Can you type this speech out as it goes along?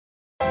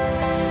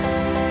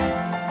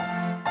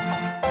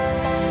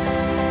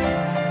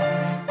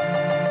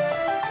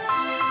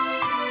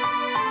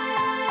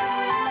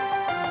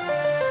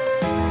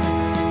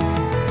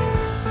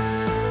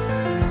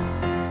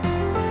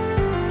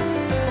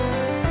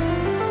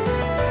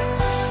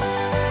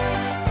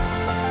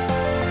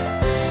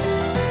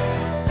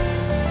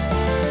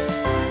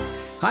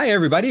Hi,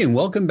 everybody, and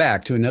welcome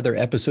back to another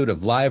episode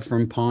of Live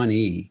from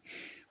Pawnee.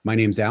 My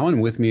name's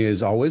Alan. With me,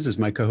 as always, is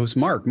my co-host,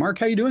 Mark. Mark,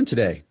 how you doing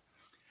today?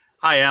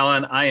 Hi,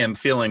 Alan. I am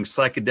feeling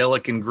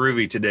psychedelic and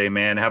groovy today,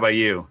 man. How about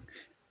you?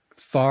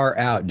 Far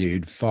out,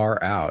 dude. Far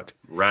out.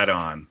 Right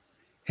on.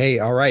 Hey,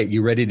 all right.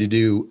 You ready to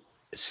do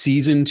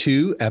season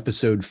 2,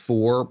 episode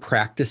 4,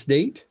 practice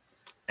date?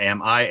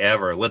 Am I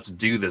ever? Let's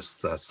do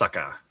this,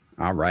 sucker.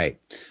 All right.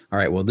 All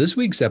right. Well, this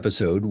week's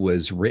episode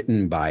was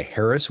written by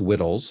Harris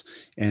Whittles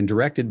and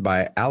directed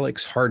by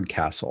Alex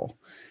Hardcastle.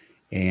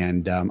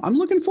 And I'm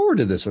looking forward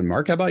to this one,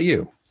 Mark. How about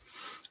you?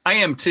 I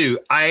am too.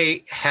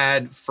 I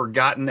had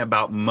forgotten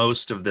about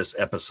most of this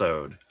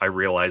episode. I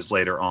realized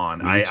later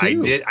on.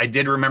 I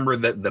did remember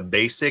the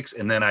basics,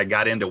 and then I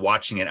got into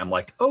watching it. I'm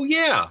like, oh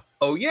yeah,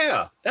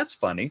 that's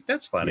funny.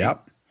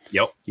 Yep.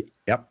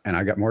 And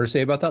I got more to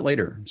say about that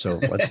later. So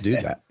let's do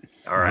that.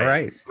 All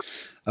right.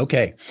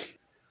 Okay.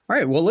 All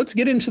right. Well, let's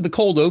get into the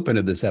cold open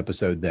of this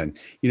episode then.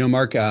 You know,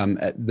 Mark,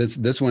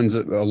 this one's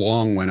a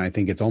long one. I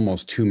think it's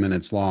almost 2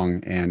 minutes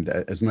long. And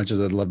as much as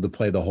I'd love to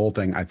play the whole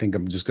thing, I think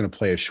I'm just going to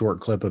play a short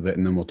clip of it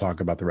and then we'll talk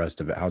about the rest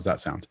of it. How's that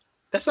sound?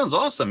 That sounds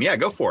awesome. Yeah,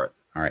 go for it.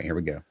 All right, here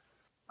we go.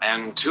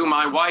 And to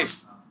my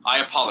wife, I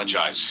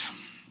apologize.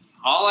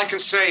 All I can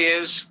say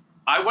is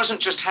I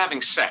wasn't just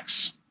having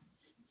sex.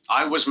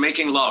 I was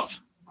making love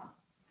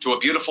to a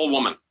beautiful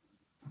woman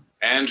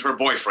and her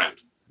boyfriend.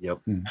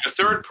 Yep. And a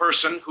third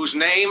person whose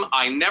name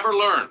I never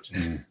learned.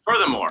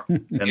 Furthermore,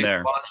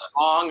 it was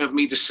wrong of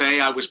me to say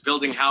I was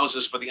building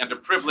houses for the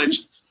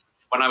underprivileged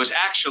when I was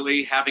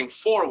actually having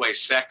four-way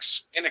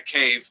sex in a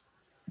cave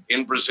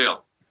in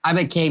Brazil. I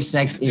bet cave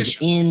sex is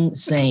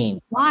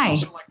insane. Why?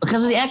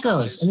 Because of the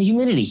echoes and the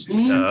humidity.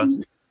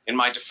 In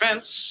my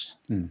defense,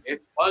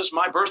 it was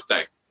my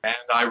birthday, and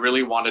I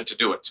really wanted to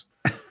do it.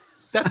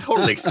 That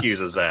totally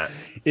excuses that.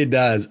 It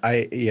does.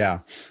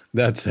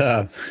 That's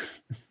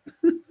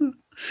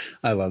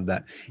I love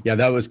that. Yeah,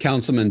 that was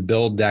Councilman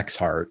Bill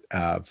Dexhart.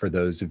 For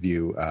those of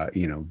you,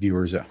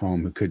 viewers at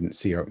home who couldn't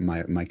see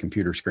my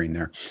computer screen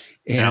there.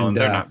 And Alan,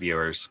 they're not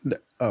viewers.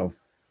 Oh,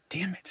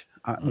 damn it!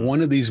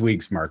 One of these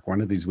weeks, Mark.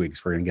 One of these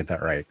weeks, we're gonna get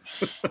that right.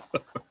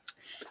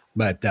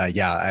 But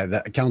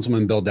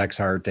Councilman Bill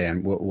Dexhart,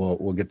 and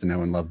we'll get to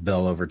know and love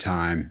Bill over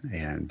time.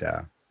 And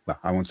well,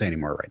 I won't say any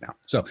more right now.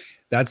 So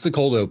that's the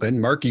cold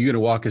open. Mark, are you going to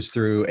walk us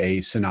through a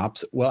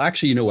synopsis? Well,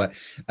 actually, you know what?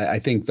 I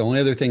think the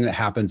only other thing that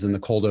happens in the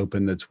cold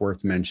open that's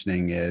worth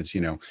mentioning is,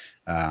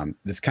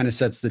 this kind of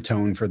sets the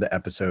tone for the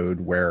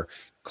episode where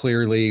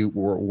clearly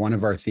one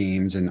of our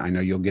themes, and I know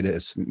you'll get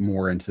us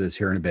more into this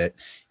here in a bit,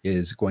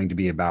 is going to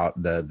be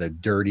about the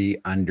dirty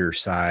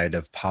underside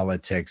of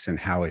politics and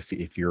how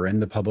if you're in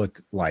the public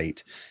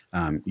light,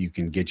 you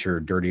can get your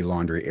dirty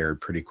laundry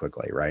aired pretty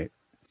quickly, right?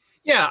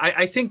 Yeah,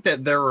 I think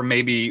that there were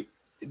maybe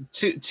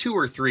two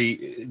or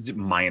three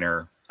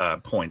minor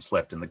points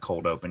left in the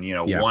cold open.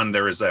 One,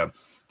 there's a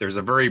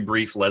very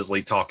brief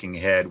Leslie talking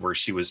head where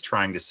she was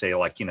trying to say,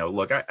 like,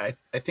 look, I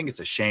think it's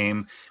a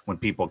shame when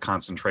people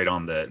concentrate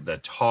on the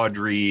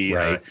tawdry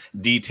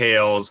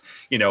details.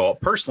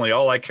 Personally,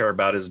 all I care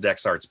about is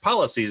Dexhart's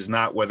policies,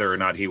 not whether or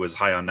not he was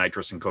high on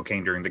nitrous and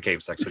cocaine during the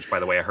cave sex, which,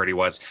 by the way, I heard he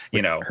was.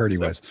 He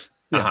was.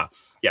 Yeah.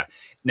 Yeah.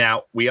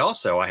 Now, we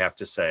also, I have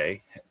to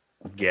say,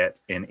 get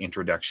an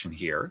introduction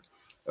here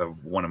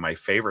of one of my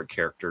favorite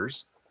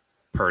characters,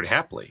 Perd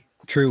Hapley.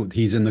 True.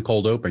 He's in the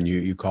cold open.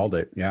 You called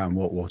it. Yeah. And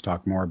we'll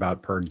talk more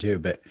about Perd too,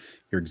 but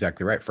you're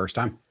exactly right. First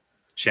time.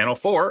 Channel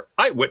 4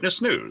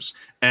 Eyewitness News.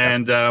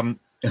 And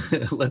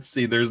let's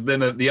see, there's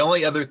then the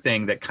only other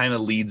thing that kind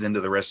of leads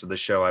into the rest of the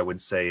show, I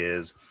would say,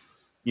 is,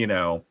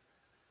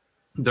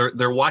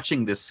 they're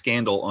watching this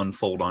scandal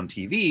unfold on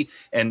TV,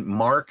 and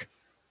Mark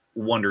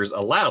wonders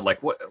aloud,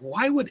 like,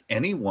 why would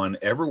anyone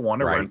ever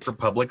want to run for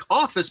public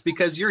office?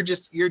 Because you're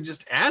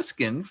just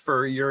asking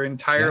for your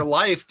entire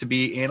life to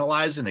be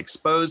analyzed and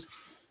exposed.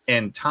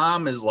 And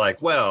Tom is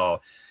like,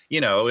 well,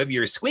 if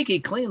you're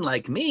squeaky clean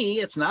like me,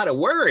 it's not a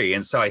worry.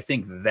 And so I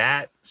think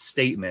that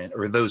statement,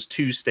 or those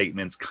two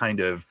statements, kind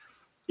of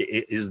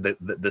is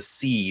the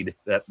seed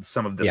that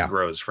some of this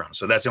grows from.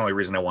 So that's the only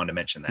reason I wanted to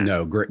mention that.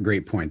 No,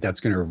 great point. That's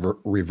going to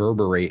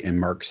reverberate in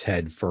Mark's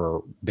head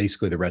for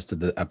basically the rest of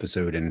the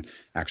episode and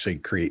actually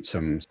create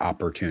some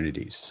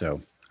opportunities.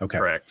 So, okay.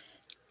 Correct.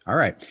 All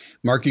right.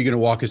 Mark, you're going to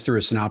walk us through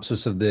a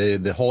synopsis of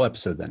the whole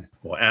episode then?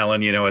 Well,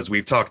 Alan, as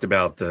we've talked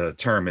about, the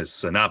term is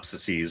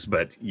synopsises,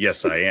 but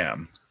yes, I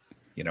am.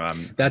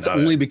 That's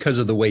only because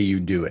of the way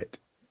you do it.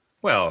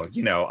 Well,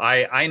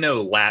 I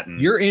know Latin.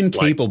 You're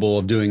incapable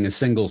of doing a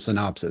single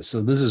synopsis, so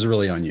this is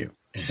really on you.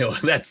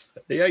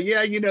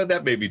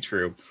 That may be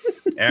true.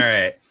 All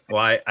right.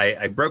 Well,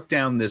 I broke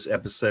down this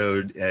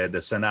episode, the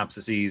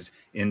synopsises,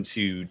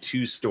 into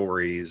two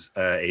stories,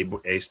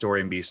 A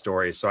story and B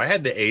story. So I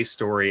had the A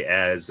story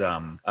as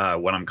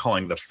what I'm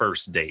calling the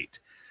first date.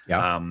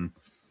 Yeah.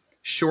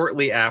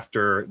 Shortly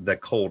after the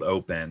cold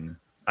open,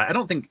 I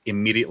don't think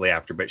immediately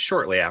after, but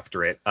shortly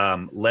after it,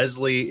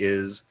 Leslie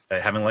is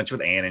having lunch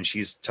with Anne, and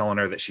she's telling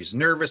her that she's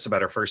nervous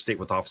about her first date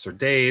with Officer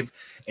Dave.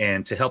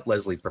 And to help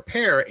Leslie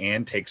prepare,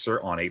 Anne takes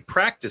her on a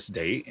practice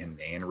date, and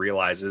Anne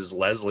realizes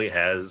Leslie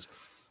has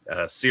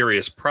a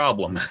serious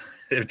problem.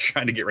 They're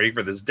trying to get ready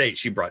for this date.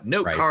 She brought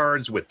note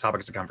cards with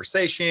topics of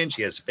conversation.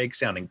 She has fake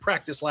sounding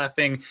practice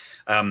laughing.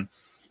 Anne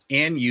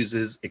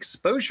uses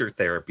exposure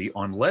therapy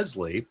on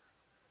Leslie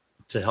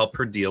to help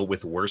her deal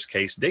with worst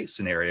case date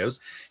scenarios.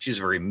 She's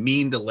very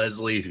mean to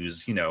Leslie,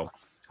 who's,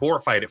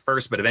 horrified at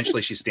first, but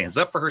eventually she stands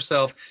up for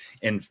herself.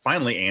 And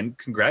finally, Anne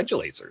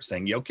congratulates her,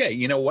 saying, okay,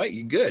 you know what?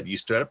 You good. You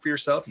stood up for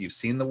yourself. You've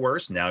seen the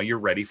worst. Now you're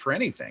ready for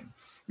anything.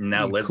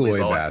 Now you Leslie's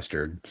coy all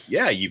bastard.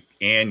 Yeah, you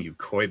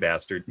coy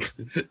bastard.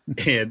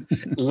 And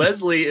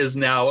Leslie is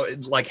now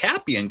like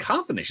happy and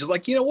confident. She's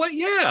like, you know what?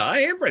 Yeah, I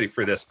am ready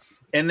for this.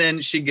 And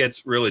then she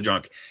gets really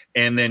drunk,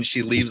 and then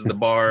she leaves the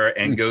bar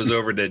and goes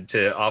over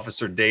to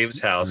Officer Dave's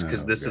house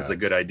because this is a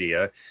good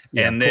idea.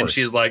 Yeah, and then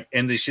she's like,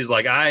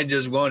 I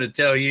just want to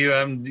tell you,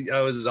 I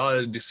was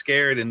all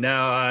scared, and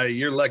now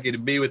you're lucky to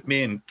be with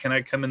me. And can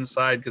I come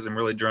inside because I'm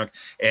really drunk?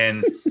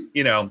 And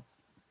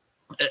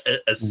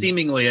a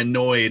seemingly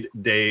annoyed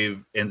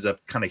Dave ends up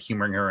kind of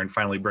humoring her and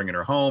finally bringing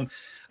her home.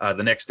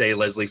 The next day,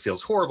 Leslie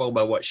feels horrible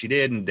about what she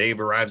did, and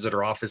Dave arrives at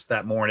her office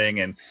that morning,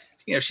 and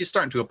she's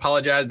starting to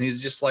apologize, and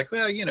he's just like,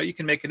 well, you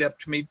can make it up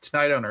to me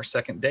tonight on our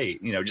second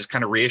date, just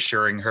kind of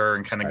reassuring her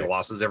and kind of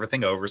glosses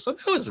everything over. So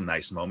that was a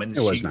nice moment.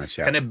 It was nice,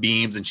 yeah. Kind of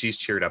beams and she's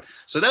cheered up.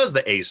 So that was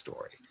the A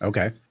story.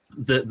 Okay.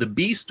 The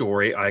B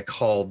story I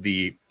call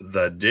the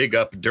dig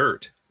up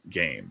dirt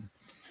game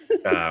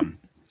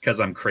because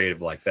I'm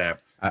creative like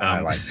that.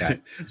 I like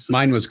that.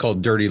 Mine was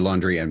called Dirty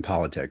Laundry and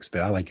Politics,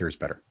 but I like yours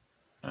better.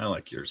 I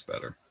like yours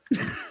better.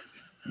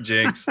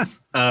 Jinx.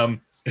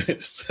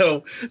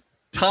 So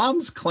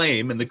Tom's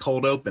claim in the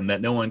cold open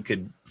that no one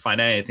could find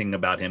out anything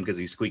about him because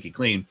he's squeaky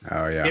clean.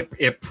 Oh, yeah.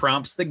 It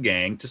prompts the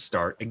gang to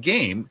start a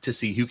game to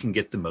see who can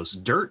get the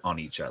most dirt on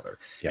each other.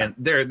 Yeah. And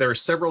there are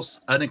several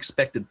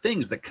unexpected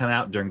things that come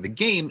out during the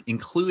game,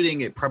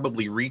 including it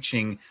probably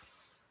reaching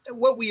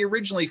what we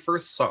originally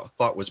first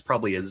thought was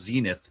probably a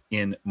zenith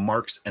in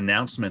Mark's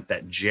announcement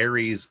that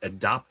Jerry's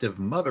adoptive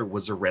mother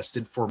was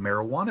arrested for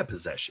marijuana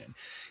possession.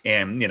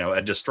 And,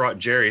 a distraught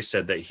Jerry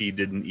said that he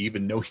didn't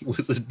even know he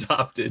was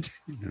adopted.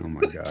 Oh,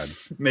 my God.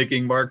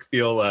 Making Mark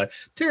feel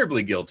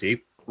terribly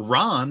guilty.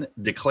 Ron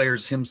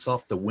declares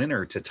himself the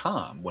winner to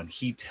Tom when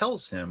he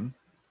tells him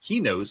he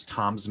knows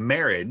Tom's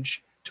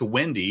marriage to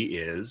Wendy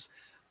is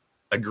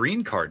a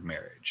green card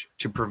marriage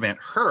to prevent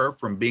her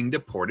from being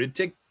deported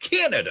to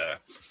Canada.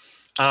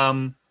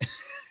 Tom,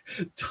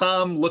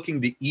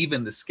 looking to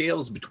even the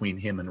scales between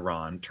him and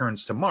Ron,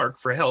 turns to Mark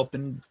for help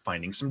in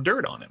finding some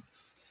dirt on him.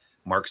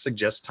 Mark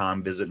suggests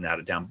Tom visit an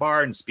out-of-town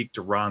bar and speak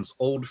to Ron's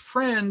old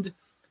friend,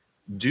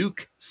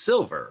 Duke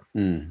Silver.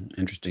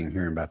 Interesting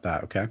hearing about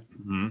that. Okay.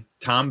 Mm-hmm.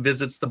 Tom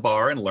visits the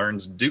bar and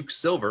learns Duke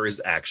Silver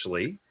is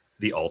actually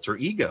the alter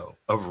ego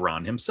of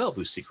Ron himself,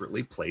 who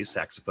secretly plays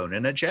saxophone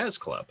in a jazz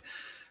club.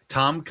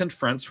 Tom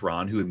confronts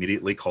Ron, who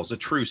immediately calls a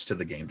truce to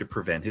the game to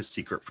prevent his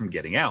secret from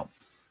getting out.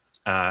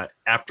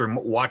 After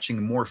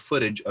watching more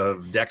footage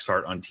of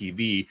Dexhart on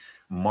TV,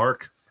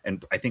 Mark,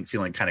 and I think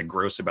feeling kind of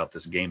gross about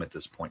this game at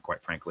this point,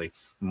 quite frankly,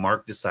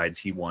 Mark decides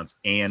he wants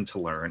Anne to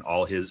learn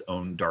all his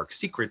own dark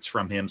secrets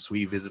from him. So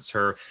he visits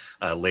her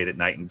late at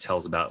night and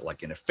tells about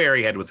like an affair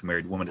he had with a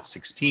married woman at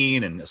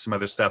 16 and some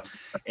other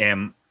stuff.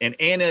 And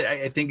Anne,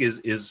 I think,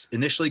 is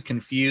initially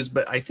confused,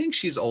 but I think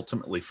she's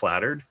ultimately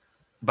flattered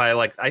by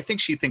I think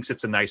she thinks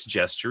it's a nice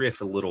gesture,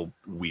 if a little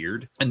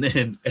weird. And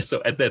then,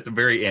 so at the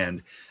very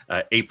end,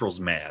 April's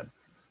mad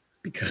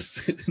because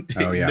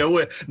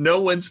no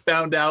one's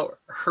found out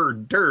her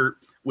dirt,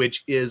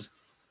 which is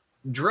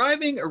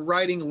driving a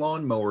riding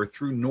lawnmower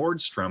through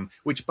Nordstrom,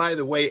 which, by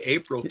the way,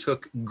 April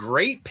took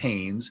great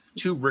pains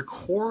to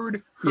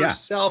record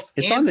herself.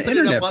 It's on the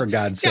internet, for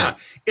God's sake. Yeah,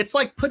 it's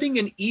like putting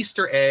an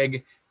Easter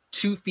egg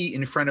 2 feet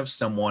in front of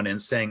someone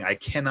and saying, I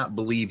cannot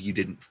believe you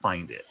didn't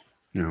find it.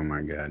 Oh,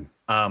 my God.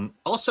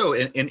 Also,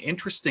 an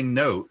interesting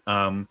note,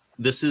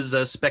 this is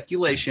a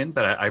speculation,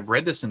 but I've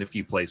read this in a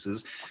few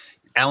places.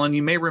 Alan,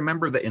 you may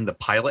remember that in the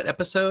pilot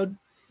episode,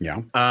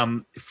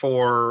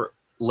 for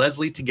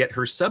Leslie to get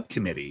her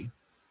subcommittee,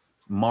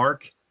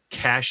 Mark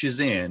cashes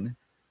in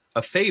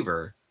a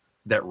favor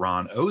that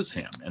Ron owes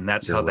him. And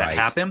that's how that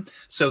happened.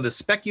 So the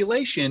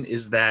speculation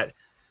is that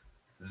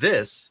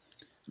this,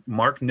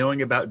 Mark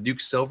knowing about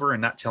Duke Silver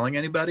and not telling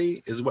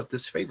anybody, is what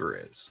this favor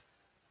is.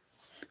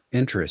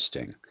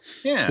 Interesting.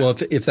 Yeah. Well,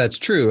 if that's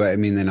true, I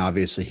mean, then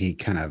obviously he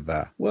kind of,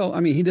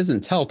 he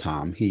doesn't tell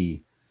Tom.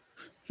 He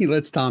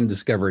lets Tom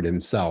discover it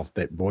himself,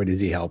 but boy,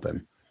 does he help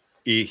him.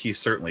 He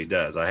certainly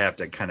does. I have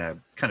to kind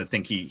of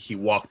think he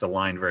walked the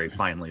line very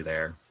finely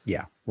there.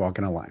 Yeah.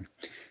 Walking a line.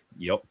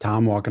 Yep.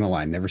 Tom walking a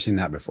line. Never seen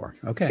that before.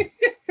 Okay.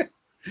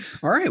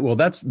 All right. Well,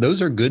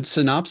 those are good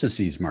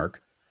synopsises,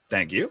 Mark.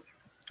 Thank you.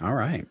 All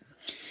right.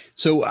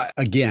 So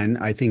again,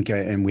 I think,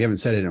 and we haven't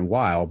said it in a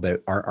while,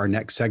 but our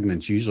next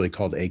segment's usually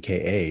called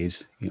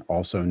AKAs,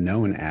 also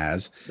known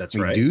as. That's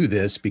we right. do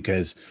this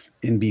because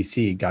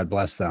NBC, God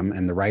bless them,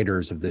 and the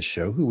writers of this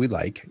show, who we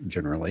like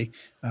generally,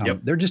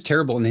 they're just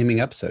terrible at naming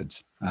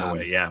episodes. No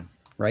way, yeah.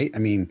 Right? I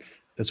mean,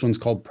 this one's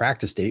called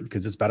Practice Date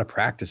because it's about a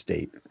practice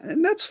date.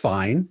 And that's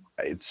fine.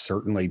 It's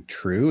certainly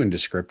true and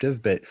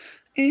descriptive, but,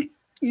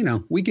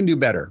 we can do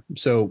better.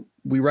 So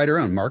we write our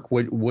own. Mark,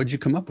 what'd you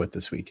come up with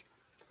this week?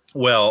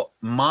 Well,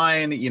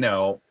 mine,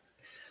 a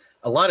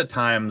lot of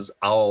times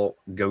I'll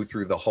go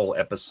through the whole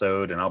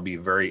episode and I'll be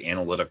very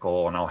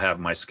analytical and I'll have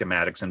my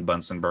schematics and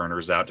Bunsen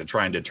burners out to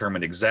try and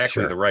determine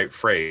exactly the right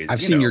phrase.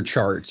 I've seen your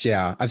charts.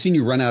 Yeah. I've seen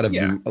you run out of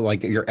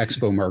like your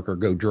expo marker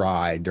go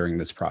dry during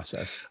this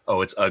process.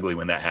 Oh, it's ugly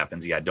when that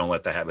happens. Yeah. Don't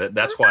let that happen.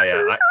 That's why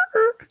I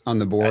on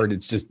the board.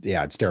 It's just,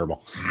 it's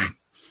terrible.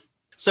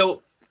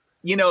 So,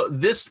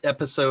 this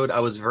episode,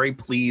 I was very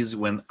pleased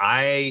when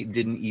I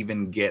didn't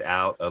even get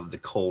out of the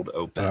cold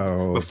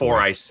open before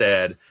I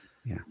said,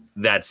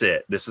 that's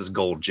it. This is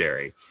gold,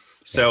 Jerry.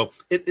 So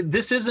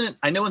this isn't,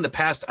 I know in the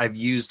past I've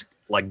used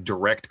like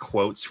direct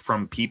quotes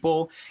from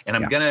people and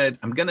I'm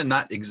going to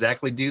not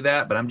exactly do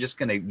that, but I'm just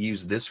going to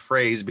use this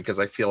phrase because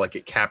I feel like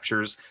it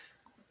captures,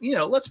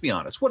 let's be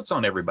honest, what's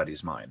on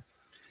everybody's mind.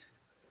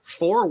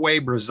 4-way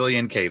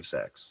Brazilian cave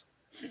sex.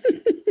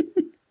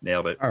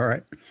 Nailed it. All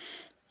right.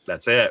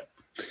 That's it.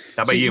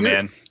 How about you,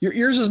 man?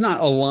 Yours is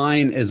not a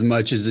line as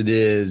much as it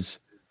is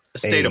a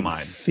state of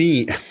mind.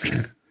 Theme.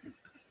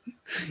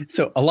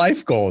 So a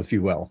life goal, if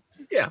you will.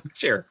 Yeah,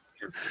 sure.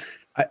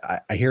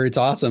 I hear it's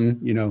awesome.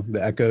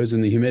 The echoes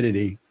and the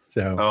humidity.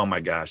 So, oh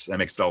my gosh, that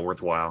makes it all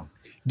worthwhile.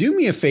 Do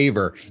me a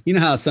favor. You know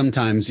how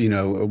sometimes,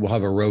 we'll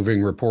have a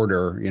roving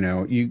reporter,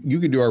 you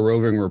could do our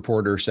roving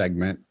reporter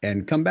segment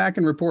and come back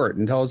and report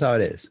and tell us how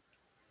it is.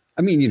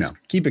 I mean,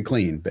 keep it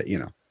clean, but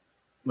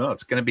Well,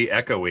 it's going to be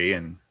echoey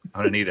and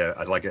I'm going to need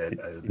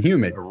a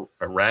humid,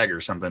 a rag or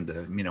something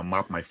to,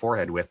 mop my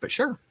forehead with, but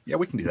sure. Yeah,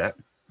 we can do that.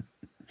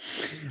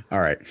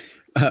 All right.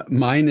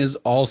 Mine is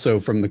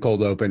also from the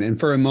cold open. And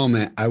for a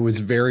moment, I was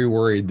very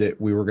worried that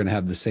we were going to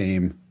have the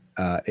same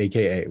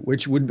AKA,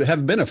 which would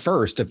have been a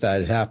first if that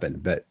had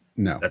happened, but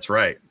no. That's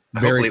right.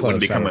 Very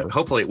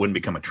hopefully it wouldn't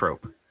become a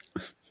trope.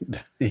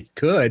 It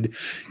could,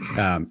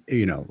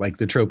 like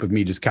the trope of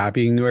me just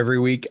copying you every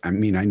week. I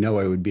mean, I know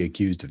I would be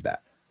accused of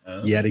that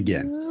yet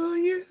again. Oh,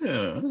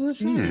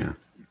 yeah.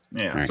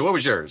 Yeah. Right. So what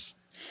was yours?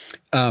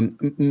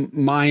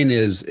 Mine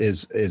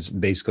is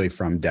basically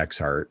from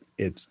Dexhart.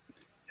 It's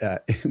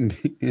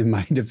in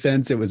my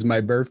defense, it was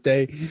my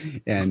birthday,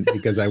 and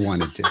because I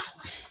wanted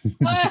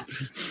to.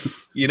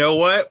 You know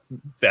what?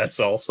 That's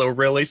also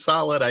really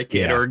solid. I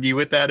can't argue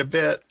with that a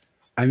bit.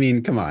 I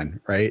mean, come on,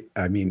 right?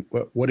 I mean,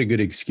 what a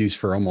good excuse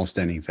for almost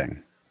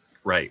anything.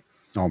 Right.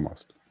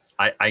 Almost.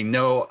 I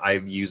know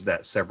I've used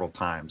that several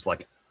times.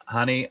 Like,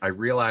 honey, I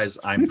realize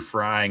I'm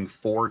frying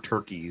 4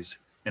 turkeys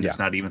and it's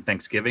not even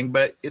Thanksgiving,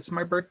 but it's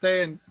my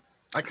birthday and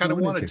I kind of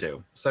wanted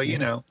to. So,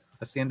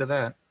 that's the end of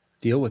that.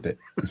 Deal with it.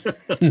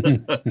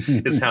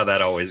 Is how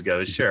that always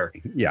goes. Sure.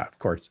 Yeah, of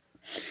course.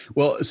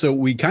 Well, so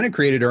we kind of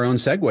created our own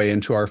segue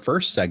into our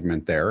first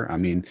segment there. I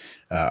mean,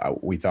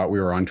 we thought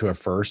we were on to a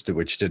first,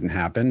 which didn't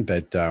happen.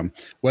 But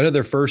what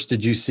other first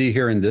did you see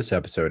here in this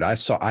episode?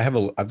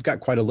 I've got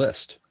quite a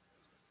list.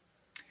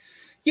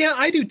 Yeah,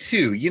 I do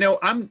too.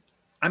 I'm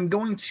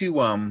going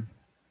to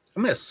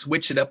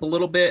switch it up a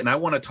little bit, and I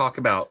want to talk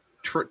about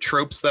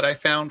tropes that I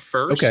found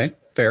first. Okay,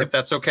 fair. If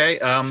that's okay.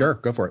 Sure,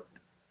 go for it.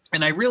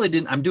 And I really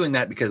didn't. I'm doing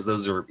that because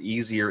those are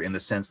easier in the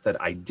sense that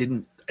I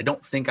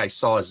don't think I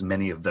saw as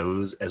many of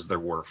those as there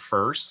were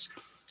first.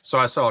 So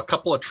I saw a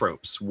couple of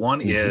tropes.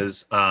 One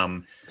is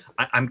I'm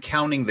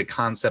counting the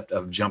concept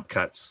of jump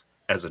cuts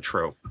as a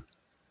trope.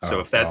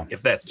 So if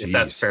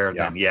that's fair,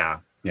 then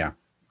yeah.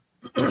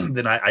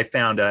 Then I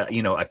found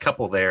a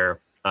couple there.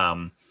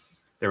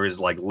 There is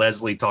like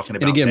Leslie talking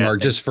about. And again, Mark,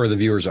 just for the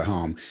viewers at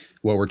home,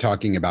 what we're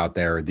talking about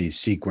there are these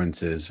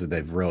sequences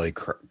they've really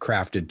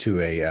crafted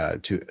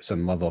to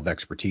some level of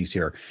expertise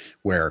here,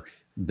 where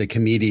the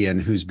comedian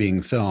who's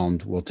being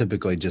filmed will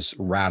typically just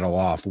rattle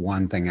off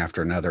one thing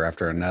after another.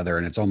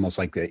 And it's almost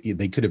like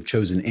they could have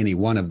chosen any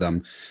one of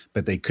them,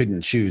 but they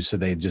couldn't choose. So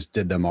they just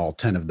did them all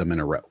 10 of them in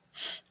a row.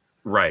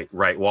 Right.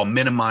 While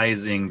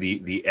minimizing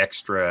the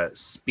extra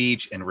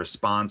speech and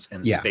response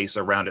and space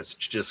around it.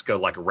 Just go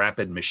like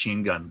rapid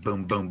machine gun.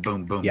 Boom, boom,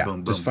 boom, boom,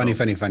 boom, just boom.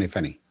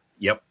 Funny.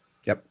 Yep.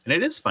 And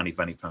it is funny.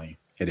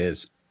 It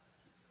is.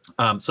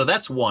 So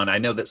that's one. I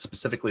know that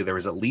specifically there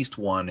was at least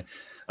one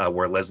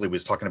where Leslie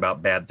was talking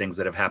about bad things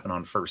that have happened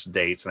on first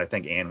dates. And I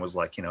think Anne was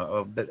like,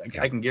 but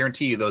I can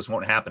guarantee you those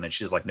won't happen. And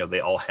she's like, no,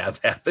 they all have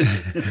happened.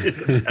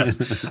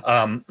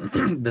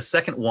 The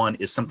second one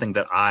is something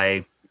that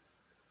I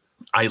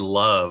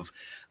love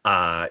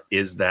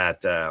is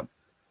that,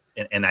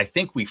 and I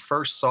think we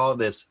first saw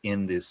this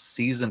in this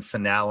season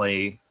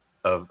finale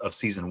of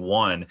season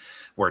 1,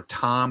 where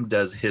Tom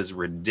does his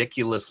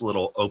ridiculous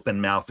little open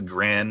mouth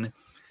grin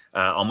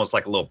almost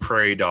like a little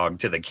prairie dog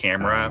to the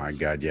camera. Oh my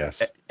God,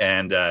 yes.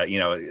 And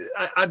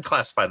I'd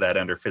classify that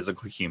under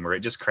physical humor.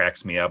 It just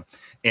cracks me up,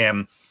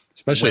 and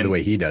especially the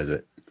way he does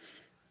it.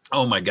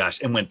 Oh my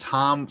gosh! And when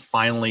Tom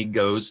finally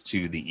goes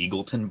to the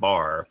Eagleton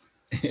bar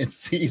and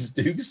sees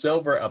Duke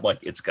Silver, I'm like,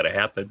 it's gonna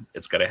happen.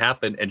 It's gonna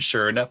happen. And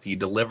sure enough, he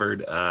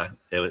delivered.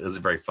 It was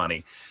very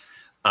funny.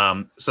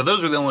 So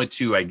those are the only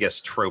two, I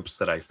guess, tropes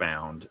that I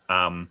found.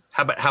 How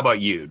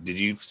about you? Did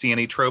you see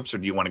any tropes, or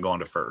do you want to go on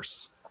to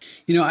first?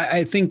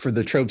 I think for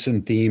the tropes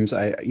and themes,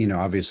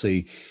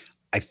 obviously,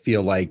 I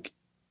feel like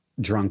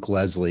drunk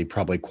Leslie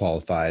probably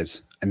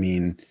qualifies. I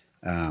mean,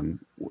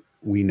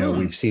 we know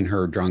we've seen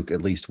her drunk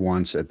at least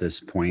once at this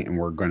point,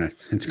 and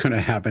it's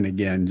gonna happen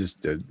again.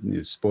 Just a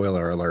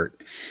spoiler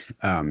alert.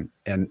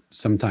 And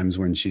sometimes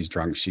when she's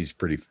drunk, she's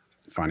pretty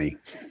funny.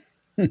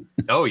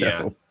 Oh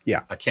yeah.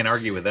 I can't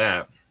argue with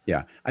that.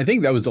 Yeah, I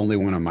think that was the only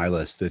one on my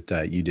list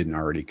that you didn't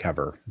already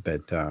cover.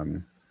 But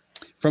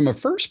from a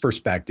first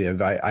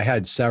perspective, I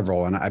had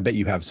several, and I bet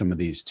you have some of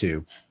these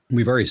too.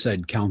 We've already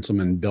said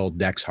Councilman Bill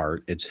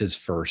Dexhart. It's his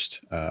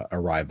first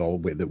arrival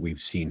that we've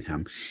seen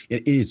him.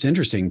 It's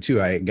interesting too.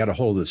 I got a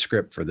hold of the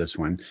script for this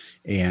one,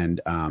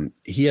 and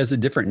he has a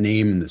different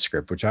name in the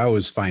script, which I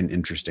always find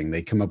interesting.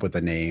 They come up with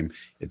a name.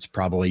 It's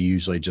probably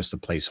usually just a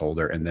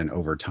placeholder, and then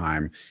over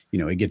time,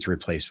 it gets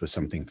replaced with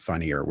something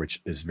funnier,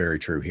 which is very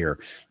true here.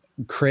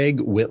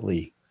 Craig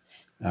Whitley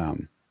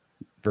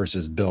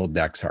versus Bill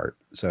Dexhart.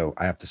 So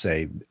I have to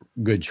say,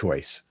 good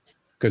choice,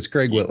 because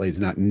Craig Whitley is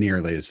not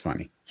nearly as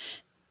funny.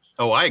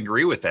 Oh, I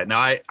agree with that.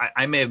 Now,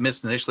 I may have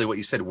missed initially what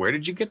you said. Where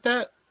did you get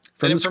that?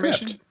 From that the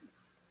information? Script.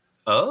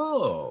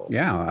 Oh,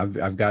 yeah.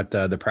 I've got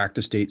the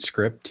practice date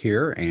script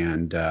here,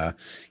 and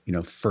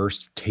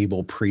first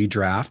table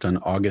pre-draft on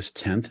August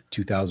 10th,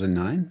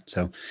 2009.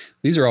 So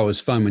these are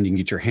always fun when you can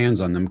get your hands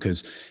on them,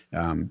 because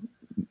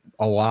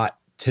a lot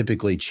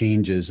typically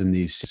changes in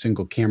these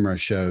single camera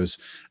shows.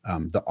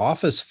 The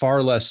Office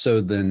far less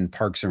so than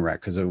Parks and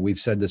Rec, because we've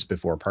said this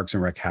before. Parks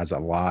and Rec has a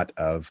lot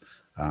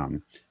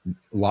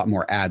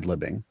more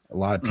ad-libbing. A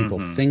lot of people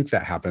think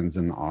that happens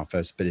in The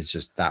Office, but it's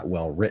just that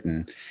well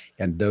written.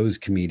 And those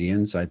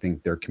comedians, I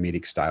think their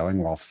comedic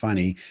styling, while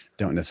funny,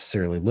 don't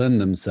necessarily lend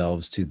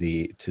themselves to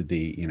the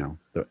the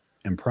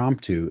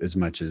impromptu as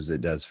much as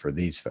it does for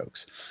these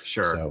folks.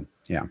 Sure. So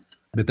yeah,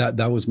 but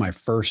that was my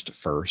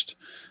first.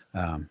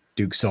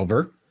 Duke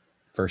Silver,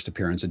 first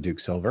appearance of Duke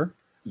Silver.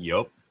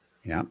 Yep.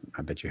 Yeah,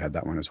 I bet you had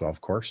that one as well,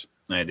 of course.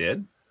 I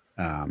did.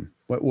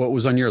 What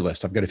was on your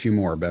list? I've got a few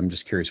more, but I'm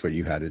just curious what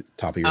you had at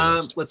top of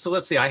your list.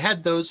 Let's see. I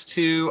had those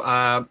two.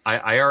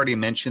 I already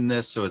mentioned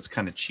this, so it's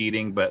kind of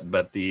cheating,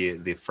 but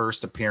the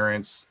first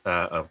appearance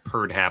of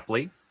Perd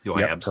Hapley, who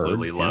I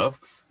absolutely love.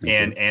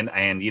 Yeah.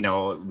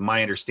 And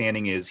my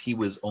understanding is he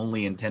was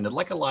only intended,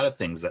 like a lot of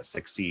things that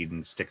succeed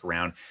and stick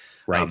around.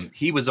 Right.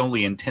 He was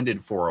only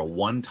intended for a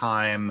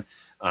one-time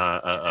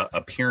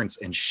appearance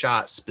and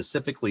shot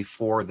specifically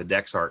for the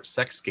Dexhart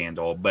sex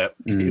scandal, but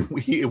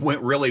it went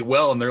really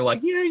well, and they're like,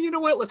 yeah, you know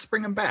what, let's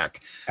bring him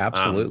back.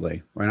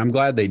 Absolutely. And I'm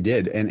glad they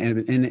did.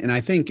 And I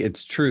think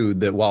it's true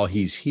that while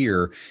he's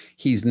here,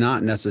 he's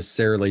not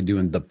necessarily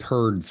doing the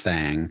Perd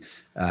thing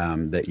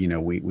that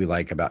we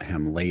like about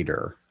him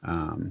later.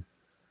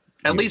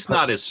 At least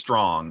not as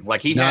strong.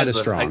 Like he not has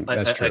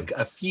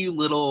a few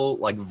little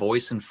like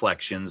voice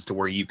inflections to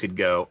where you could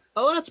go,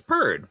 oh, that's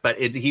Perd, but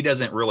he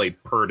doesn't really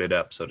Perd it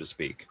up, so to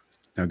speak.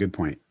 No, good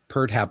point.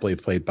 Perd Hapley,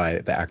 played by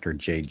the actor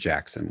Jay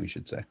Jackson, we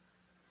should say.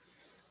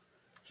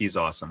 He's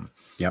awesome.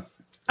 Yep.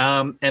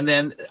 And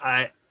then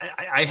I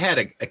had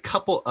a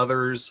couple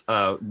others.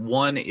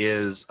 One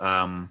is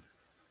I'm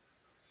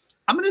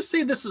going to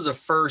say this is a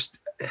first,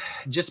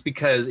 just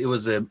because it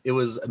was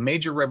a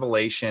major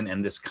revelation,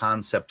 and this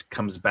concept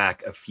comes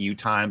back a few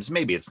times.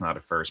 Maybe it's not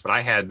a first, but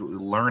I had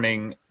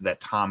learning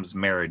that Tom's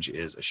marriage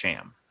is a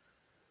sham.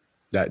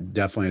 That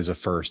definitely is a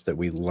first that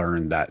we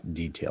learned that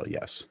detail.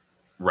 Yes.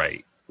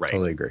 Right.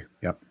 Totally agree.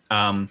 Yep.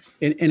 And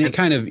it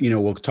kind of,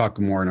 we'll talk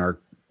more in our,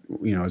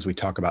 as we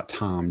talk about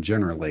Tom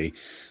generally,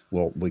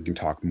 we can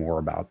talk more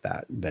about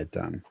that. But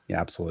yeah,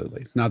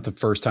 absolutely. It's not the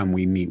first time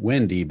we meet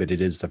Wendy, but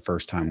it is the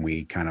first time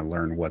we kind of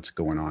learn what's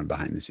going on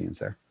behind the scenes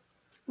there.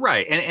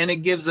 Right. And it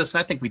gives us, and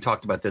I think we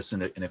talked about this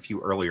in a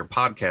few earlier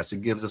podcasts,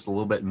 it gives us a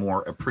little bit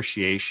more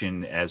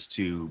appreciation as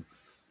to,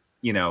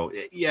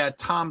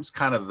 Tom's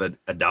kind of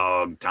a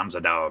dog. Tom's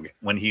a dog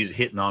when he's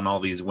hitting on all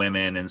these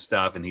women and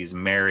stuff, and he's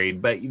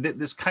married. But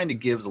this kind of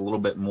gives a little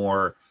bit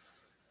more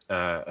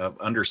of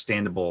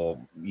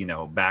understandable,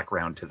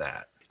 background to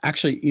that.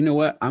 Actually, you know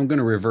what? I'm going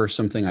to reverse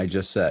something I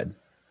just said.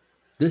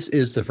 This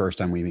is the first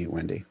time we meet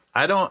Wendy.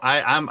 I'm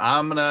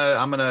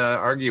gonna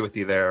argue with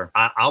you there.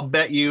 I'll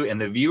bet you,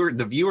 and the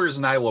viewers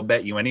and I will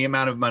bet you any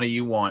amount of money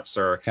you want,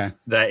 sir,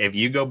 that if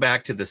you go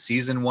back to the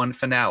season 1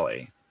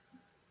 finale,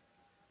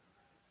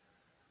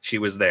 she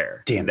was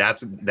there. Damn.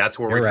 That's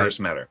where we first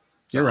met her.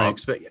 So You're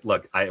right.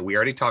 Look, we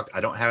already talked.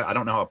 I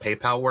don't know how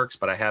PayPal works,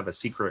 but I have a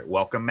secret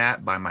welcome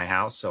mat by my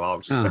house, so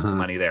I'll spend the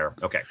money there.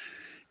 Okay.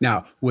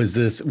 Now, was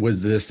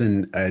this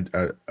in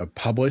a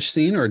published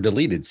scene or a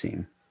deleted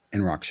scene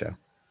in Rock Show?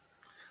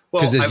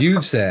 Because as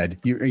you've said,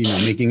 you know,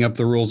 making up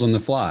the rules on the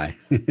fly.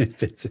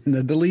 If it's in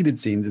the deleted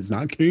scenes, it's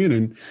not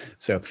canon.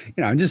 So, you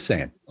know, I'm just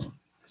saying,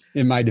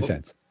 in my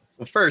defense.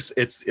 Well, first,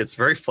 it's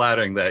very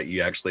flattering that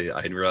you actually,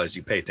 I didn't realize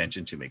you pay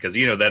attention to me, because,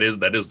 you know, that is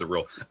the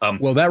rule.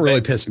 Well, that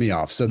really pissed me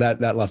off. So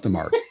that left a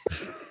mark.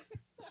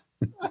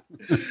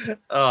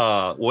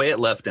 Well, it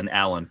left an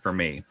Allen for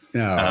me.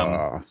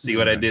 See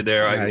what I did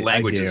there?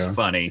 Language is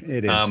funny.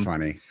 It is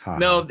funny.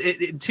 No,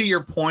 to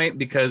your point,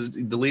 because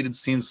deleted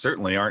scenes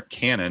certainly aren't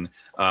canon.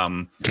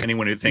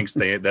 Anyone who thinks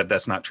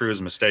that's not true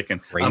is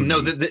mistaken. No,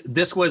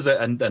 this was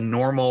a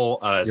normal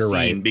scene,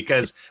 right.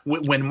 Because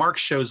when Mark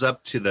shows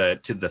up to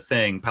the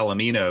thing,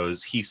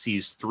 Palomino's, he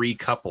sees 3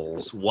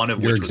 couples, one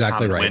of which was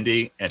Tom and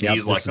Wendy, and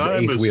he's like,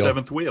 I'm the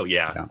 7th wheel.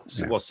 Yeah.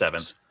 Well,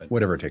 7th.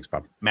 Whatever it takes,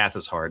 Bob. Math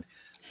is hard.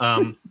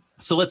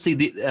 So let's see.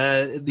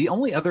 The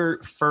only other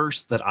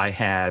first that I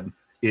had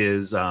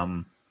is,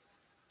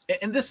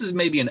 and this is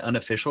maybe an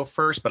unofficial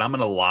first, but I'm going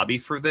to lobby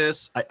for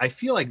this. I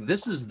feel like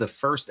this is the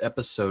first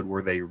episode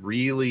where they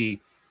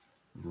really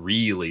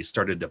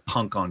started to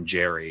punk on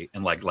Jerry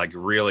and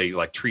really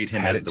treat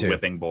him as the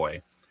whipping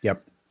boy.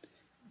 Yep.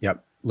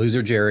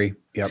 Loser Jerry.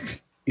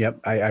 Yep.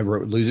 I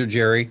wrote Loser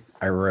Jerry.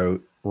 I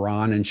wrote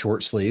Ron in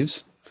short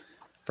sleeves.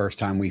 First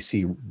time we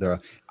see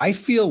I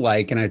feel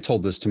like, and I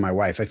told this to my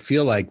wife, I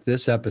feel like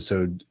this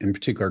episode in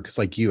particular, because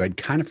like you, I'd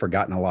kind of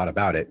forgotten a lot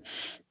about it.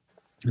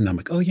 And I'm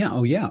like, oh yeah.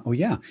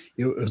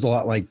 It was a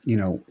lot like, you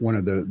know, one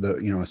of the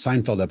you know, a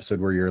Seinfeld episode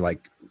where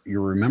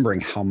you're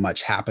remembering how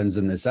much happens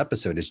in this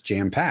episode. It's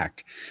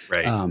jam-packed.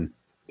 Right.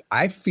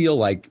 I feel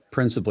like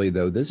principally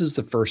though, this is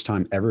the first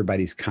time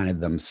everybody's kind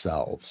of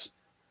themselves,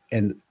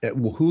 and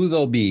who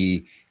they'll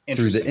be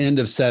through the end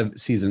of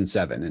season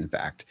 7. In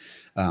fact,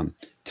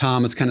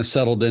 Tom has kind of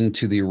settled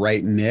into the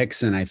right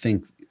mix, and I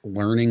think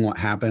learning what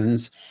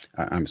happens.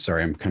 I'm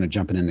sorry, I'm kind of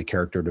jumping into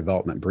character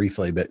development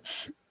briefly, but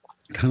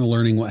kind of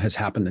learning what has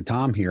happened to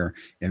Tom here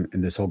in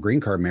this whole green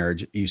card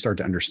marriage. You start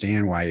to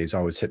understand why he's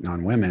always hitting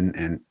on women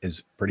and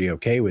is pretty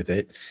okay with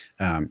it.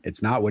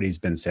 It's not what he's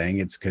been saying.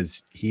 It's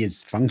because he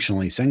is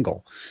functionally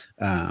single.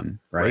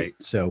 Right.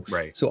 So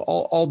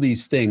all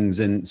these things.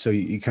 And so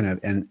you kind of,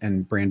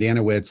 and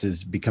Brandanowitz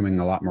is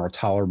becoming a lot more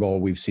tolerable.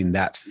 We've seen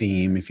that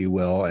theme, if you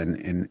will,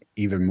 and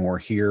even more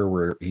here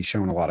where he's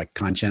showing a lot of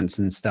conscience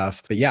and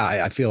stuff. But yeah,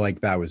 I feel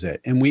like that was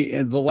it. And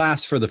the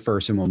last for the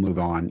first, and we'll move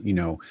on, you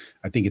know,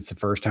 I think it's the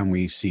first time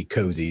we see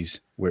Cozies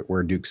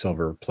where Duke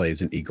Silver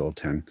plays in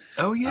Eagleton.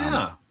 Oh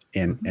yeah.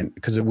 And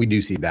because we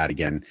do see that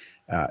again.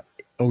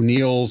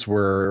 O'Neill's,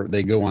 where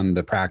they go on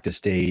the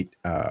practice date,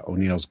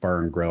 O'Neill's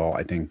Bar and Grill.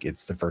 I think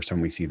it's the first time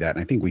we see that.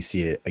 And I think we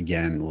see it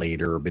again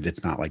later, but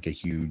it's not like a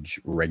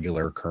huge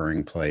regular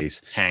occurring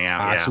place. Hang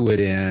out. Oxwood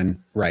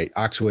Inn, right.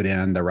 Oxwood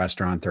Inn, the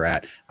restaurant they're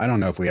at. I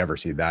don't know if we ever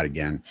see that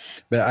again,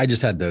 but I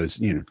just had those,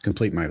 you know,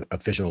 complete my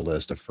official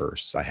list of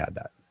firsts. I had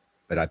that,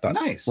 but I thought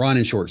Ron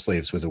in short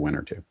sleeves was a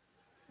winner too.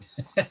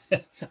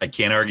 I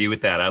can't argue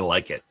with that. I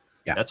like it.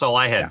 Yeah. That's all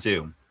I had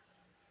too.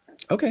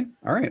 Okay.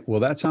 All right.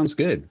 Well, that sounds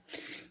good.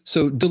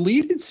 So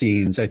deleted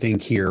scenes, I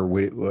think here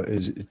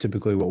is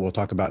typically what we'll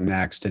talk about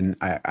next. And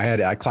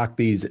I clocked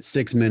these at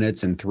 6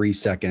 minutes and 3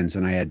 seconds,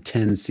 and I had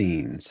 10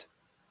 scenes.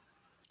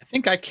 I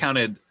think I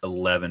counted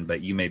 11,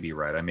 but you may be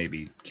right. I may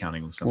be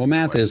counting something. Well,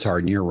 math is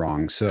hard and you're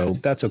wrong. So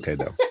that's okay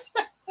though.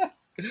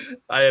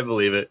 I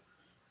believe it.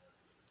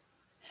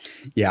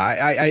 Yeah,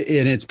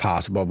 and it's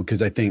possible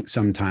because I think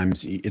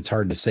sometimes it's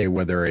hard to say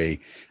whether a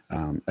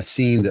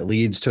scene that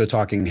leads to a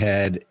talking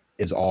head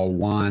is all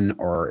one,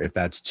 or if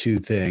that's 2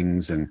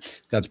 things. And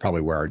that's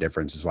probably where our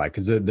difference is like,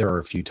 because there are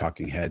a few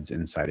talking heads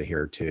inside of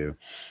here too.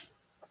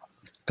 A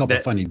couple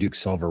of funny Duke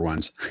Silver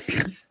ones.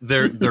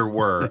 There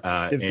were,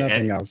 if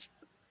nothing else.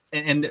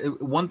 And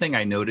one thing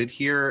I noted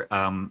here,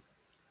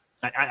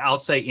 I'll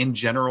say in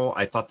general,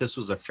 I thought this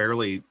was a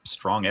fairly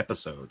strong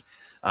episode.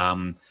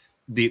 One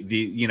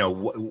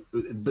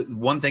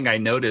thing I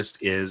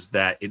noticed is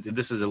that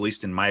this is, at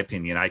least in my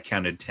opinion, I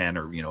counted 10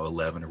 or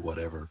 11 or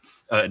whatever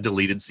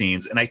deleted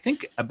scenes, and I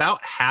think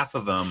about half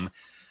of them,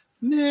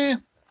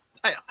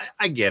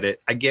 I get it.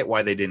 I get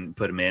why they didn't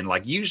put them in.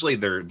 Like usually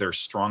they're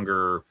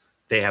stronger.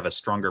 They have a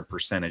stronger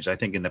percentage. I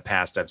think in the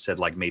past I've said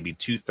like maybe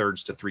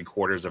 2/3 to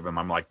 3/4 of them.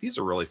 I'm like, these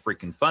are really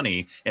freaking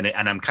funny, and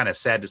I'm kind of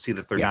sad to see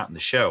that they're not in the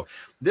show.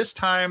 This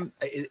time,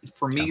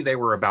 for me, they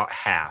were about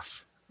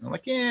half. I'm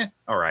like,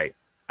 all right.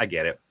 I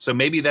get it. So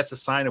maybe that's a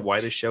sign of why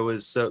the show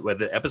is why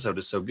the episode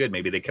is so good.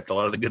 Maybe they kept a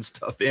lot of the good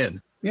stuff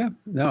in. Yeah,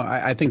 no,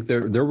 I think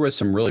there was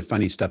some really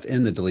funny stuff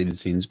in the deleted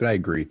scenes, but I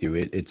agree with you.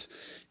 It's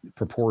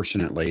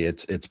proportionately,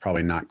 it's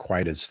probably not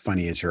quite as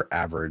funny as your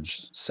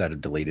average set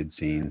of deleted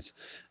scenes.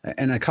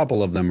 And a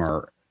couple of them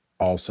are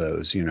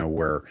alsos,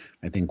 where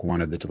I think one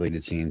of the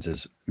deleted scenes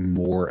is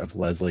more of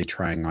Leslie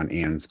trying on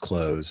Anne's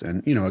clothes.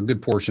 And, a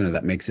good portion of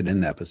that makes it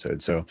in the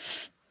episode. So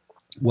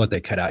what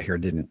they cut out here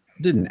didn't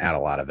add a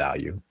lot of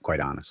value, quite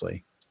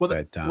honestly. Well,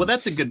 well,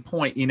 that's a good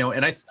point,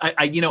 and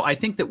I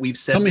think that we've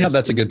said. Tell me how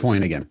that's a good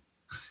point again.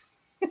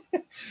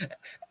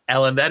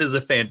 Ellen, that is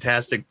a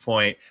fantastic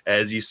point,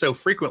 as you so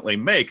frequently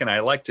make, and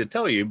I like to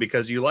tell you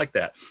because you like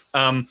that.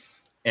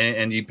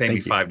 And you pay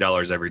me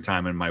 $5 every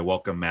time in my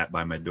welcome mat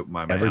by my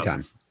every house.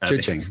 Time.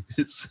 Cha-ching.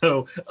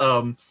 So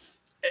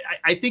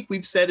I think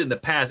we've said in the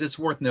past, it's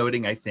worth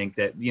noting, I think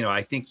that,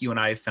 I think you and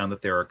I have found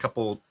that there are a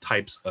couple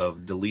types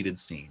of deleted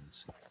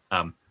scenes,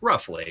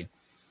 roughly.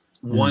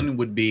 One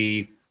would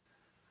be,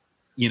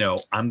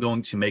 I'm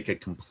going to make a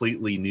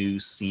completely new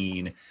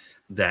scene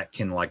that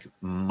can like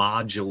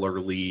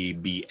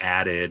modularly be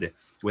added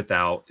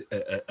without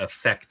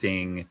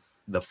affecting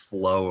the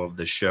flow of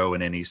the show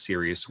in any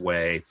serious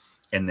way.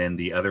 And then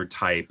the other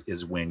type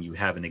is when you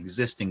have an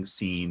existing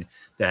scene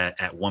that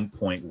at one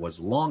point was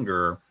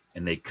longer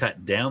and they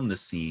cut down the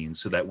scene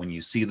so that when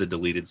you see the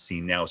deleted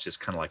scene, now it's just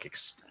kind of like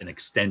an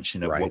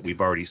extension of what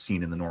we've already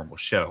seen in the normal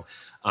show.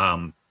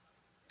 And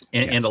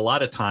a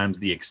lot of times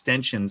the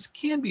extensions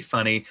can be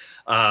funny.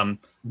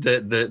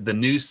 The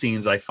new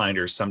scenes I find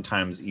are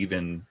sometimes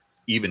even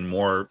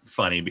more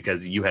funny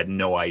because you had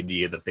no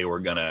idea that they were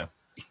going to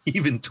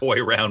even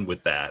toy around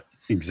with that.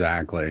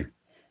 Exactly.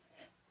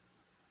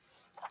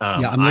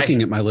 I'm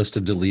looking at my list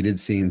of deleted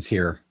scenes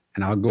here,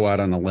 and I'll go out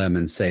on a limb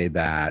and say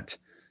that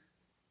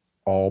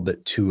all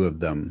but 2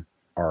 of them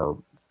are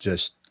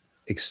just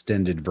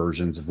extended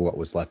versions of what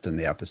was left in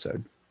the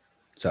episode.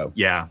 So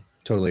yeah,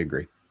 totally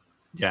agree.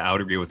 Yeah, I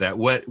would agree with that.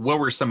 What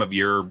were some of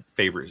your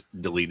favorite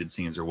deleted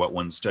scenes, or what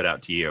ones stood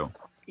out to you?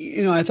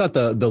 I thought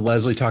the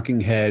Leslie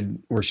talking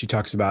head where she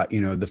talks about,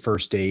 the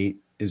first date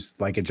is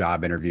like a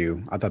job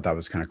interview. I thought that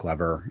was kind of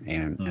clever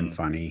and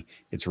funny.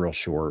 It's real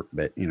short,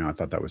 but I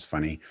thought that was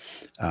funny.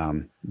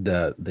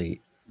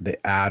 The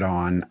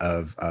add-on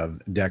of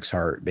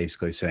Dexhart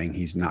basically saying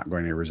he's not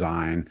going to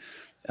resign.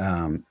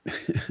 But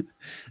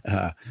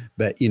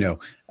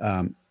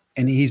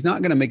and he's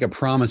not going to make a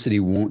promise that he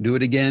won't do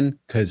it again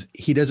because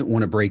he doesn't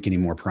want to break any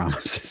more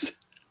promises.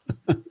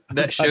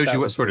 That shows you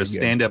what sort of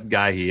stand-up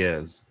guy he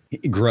is.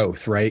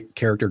 Growth, right?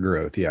 Character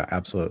growth. Yeah,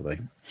 absolutely.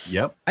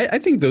 Yep. I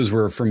think those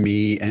were for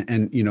me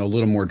and a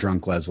little more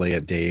drunk Leslie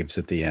at Dave's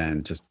at the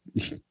end. Just,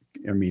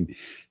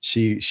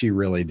 she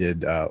really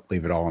did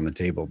leave it all on the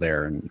table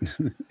there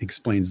and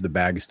explains the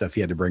bag of stuff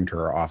he had to bring to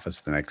her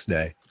office the next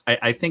day.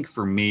 I think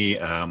for me,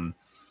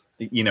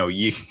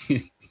 you,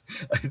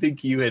 I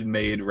think you had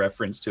made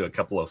reference to a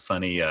couple of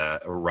funny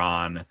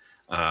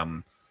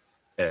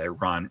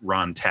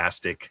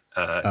Ron-tastic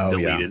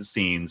deleted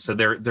scenes. So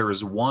there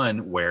was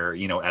one where,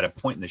 at a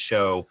point in the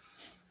show,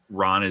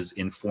 Ron is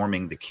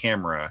informing the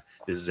camera,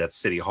 this is at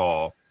City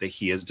Hall, that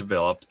he has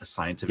developed a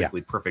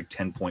scientifically perfect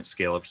 10-point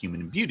scale of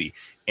human beauty.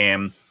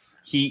 And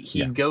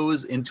he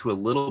goes into a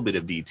little bit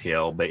of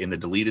detail, but in the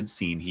deleted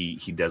scene, he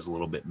does a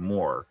little bit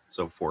more.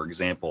 So for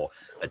example,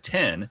 a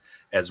 10,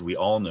 as we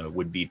all know,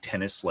 would be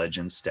tennis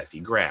legend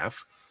Steffi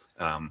Graf.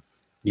 9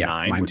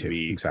 would too.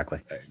 be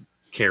exactly.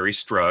 Carrie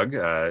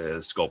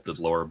Strug, sculpted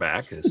lower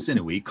back,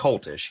 sinewy,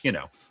 cultish,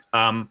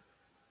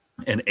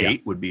 And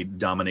 8 would be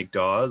Dominic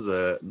Dawes,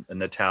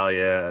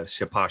 Natalia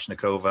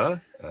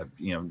Shaposhnikova,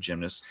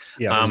 gymnast.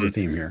 Yeah, there's a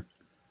theme here.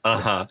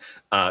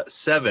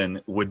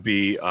 7 would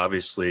be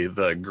obviously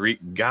the Greek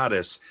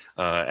goddess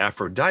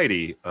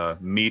Aphrodite,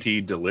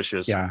 meaty,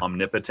 delicious,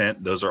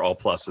 omnipotent. Those are all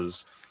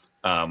pluses.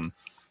 I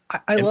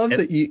love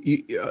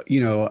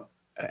that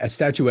a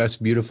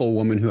statuesque, beautiful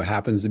woman who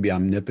happens to be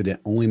omnipotent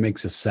only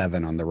makes a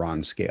 7 on the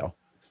Ron scale.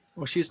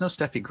 Well, she's no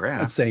Steffi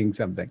Graf. That's saying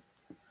something.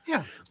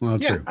 Yeah. Well,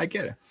 true. I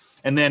get it.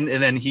 And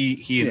then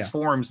he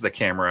informs the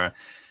camera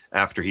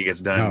after he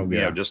gets done,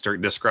 just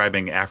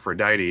describing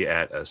Aphrodite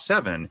at a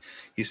 7.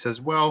 He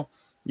says, well,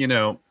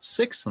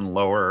 6 and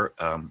lower,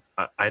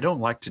 I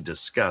don't like to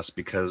discuss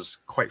because,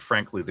 quite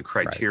frankly, the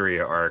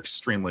criteria are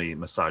extremely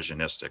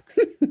misogynistic.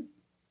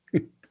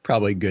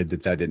 Probably good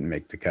that didn't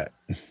make the cut.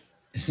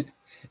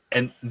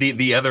 And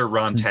the other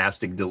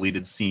Ron-tastic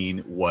deleted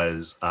scene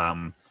was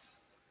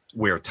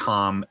where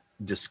Tom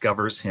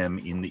discovers him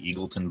in the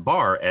Eagleton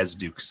bar as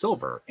Duke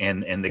Silver,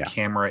 and the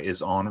camera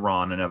is on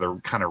Ron, another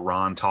kind of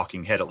Ron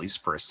talking head, at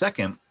least for a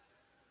second.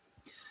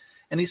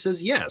 And he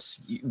says, yes,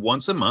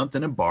 once a month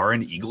in a bar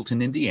in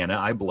Eagleton, Indiana,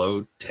 I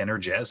blow tenor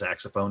jazz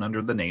saxophone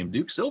under the name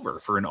Duke Silver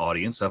for an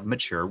audience of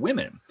mature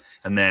women.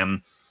 And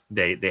then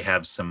they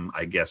have some,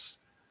 I guess,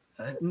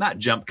 not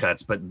jump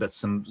cuts, but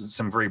some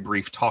very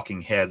brief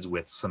talking heads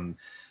with some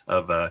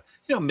of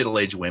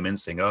middle-aged women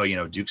saying,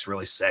 oh, Duke's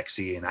really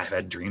sexy and I've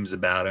had dreams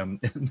about him.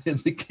 And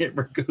then the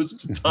camera goes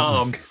to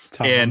Tom.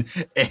 and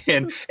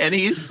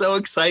he's so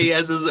excited. He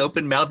has his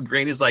open mouth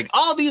grin. He's like,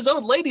 all these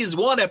old ladies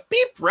want to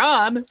peep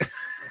Ron.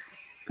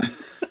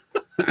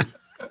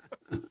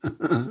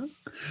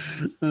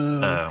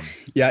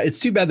 It's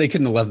too bad they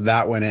couldn't have left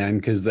that one in,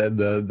 because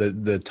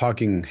the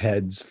talking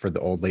heads for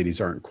the old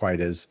ladies aren't quite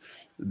as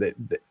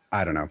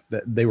I don't know.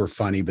 They were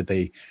funny, but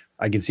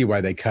I can see why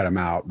they cut him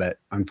out. But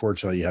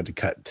unfortunately, you had to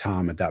cut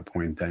Tom at that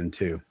point then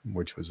too,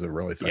 which was a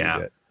really funny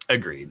bit.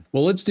 Agreed.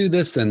 Well, let's do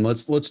this then.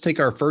 Let's take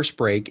our first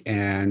break,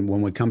 and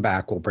when we come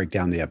back, we'll break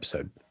down the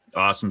episode.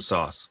 Awesome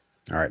sauce.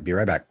 All right, be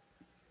right back.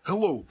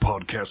 Hello,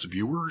 podcast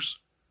viewers.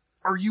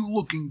 Are you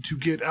looking to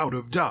get out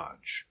of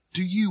Dodge?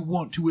 Do you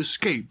want to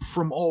escape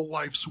from all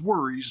life's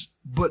worries,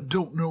 but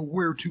don't know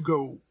where to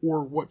go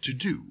or what to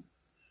do?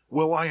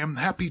 Well, I am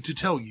happy to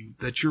tell you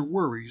that your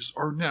worries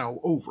are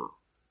now over.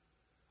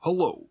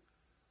 Hello,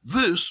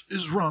 this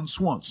is Ron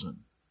Swanson,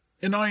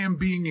 and I am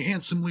being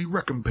handsomely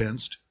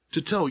recompensed to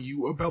tell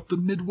you about the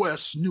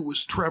Midwest's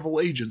newest travel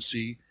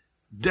agency,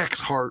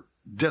 Dexhart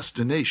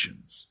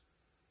Destinations.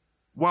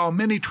 While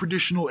many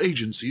traditional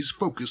agencies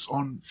focus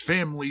on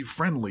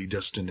family-friendly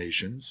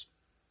destinations,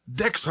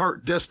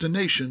 Dexhart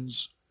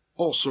Destinations,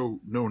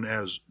 also known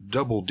as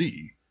Double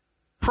D,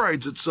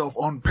 prides itself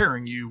on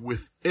pairing you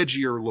with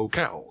edgier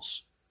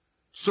locales.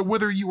 So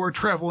whether you are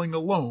traveling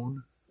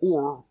alone,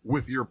 or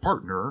with your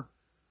partner,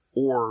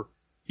 or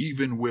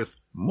even with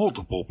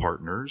multiple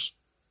partners,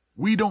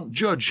 we don't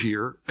judge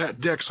here at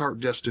Dexhart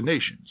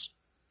Destinations.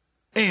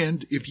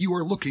 And if you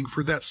are looking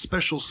for that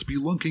special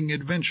spelunking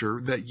adventure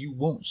that you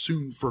won't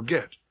soon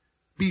forget,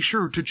 be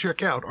sure to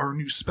check out our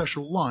new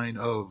special line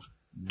of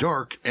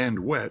dark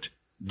and wet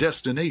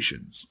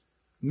destinations,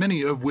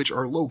 many of which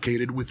are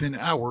located within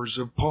hours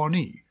of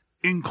Pawnee,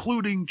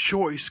 including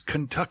choice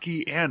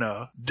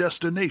Kentuckiana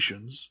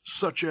destinations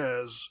such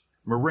as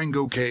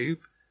Marengo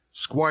Cave,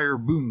 Squire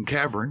Boone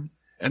Cavern,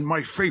 and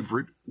my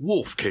favorite,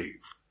 Wolf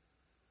Cave.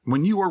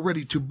 When you are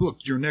ready to book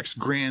your next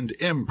Grand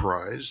M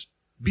prize,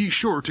 be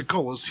sure to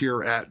call us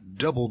here at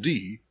Double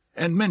D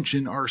and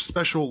mention our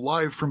special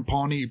Live from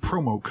Pawnee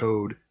promo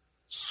code,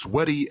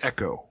 Sweaty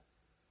Echo.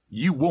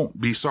 You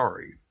won't be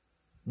sorry.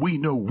 We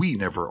know we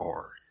never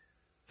are.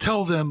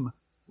 Tell them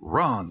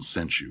Ron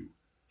sent you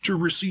to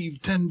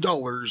receive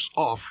 $10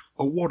 off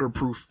a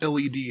waterproof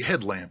LED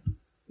headlamp.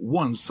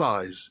 One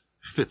size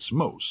fits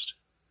most.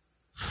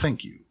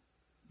 Thank you.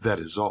 That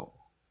is all.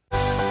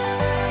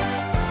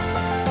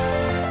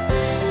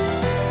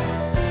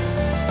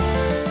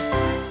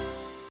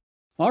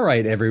 All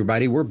right,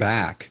 everybody, we're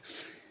back.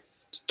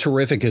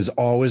 Terrific as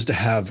always to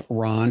have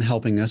Ron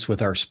helping us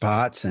with our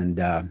spots. And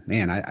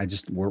man,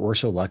 we're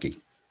so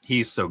lucky.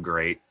 He's so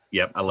great.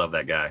 Yep. I love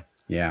that guy.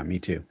 Yeah, me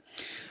too.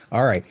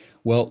 All right.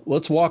 Well,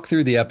 let's walk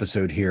through the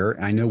episode here.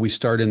 I know we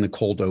start in the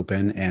cold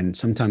open, and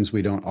sometimes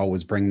we don't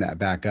always bring that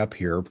back up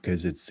here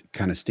because it's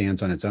kind of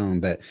stands on its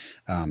own. But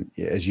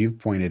as you've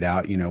pointed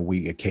out,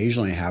 we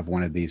occasionally have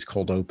one of these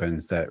cold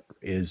opens that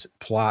is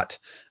plot.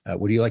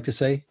 What do you like to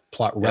say?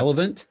 Plot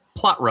relevant? Yep.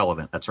 Plot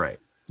relevant. That's right.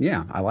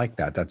 Yeah, I like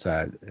that. That's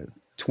a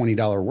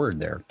 $20 word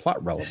there.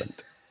 Plot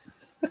relevant.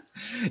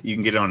 You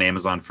can get it on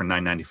Amazon for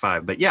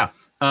 $9.95. But yeah.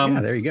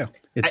 Yeah, there you go.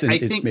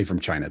 It's made from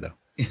China, though.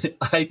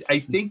 I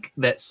think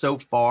that so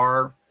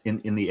far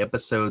in the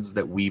episodes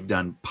that we've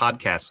done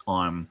podcasts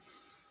on,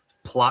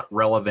 plot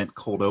relevant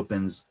cold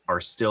opens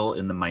are still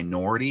in the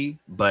minority,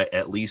 but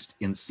at least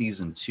in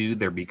season 2,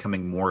 they're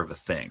becoming more of a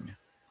thing.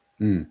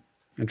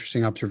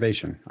 Interesting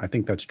observation. I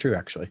think that's true,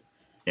 actually.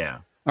 Yeah.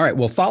 All right.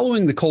 Well,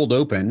 following the cold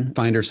open,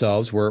 find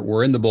ourselves,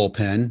 we're in the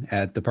bullpen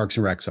at the Parks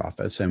and Rec's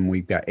office, and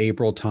we've got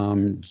April,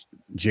 Tom,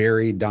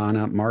 Jerry,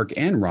 Donna, Mark,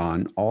 and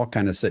Ron all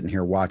kind of sitting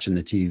here watching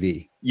the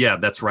TV. Yeah,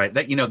 that's right.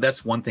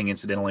 That's one thing,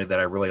 incidentally, that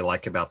I really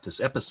like about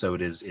this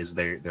episode is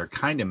they're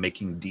kind of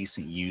making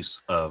decent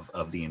use of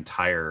the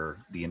entire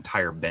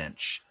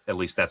bench. At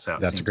least that's how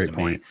it seems to me. That's a great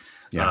point.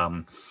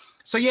 Yeah.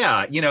 So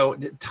yeah,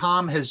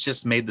 Tom has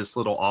just made this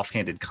little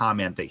offhanded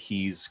comment that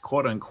he's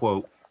quote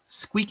unquote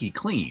squeaky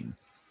clean.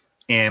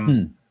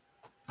 And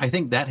I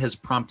think that has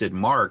prompted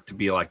Mark to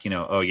be like,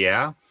 oh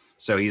yeah.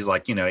 So he's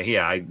like,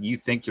 yeah, you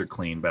think you're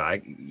clean, but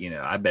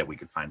I bet we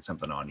could find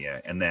something on you.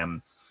 And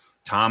then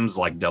Tom's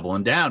like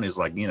doubling down. He's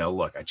like,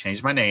 look, I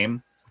changed my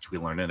name, which we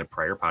learned in a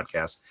prior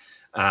podcast.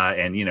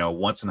 And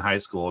once in high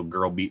school, a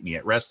girl beat me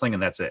at wrestling,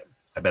 and that's it.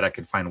 I bet I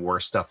could find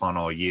worse stuff on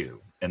all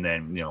you. And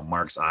then,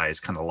 Mark's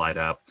eyes kind of light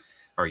up.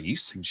 Are you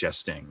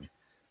suggesting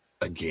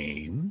a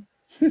game?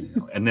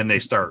 And then they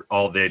start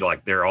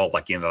they're all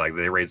like,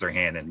 they raise their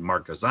hand, and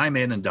Mark goes, I'm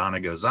in, and Donna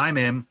goes, I'm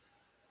in.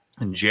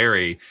 And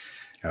Jerry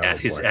at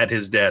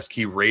his desk,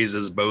 he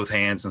raises both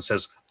hands and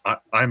says,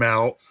 I'm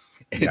out.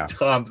 And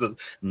Tom says,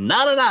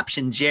 not an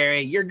option,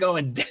 Jerry. You're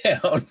going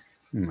down. Oh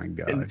my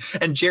God.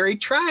 And Jerry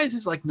tries.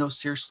 He's like, no,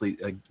 seriously,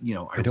 I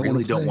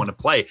really don't want to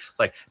play.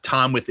 Like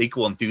Tom with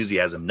equal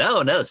enthusiasm.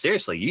 No,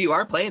 seriously, you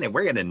are playing and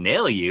we're going to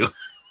nail you.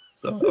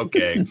 So,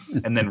 okay.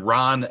 And then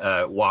Ron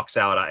walks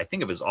out, I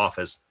think, of his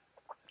office.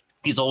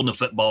 He's holding a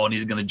football and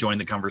he's going to join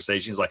the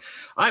conversation. He's like,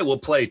 I will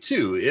play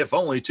too, if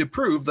only to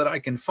prove that I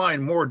can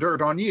find more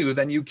dirt on you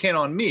than you can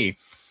on me.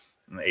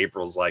 And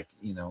April's like,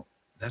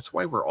 that's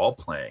why we're all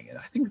playing. And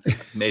I think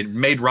that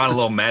made Ron a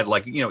little mad.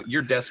 Like,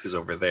 your desk is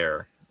over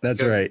there.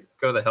 That's right.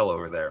 Go the hell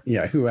over there.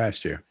 Yeah. Who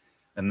asked you?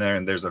 And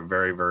then there's a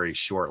very, very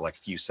short,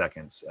 few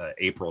seconds,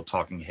 April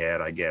talking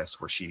head, I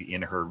guess, where she,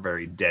 in her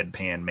very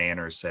deadpan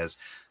manner, says,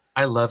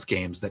 I love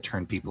games that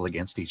turn people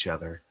against each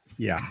other.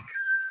 Yeah.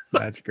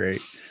 That's great.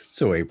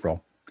 So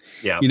April,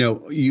 yeah,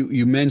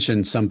 you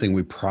mentioned something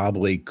we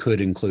probably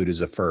could include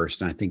as a first,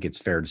 and I think it's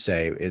fair to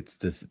say it's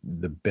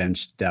the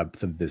bench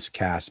depth of this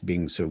cast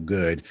being so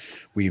good.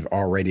 We've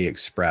already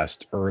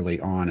expressed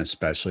early on,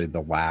 especially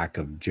the lack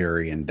of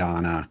Jerry and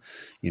Donna,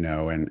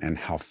 and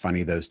how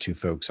funny those two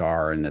folks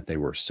are, and that they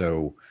were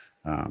so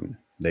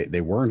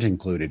They weren't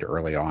included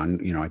early on.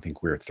 I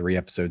think we were 3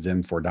 episodes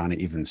in before Donna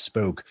even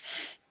spoke.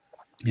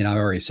 And I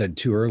already said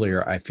too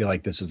earlier, I feel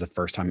like this is the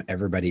first time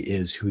everybody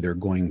is who they're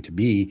going to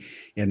be.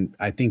 And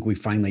I think we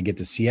finally get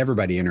to see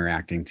everybody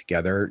interacting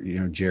together.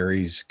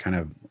 Jerry's kind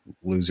of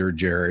loser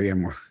Jerry,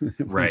 and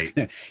right.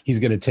 he's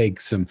going to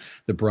take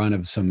the brunt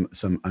of some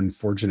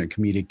unfortunate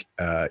comedic,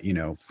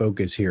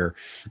 focus here.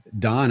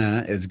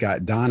 Donna has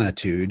got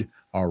Donna-tude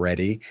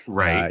already,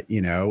 right?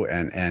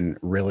 And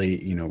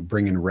really,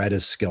 bringing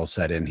Retta's skill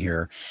set in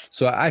here.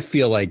 So I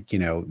feel like,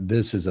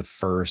 this is a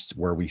first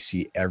where we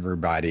see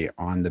everybody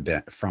on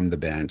the from the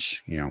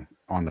bench,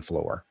 on the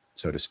floor,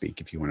 so to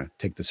speak, if you want to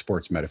take the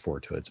sports metaphor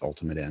to its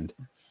ultimate end.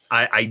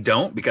 I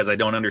don't, because I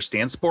don't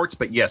understand sports,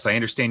 but yes, I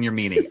understand your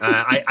meaning.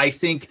 I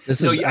think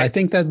I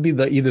think that'd be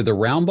either the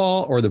round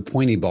ball or the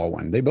pointy ball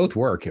one. They both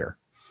work here.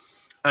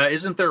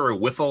 Isn't there a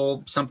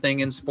wiffle something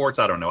in sports?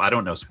 I don't know. I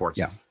don't know sports.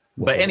 Yeah.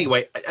 But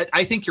anyway,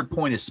 I think your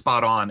point is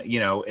spot on,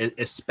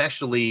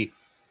 especially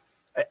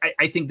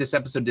I think this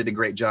episode did a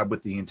great job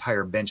with the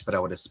entire bench, but I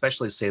would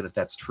especially say that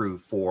that's true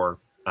for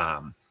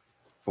Donna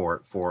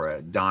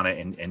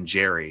and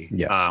Jerry.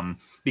 Yes.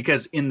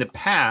 Because in the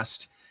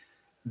past,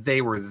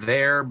 they were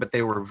there, but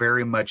they were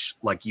very much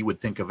like you would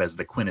think of as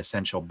the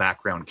quintessential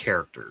background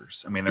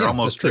characters. I mean, they're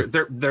almost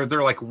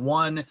they're like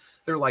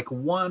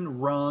one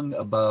rung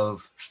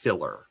above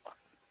filler.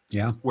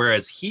 Yeah.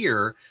 Whereas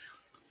here,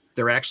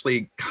 they're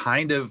actually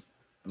kind of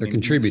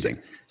contributing.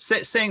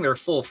 Saying they're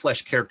full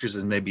flesh characters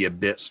is maybe a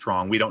bit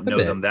strong. We don't know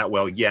them that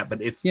well yet, but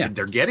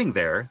they're getting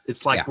there.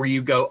 It's like where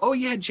you go, oh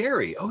yeah,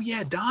 Jerry, oh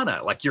yeah, Donna.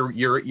 Like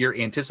you're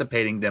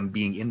anticipating them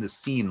being in the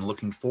scene,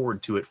 looking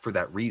forward to it for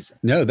that reason.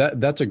 No,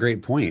 that's a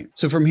great point.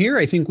 So from here,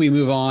 I think we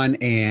move on,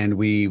 and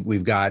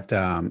we've got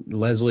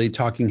Leslie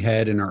talking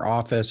head in her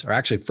office, or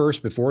actually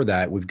first before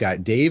that, we've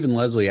got Dave and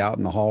Leslie out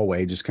in the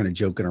hallway, just kind of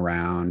joking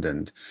around,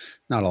 and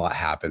not a lot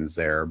happens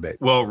there. But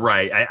well,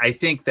 right. I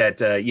think that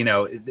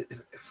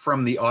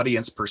from the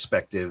audience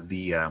perspective,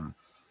 the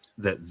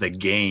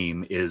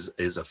game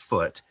is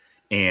afoot,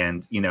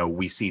 and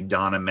we see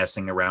Donna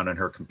messing around on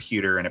her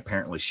computer, and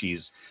apparently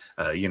she's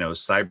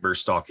cyber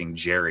stalking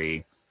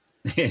Jerry,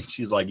 and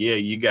she's like, yeah,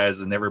 you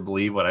guys will never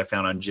believe what I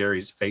found on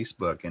Jerry's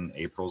Facebook. And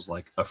April's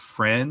like, a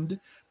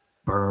friend?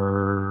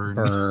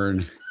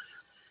 Burn.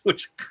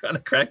 Which kind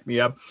of cracked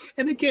me up.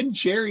 And again,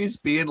 Jerry's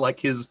being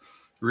like his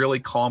really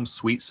calm,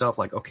 sweet self,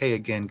 like, okay,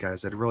 again,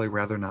 guys, I'd really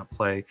rather not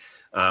play.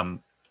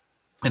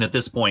 And at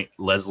this point,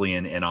 Leslie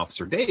and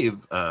Officer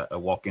Dave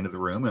walk into the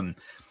room, and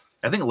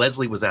I think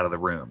Leslie was out of the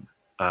room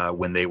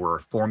when they were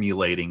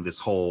formulating this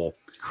whole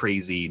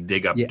crazy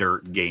dig up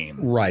dirt game.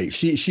 Right.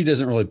 She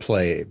doesn't really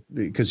play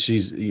because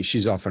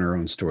she's off on her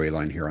own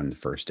storyline here on the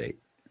first date.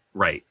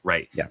 Right.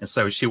 Yeah. And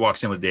so she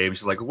walks in with Dave, and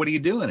she's like, what are you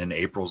doing? And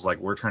April's like,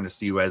 we're trying to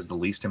see who has the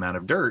least amount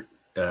of dirt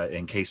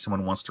in case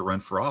someone wants to run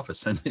for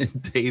office. And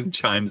Dave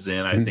chimes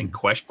in, I think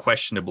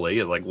questionably,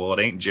 is like, well,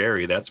 it ain't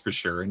Jerry, that's for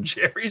sure. And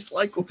Jerry's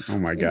like, oh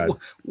my God,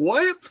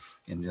 what?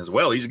 And as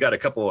well, he's got a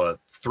couple of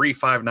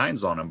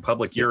 359s on him,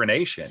 public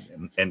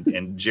urination.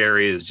 And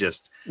Jerry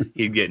is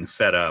he's getting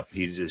fed up.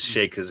 He just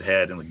shakes his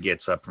head and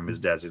gets up from his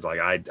desk. He's like,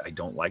 I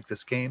don't like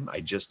this game. I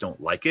just don't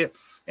like it.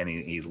 And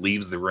he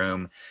leaves the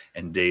room,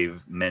 and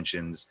Dave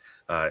mentions,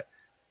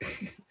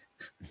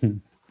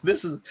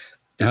 this is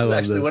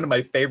actually one of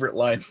my favorite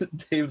lines.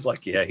 Dave's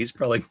like, yeah, he's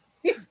probably,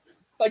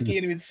 I can't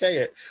even say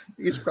it.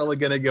 He's probably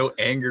going to go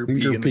anger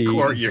pee in the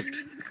courtyard.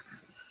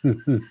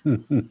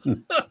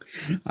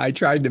 I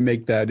tried to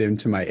make that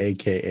into my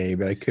AKA,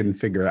 but I couldn't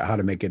figure out how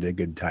to make it a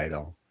good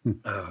title.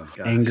 Oh,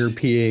 gosh. Anger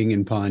peeing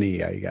in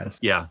Pawnee, I guess.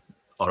 Yeah.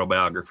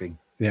 Autobiography.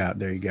 Yeah,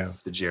 there you go.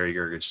 The Jerry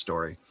Gergich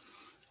story.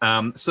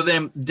 So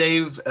then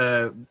Dave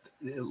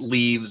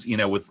leaves,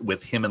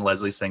 with him and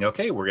Leslie saying,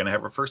 okay, we're going to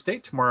have our first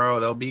date tomorrow.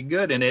 That'll be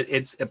good. And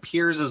it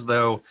appears as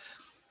though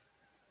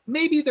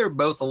maybe they're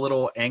both a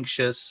little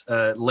anxious.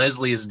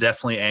 Leslie is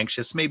definitely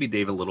anxious, maybe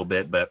Dave a little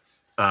bit, but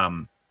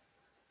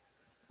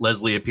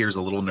Leslie appears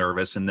a little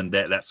nervous. And then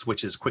that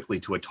switches quickly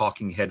to a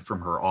talking head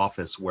from her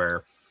office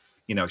where,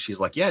 she's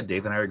like, yeah,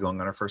 Dave and I are going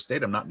on our first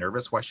date. I'm not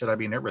nervous. Why should I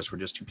be nervous? We're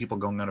just two people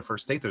going on a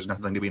first date. There's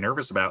nothing to be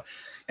nervous about.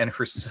 And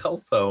her cell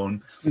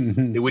phone,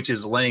 which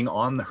is laying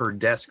on her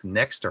desk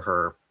next to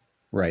her,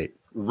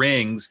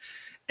 rings,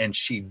 and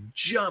she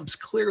jumps,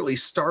 clearly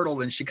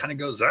startled, and she kind of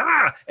goes,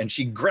 ah, and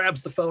she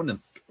grabs the phone and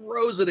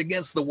throws it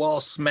against the wall,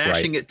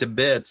 smashing it to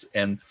bits.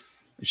 And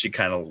she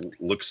kind of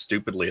looks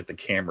stupidly at the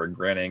camera,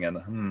 grinning,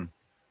 and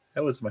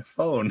that was my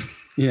phone.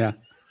 Yeah.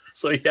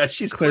 So yeah,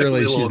 she's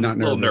clearly she's not a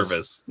little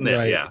nervous.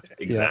 Right. Yeah,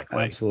 exactly.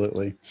 Yeah,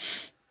 absolutely.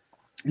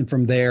 And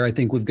from there, I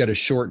think we've got a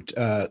short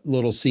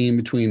little scene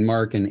between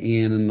Mark and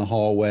Ann in the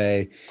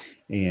hallway,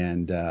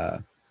 and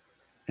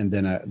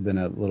then a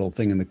little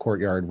thing in the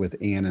courtyard with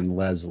Ann and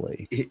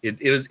Leslie. It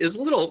is a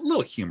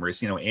little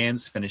humorous.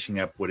 Ann's finishing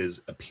up what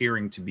is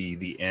appearing to be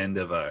the end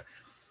of a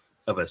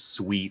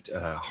sweet,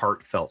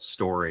 heartfelt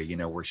story.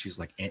 Where she's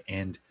like,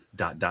 and ...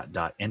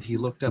 And he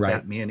looked up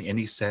at me and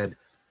he said,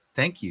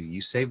 thank you.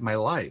 You saved my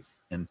life.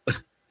 And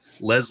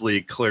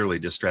Leslie, clearly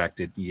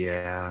distracted.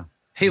 Yeah.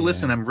 hey,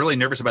 listen, I'm really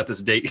nervous about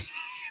this date.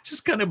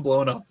 Just kind of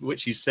blowing off what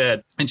she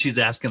said. And she's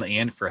asking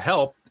Ann for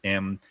help.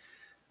 And,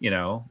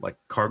 like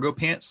cargo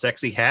pants,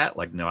 sexy hat.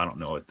 Like, no, I don't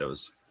know what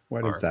those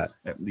What are. is that?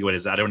 What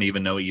is, I don't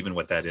even know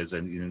what that is.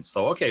 And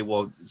so, okay,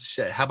 well,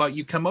 how about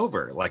you come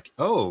over? Like,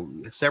 oh,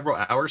 several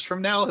hours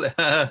from now?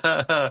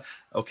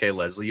 Okay,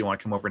 Leslie, you want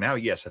to come over now?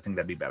 Yes, I think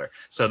that'd be better.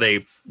 So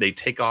they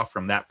take off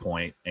from that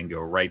point and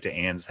go right to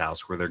Ann's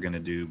house, where they're going to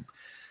do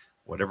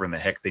whatever in the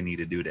heck they need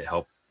to do to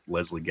help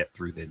Leslie get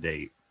through the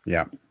date.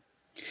 Yeah.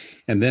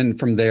 And then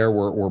from there,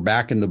 we're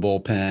back in the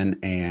bullpen,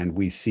 and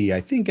we see,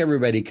 I think,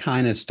 everybody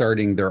kind of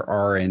starting their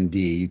R&D.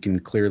 You can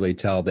clearly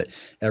tell that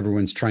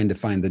everyone's trying to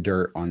find the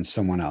dirt on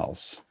someone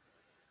else.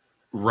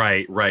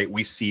 Right.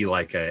 We see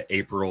like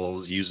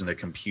April's using a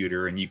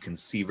computer, and you can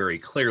see very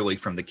clearly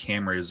from the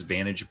camera's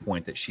vantage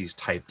point that she's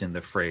typed in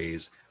the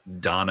phrase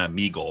Donna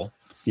Meagle.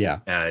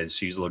 Yeah. As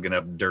she's looking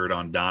up dirt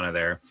on Donna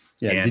there.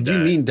 Yeah. And, did you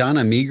mean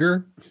Donna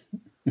Meager?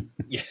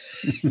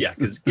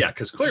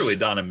 Because clearly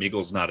Donna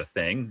Meagle's not a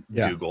thing.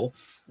 Yeah. Google.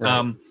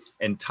 Right.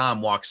 And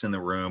Tom walks in the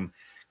room,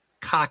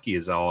 cocky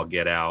as all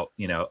get out.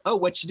 Oh,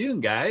 what you doing,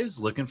 guys?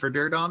 Looking for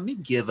dirt on me?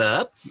 Give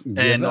up.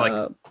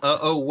 Like,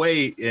 oh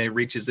wait, and he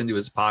reaches into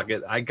his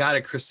pocket. I got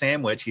a Chris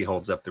sandwich. He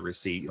holds up the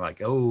receipt.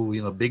 Like,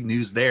 oh, big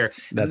news there.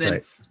 That's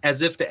right.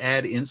 As if to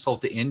add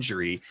insult to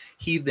injury,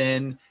 he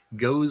then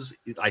goes,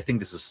 I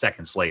think this is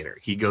seconds later,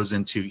 he goes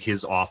into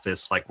his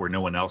office, like where no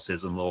one else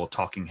is, in a little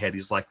talking head.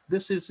 He's like,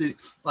 this is it.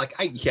 Like,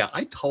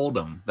 I told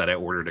him that I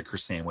ordered a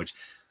Chris sandwich.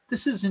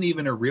 This isn't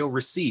even a real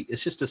receipt.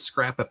 It's just a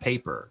scrap of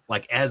paper,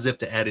 like as if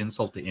to add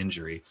insult to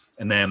injury.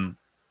 And then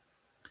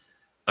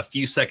a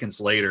few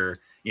seconds later,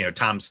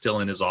 Tom's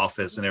still in his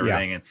office and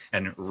everything. Yeah.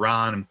 And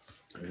Ron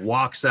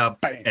walks up,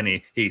 bang, and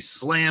he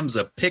slams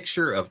a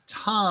picture of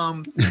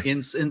Tom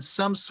in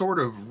some sort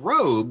of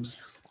robes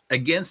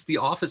against the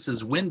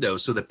office's window,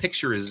 so the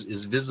picture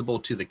is visible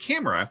to the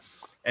camera.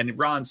 And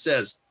Ron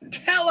says,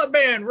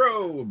 Taliban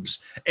robes.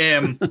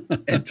 And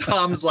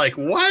Tom's like,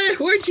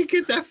 where'd you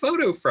get that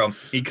photo from?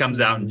 He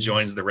comes out and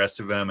joins the rest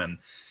of them. And,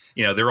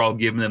 they're all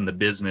giving them the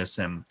business.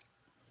 And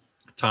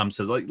Tom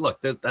says, like,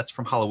 look, that's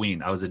from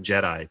Halloween. I was a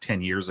Jedi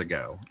 10 years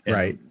ago. And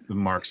right.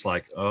 Mark's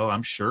like, oh,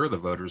 I'm sure the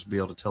voters will be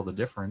able to tell the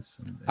difference.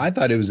 And I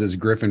thought it was his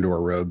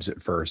Gryffindor robes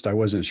at first. I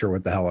wasn't sure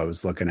what the hell I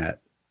was looking at.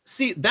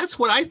 See, that's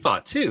what I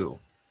thought too.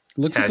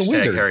 Looks like a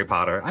wizard. Harry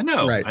Potter. I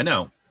know. Right. I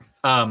know.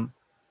 And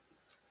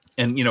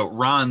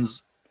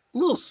Ron's a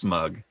little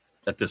smug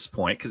at this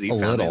point, because he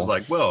was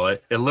like, well,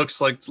 it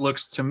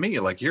looks to me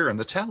like you're in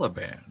the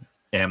Taliban.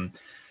 And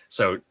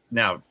so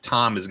now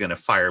Tom is going to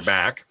fire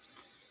back.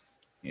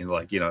 He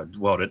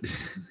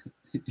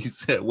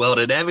said, well,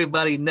 did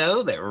everybody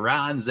know that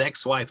Ron's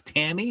ex-wife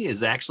Tammy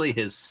is actually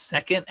his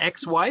second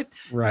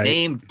ex-wife,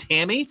 named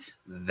Tammy?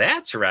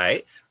 That's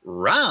right.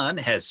 Ron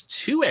has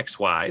two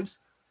ex-wives,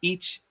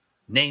 each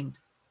named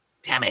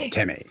Tammy.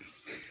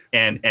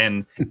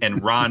 And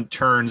Ron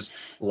turns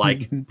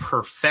like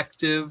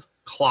perfective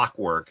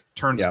clockwork,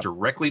 turns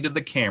directly to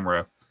the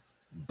camera.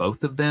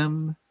 Both of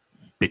them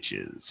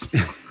bitches.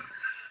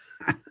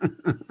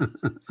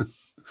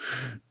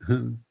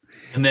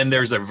 And then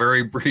there's a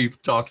very brief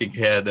talking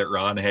head that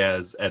Ron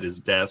has at his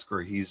desk,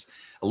 where he's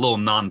a little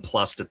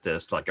nonplussed at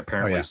this. Like,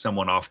 apparently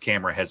someone off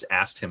camera has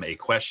asked him a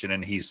question,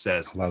 and he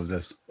says, I love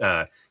this.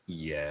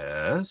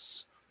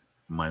 Yes,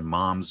 my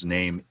mom's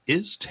name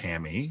is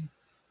Tammy.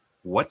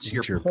 What's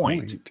your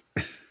point?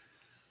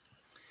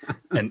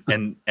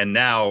 and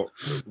now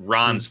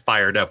Ron's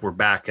fired up. We're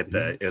back at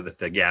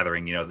the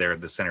gathering, they're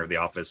at the center of the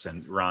office,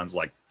 and Ron's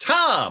like,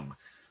 Tom,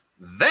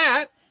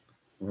 that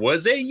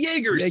was a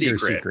Jaeger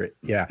secret.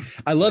 Yeah.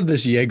 I love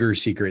this Jaeger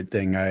secret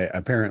thing.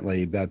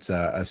 Apparently that's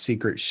a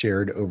secret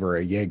shared over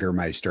a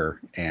Jägermeister,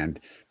 and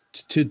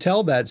to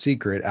tell that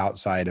secret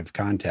outside of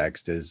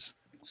context is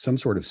some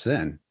sort of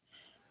sin.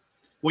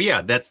 Well,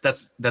 yeah,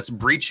 that's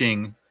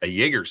breaching a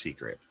Jaeger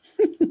secret.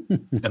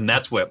 And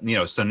that's what,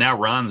 so now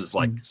Ron's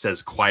like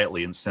says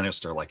quietly and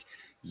sinister, like,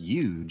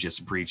 you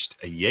just breached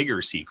a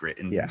Jaeger secret.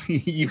 And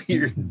you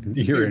hear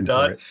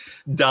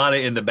Donna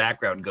in the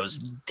background goes,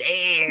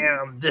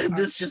 damn,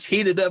 this just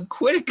heated up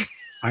quick.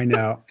 I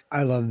know.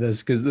 I love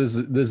this, because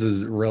this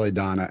is really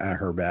Donna at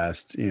her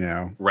best,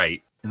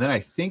 Right. And then I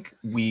think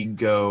we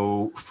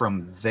go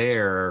from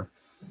there.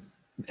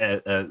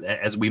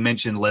 As we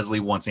mentioned,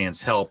 Leslie wants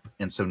Ann's help.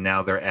 And so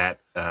now they're at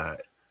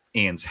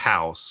Ann's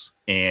house.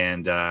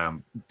 And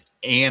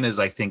Ann is,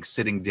 I think,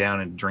 sitting down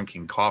and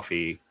drinking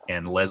coffee,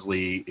 and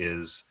Leslie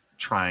is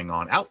trying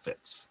on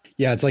outfits.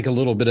 Yeah, it's like a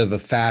little bit of a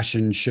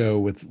fashion show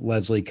with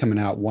Leslie coming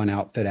out one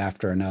outfit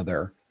after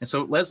another. And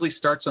so Leslie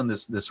starts on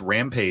this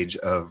rampage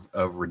of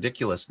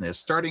ridiculousness,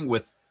 starting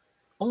with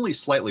only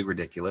slightly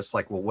ridiculous.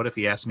 Like, well, what if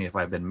he asked me if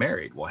I've been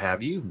married? Well,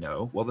 have you?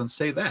 No. Well, then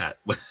say that.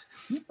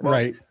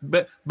 Right.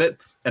 But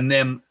and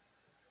then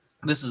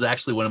this is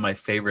actually one of my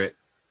favorite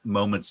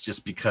moments,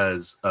 just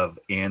because of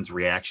Ann's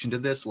reaction to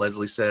this.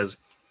 Leslie says,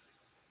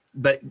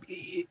 But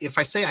if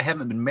I say I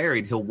haven't been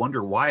married, he'll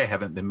wonder why I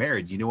haven't been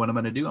married. You know what I'm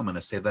going to do? I'm going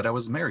to say that I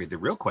was married. The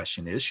real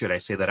question is, should I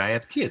say that I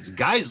have kids?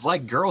 Guys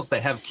like girls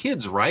that have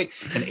kids, right?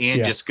 And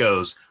Anne just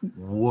goes,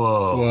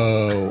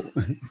 whoa.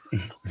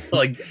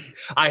 Like,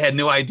 I had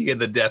no idea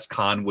the DEF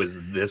CON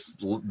was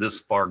this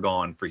far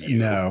gone for you.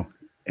 No,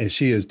 and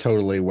she is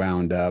totally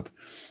wound up.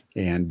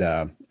 And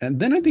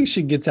then I think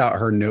she gets out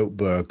her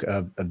notebook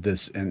of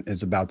this and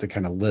is about to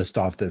kind of list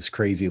off this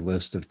crazy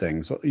list of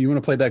things. You want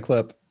to play that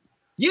clip?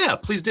 Yeah,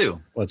 please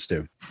do. Let's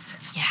do.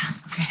 Yeah,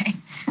 okay.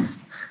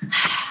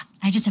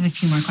 I just have a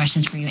few more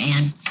questions for you,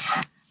 Anne.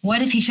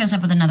 What if he shows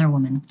up with another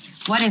woman?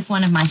 What if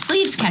one of my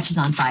sleeves catches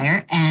on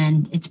fire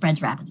and it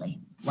spreads rapidly?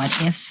 What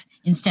if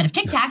instead of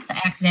Tic Tacs, I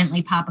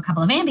accidentally pop a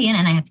couple of Ambien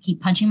and I have to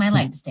keep punching my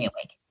leg to stay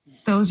awake?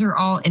 Those are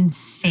all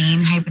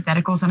insane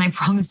hypotheticals, and I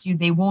promise you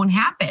they won't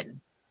happen.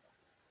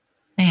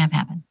 They have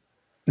happened.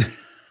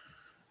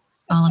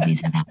 All of these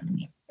have happened to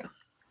me.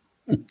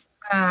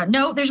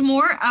 No, there's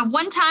more.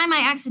 One time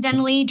I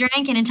accidentally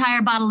drank an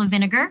entire bottle of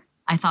vinegar.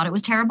 I thought it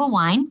was terrible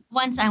wine.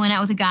 Once I went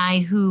out with a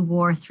guy who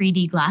wore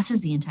 3D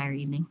glasses the entire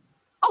evening.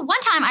 Oh, one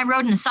time I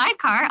rode in a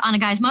sidecar on a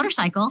guy's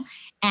motorcycle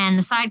and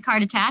the sidecar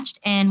detached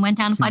and went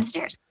down a flight of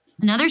stairs.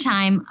 Another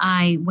time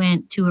I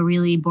went to a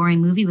really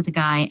boring movie with a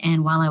guy,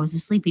 and while I was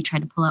asleep, he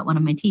tried to pull out one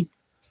of my teeth.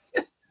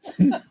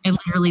 I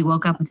literally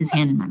woke up with his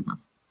hand in my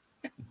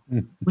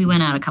mouth. We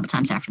went out a couple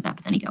times after that,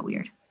 but then he got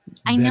weird.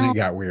 Then it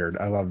got weird.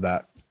 I love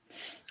that.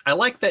 I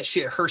like that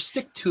her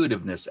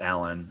stick-to-itiveness,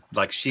 Alan.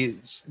 Like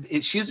she's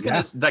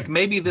gonna like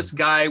maybe this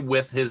guy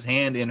with his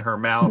hand in her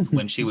mouth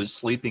when she was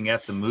sleeping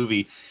at the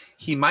movie,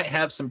 he might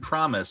have some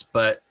promise,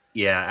 but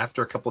yeah,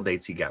 after a couple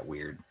dates, he got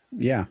weird.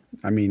 Yeah,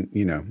 I mean,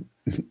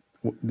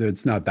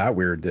 it's not that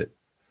weird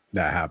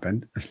that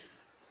happened.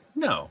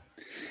 No,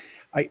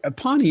 a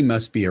Pawnee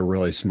must be a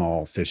really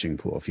small fishing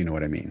pool, if you know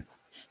what I mean.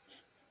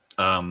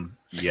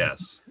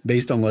 Yes.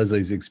 Based on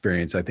Leslie's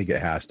experience, I think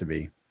it has to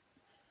be.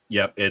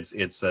 Yep,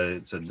 it's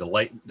a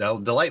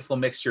delightful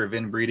mixture of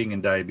inbreeding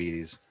and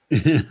diabetes.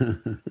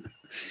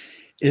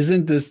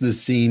 Isn't this the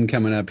scene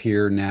coming up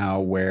here now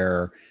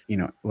where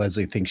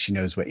Leslie thinks she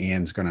knows what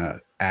Anne's going to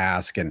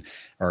ask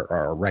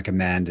or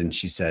recommend, and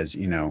she says,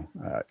 you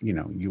want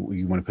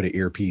to put an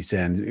earpiece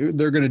in.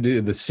 They're going to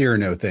do the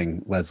Cyrano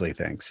thing. Leslie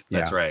thinks.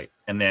 That's right,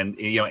 and then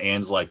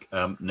Anne's like,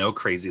 no,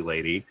 crazy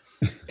lady.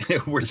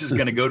 We're just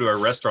going to go to a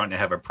restaurant and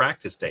have a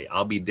practice day.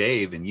 I'll be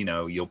Dave, and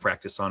you'll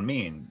practice on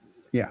me. And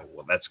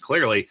well, that's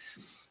clearly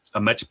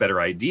a much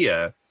better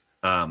idea,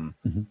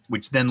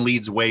 which then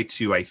leads way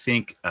to, I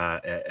think,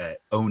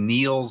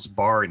 O'Neill's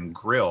Bar and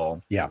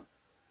Grill. Yeah.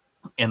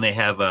 And they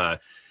have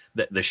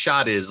the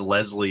shot is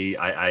Leslie,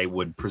 I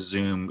would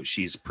presume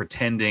she's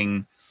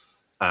pretending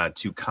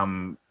to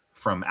come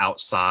from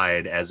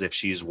outside as if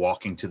she's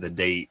walking to the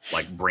date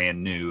like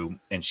brand new.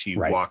 And she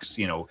walks,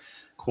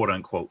 quote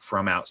unquote,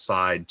 from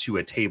outside to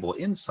a table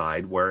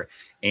inside where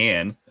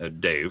Anne,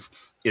 Dave,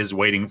 is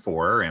waiting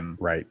for her. And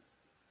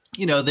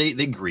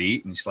they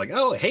greet, and she's like,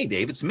 oh, hey,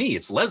 Dave, it's me.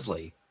 It's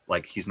Leslie.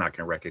 Like, he's not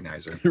going to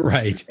recognize her.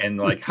 Right. And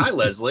like, hi,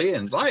 Leslie.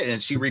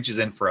 And she reaches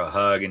in for a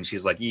hug, and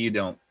she's like, you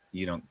don't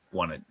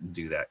want to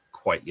do that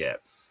quite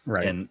yet.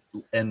 Right.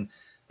 And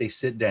they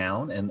sit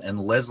down, and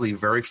Leslie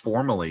very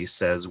formally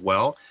says,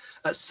 well,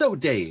 so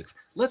Dave,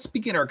 let's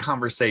begin our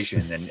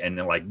conversation. And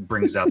like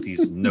brings out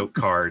these note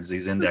cards,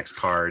 these index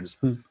cards.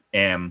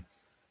 And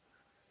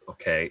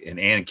okay, and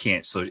Anne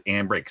can't, so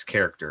Anne breaks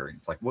character.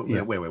 It's like, wait,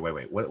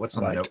 what's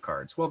on the note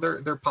cards? Well,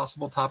 they're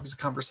possible topics of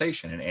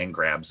conversation, and Anne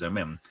grabs them,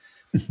 and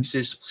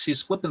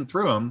she's flipping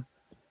through them,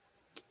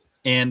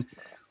 and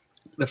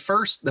the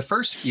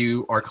first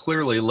few are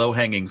clearly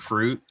low-hanging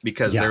fruit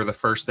because they're the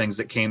first things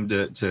that came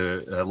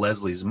to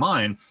Leslie's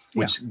mind,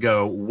 which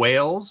go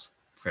whales,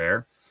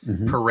 fair,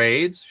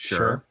 parades,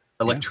 sure.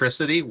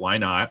 Electricity, why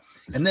not?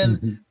 And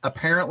then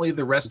apparently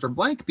the rest are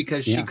blank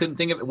because she couldn't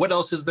think of it. What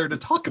else is there to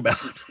talk about?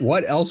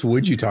 What else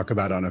would you talk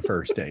about on a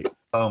first date?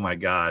 Oh my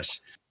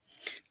gosh.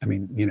 I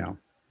mean,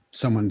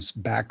 someone's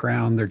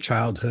background, their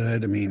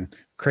childhood. I mean,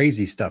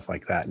 crazy stuff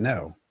like that.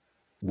 No,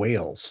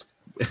 whales.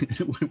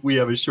 We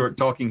have a short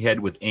talking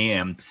head with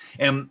Anne,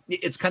 and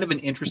it's kind of an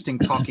interesting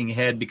talking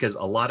head because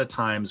a lot of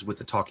times with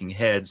the talking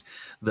heads,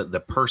 the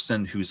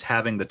person who's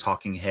having the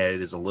talking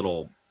head is a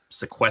little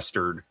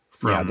sequestered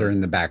from, they're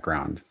in the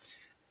background,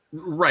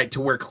 right, to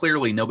where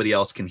clearly nobody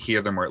else can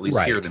hear them, or at least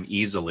hear them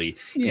easily.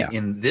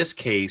 In this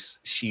case,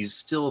 she's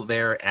still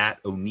there at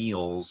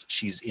O'Neill's.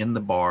 She's in the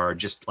bar,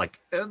 just like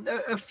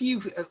a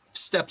few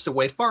steps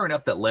away, far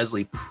enough that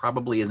Leslie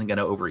probably isn't going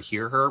to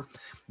overhear her,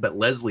 but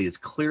Leslie is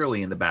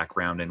clearly in the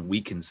background and we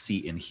can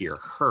see and hear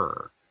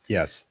her.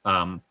 Yes.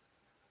 And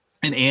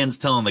Anne's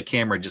telling the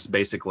camera just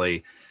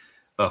basically,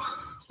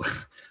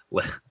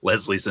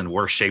 Leslie's in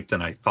worse shape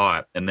than I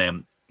thought. And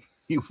then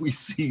we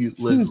see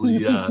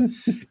Leslie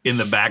in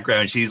the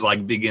background. She's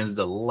like begins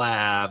to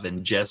laugh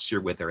and gesture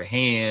with her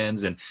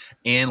hands, and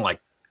Anne like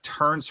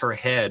turns her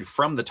head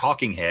from the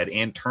talking head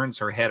and turns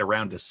her head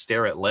around to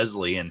stare at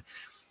Leslie, and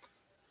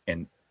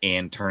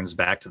Anne turns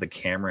back to the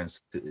camera and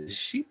says, "Is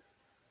she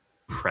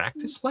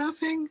practice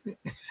laughing?"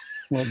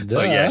 Well,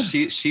 so yeah,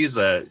 she's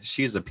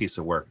a piece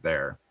of work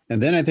there.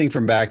 And then I think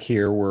from back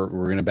here, we're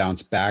going to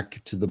bounce back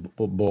to the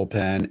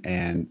bullpen,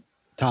 and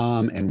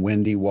Tom and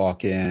Wendy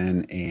walk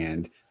in,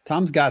 and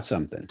Tom's got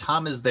something.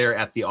 Tom is there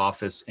at the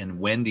office, and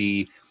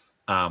Wendy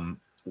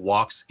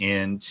walks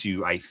in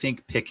to, I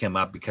think, pick him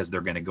up because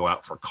they're going to go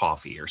out for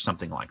coffee or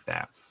something like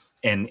that.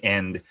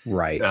 And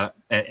right.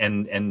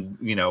 And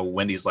you know,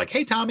 Wendy's like,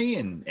 "Hey, Tommy,"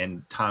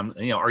 and Tom,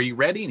 you know, "Are you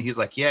ready?" And he's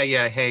like,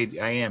 "Yeah. Hey,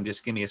 I am.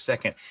 Just give me a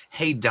second.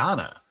 Hey,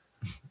 Donna."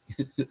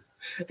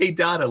 "Hey,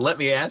 Donna, let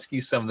me ask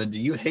you something. Do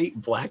you hate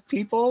black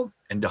people?"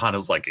 And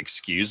Donna's like,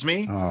 "Excuse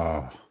me?"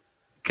 Oh.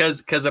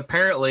 Because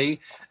apparently,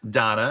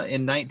 Donna,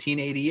 in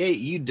 1988,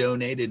 you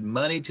donated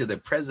money to the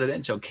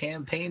presidential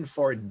campaign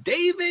for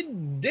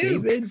David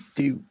Duke. David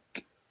Duke.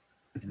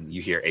 And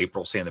you hear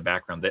April say in the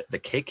background that the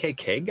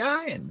KKK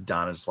guy, and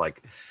Donna's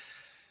like,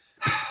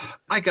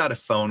 "I got a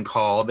phone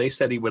call. They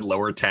said he would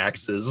lower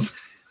taxes."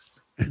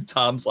 And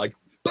Tom's like,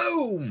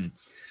 boom.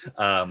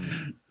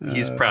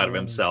 He's proud of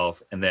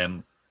himself. And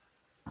then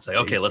it's like,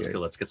 okay, let's go.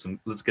 Let's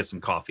get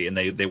some coffee. And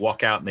they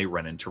walk out and they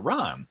run into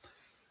Ron.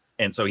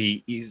 And so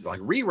he's like,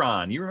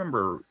 "Ron, you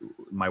remember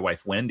my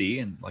wife, Wendy?"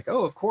 And like,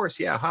 "Oh, of course.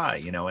 Yeah. Hi."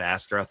 You know,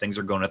 ask her how things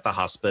are going at the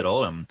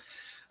hospital. And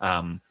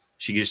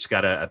she just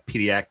got a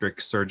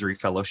pediatric surgery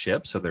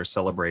fellowship. So they're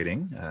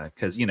celebrating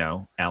because, you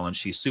know, Alan,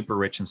 she's super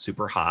rich and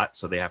super hot.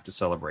 So they have to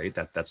celebrate.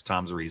 That's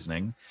Tom's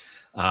reasoning.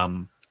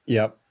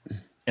 Yep.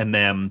 And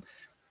then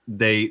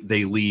they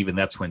leave. And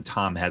that's when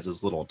Tom has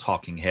his little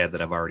talking head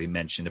that I've already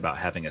mentioned about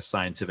having a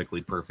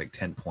scientifically perfect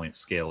 10-point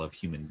scale of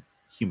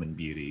human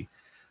beauty.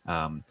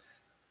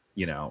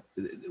 You know,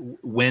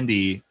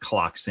 Wendy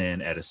clocks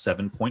in at a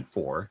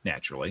 7.4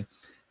 naturally,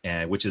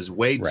 which is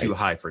way too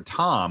high for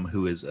Tom,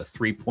 who is a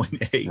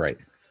 3.8. Right.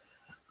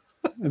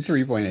 A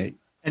 3.8.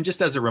 And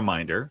just as a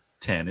reminder,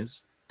 10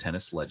 is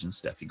tennis legend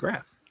Steffi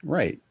Graf.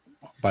 Right.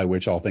 By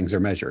which all things are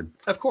measured.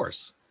 Of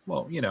course.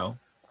 Well, you know,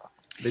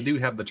 they do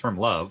have the term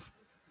love.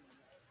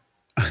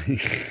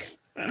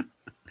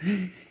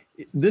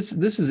 This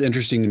is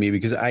interesting to me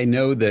because I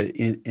know that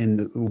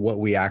in what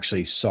we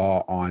actually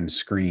saw on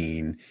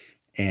screen,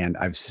 and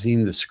I've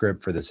seen the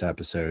script for this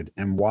episode,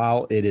 and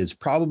while it is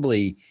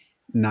probably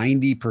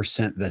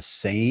 90% the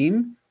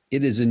same,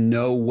 it is in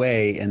no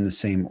way in the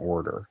same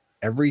order.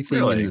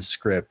 Everything in the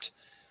script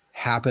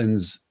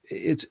happens.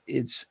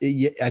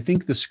 I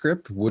think the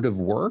script would have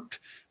worked.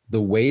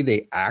 The way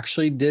they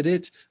actually did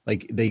it,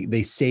 like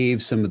they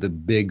save some of the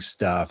big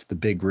stuff, the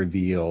big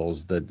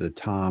reveals, the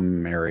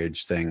Tom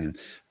marriage thing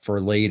for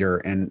later.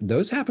 And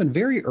those happen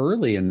very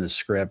early in the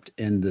script,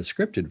 in the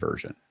scripted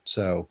version.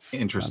 So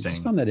interesting. I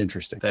just found that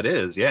interesting. That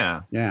is,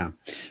 yeah. Yeah.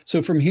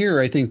 So from here,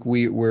 I think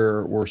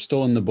we're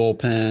still in the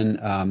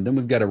bullpen. Then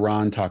we've got a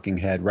Ron talking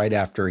head right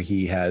after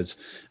he has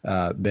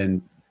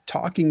been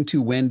talking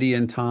to Wendy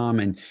and Tom,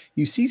 and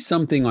you see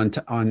something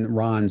on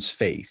Ron's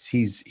face.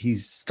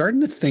 He's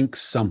starting to think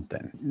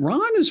something.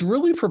 Ron is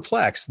really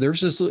perplexed.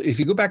 There's this, if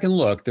you go back and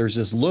look, there's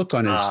this look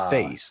on his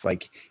face,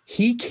 like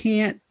he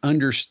can't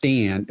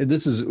understand.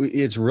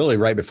 It's really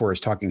right before his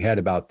talking head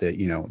about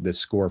the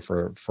score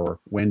for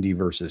Wendy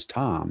versus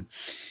Tom.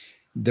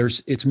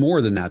 It's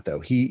more than that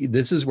though.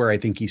 This is where I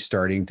think he's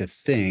starting to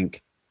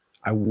think,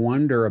 I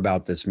wonder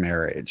about this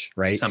marriage,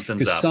 right?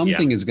 Something's up.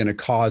 Something is going to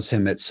cause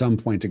him at some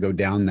point to go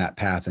down that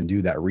path and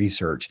do that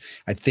research.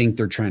 I think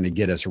they're trying to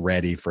get us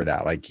ready for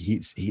that. Like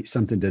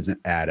something doesn't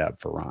add up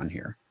for Ron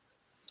here.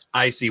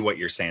 I see what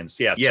you're saying.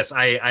 Yes,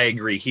 I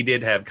agree. He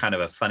did have kind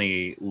of a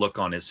funny look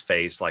on his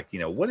face. Like,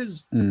 what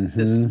is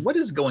this? What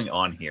is going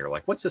on here?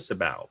 Like, what's this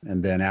about?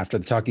 And then after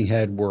the talking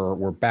head,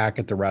 we're back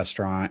at the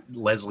restaurant.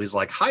 Leslie's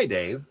like, "Hi,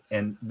 Dave."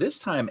 And this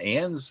time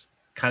Anne's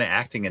kind of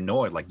acting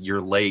annoyed, like, "You're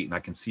late and I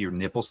can see your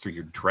nipples through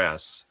your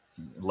dress."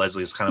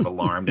 Leslie is kind of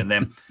alarmed. And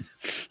then,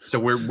 so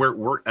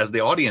we're as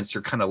the audience,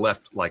 you're kind of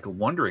left like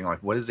wondering,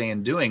 like, what is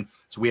Anne doing?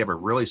 So we have a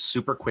really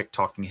super quick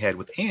talking head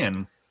with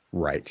Anne.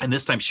 Right. And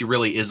this time she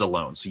really is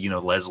alone. So,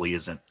 Leslie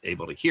isn't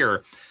able to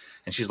hear.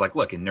 And she's like,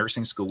 "Look, in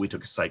nursing school, we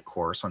took a psych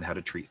course on how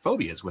to treat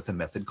phobias with a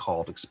method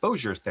called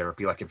exposure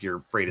therapy. Like if you're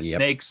afraid of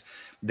snakes,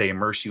 they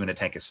immerse you in a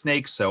tank of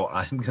snakes. So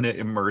I'm going to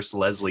immerse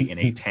Leslie in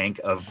a tank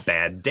of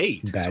bad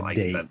date."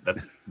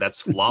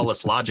 That's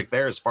flawless logic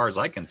there as far as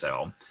I can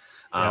tell.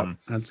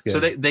 That's good. So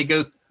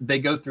they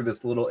go through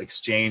this little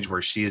exchange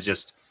where she's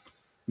just,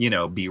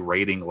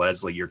 berating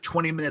Leslie. "You're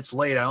 20 minutes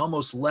late. I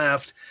almost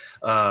left.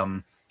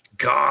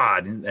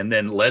 God." And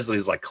then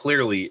Leslie's like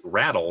clearly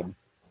rattled.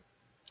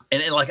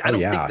 And like, I don't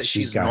think that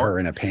she's got her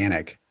in a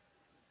panic.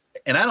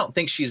 And I don't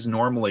think she's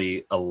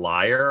normally a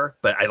liar,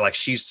 but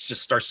she's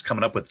just starts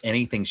coming up with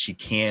anything she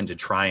can to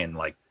try and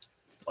like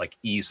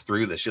ease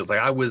through this. She was like,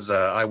 I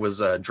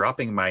was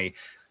dropping my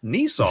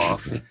niece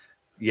off.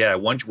 Yeah.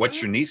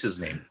 What's your niece's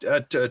name?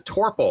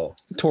 Torpel.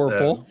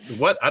 Torpel.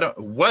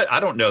 I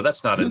don't know.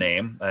 That's not a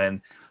name.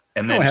 And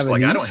then she's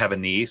like, "I don't have a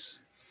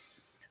niece."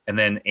 And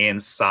then Anne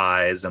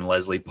sighs and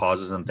Leslie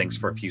pauses and thinks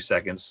for a few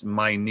seconds.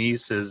 "My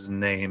niece's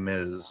name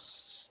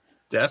is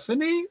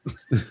Stephanie."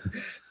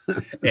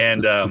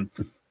 And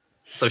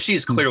So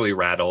she's clearly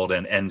rattled,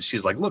 and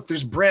she's like, look,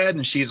 there's bread.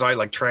 And she's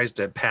like tries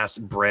to pass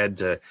bread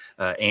to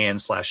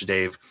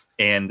Ann/Dave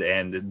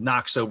and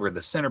knocks over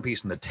the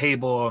centerpiece on the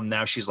table. And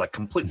now she's like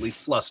completely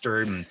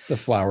flustered. And the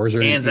flowers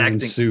are in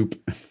soup.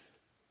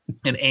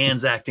 And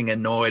Ann's acting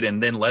annoyed.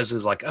 And then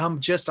Leslie's like, I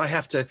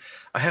have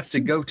to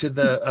go to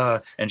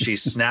the, and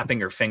she's snapping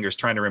her fingers,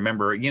 trying to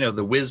remember,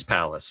 the Whiz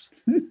Palace.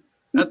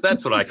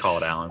 That's what I call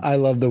it, Alan. I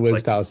love the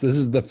Whiz Palace. This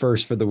is the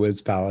first for the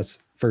Whiz Palace.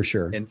 For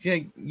sure. And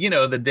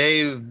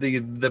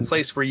the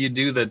place where you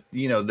do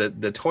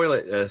the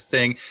toilet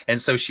thing. And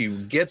so she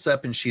gets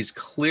up and she's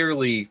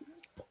clearly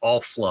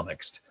all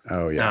flummoxed.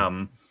 Oh yeah.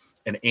 And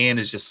Ann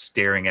is just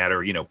staring at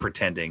her,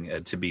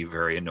 pretending to be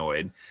very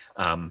annoyed.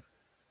 And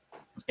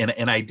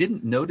I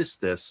didn't notice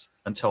this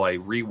until I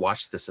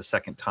rewatched this a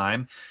second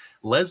time.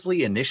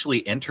 Leslie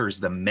initially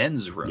enters the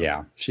men's room.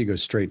 Yeah, she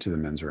goes straight to the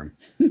men's room.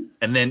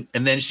 And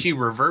then she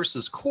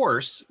reverses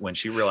course when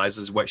she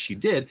realizes what she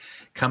did,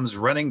 comes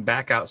running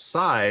back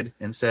outside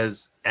and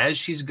says, as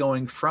she's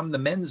going from the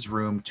men's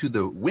room to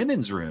the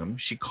women's room,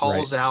 she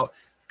calls out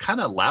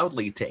kind of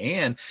loudly to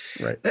Ann,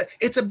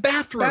 it's a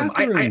bathroom.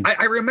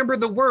 I remember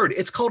the word.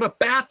 It's called a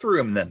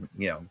bathroom. And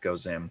then,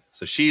 goes in.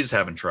 So she's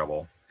having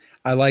trouble.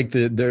 I like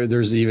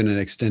there's even an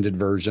extended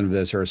version of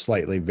this, or a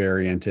slightly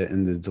variant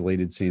in the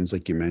deleted scenes,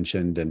 like you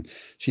mentioned. And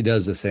she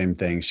does the same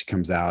thing. She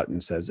comes out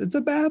and says, it's a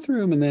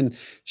bathroom. And then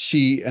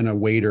she and a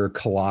waiter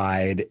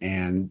collide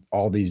and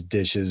all these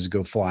dishes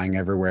go flying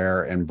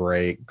everywhere and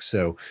break.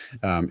 So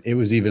it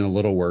was even a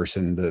little worse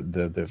in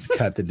the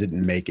cut that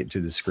didn't make it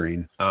to the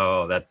screen.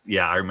 Oh,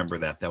 I remember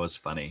that. That was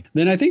funny.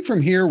 Then I think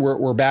from here,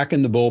 we're back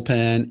in the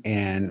bullpen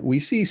and we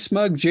see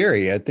smug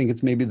Jerry. I think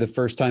it's maybe the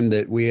first time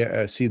that we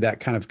see that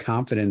kind of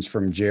confidence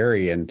from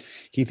Jerry, and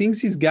he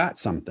thinks he's got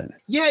something.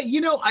 Yeah,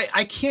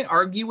 I can't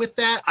argue with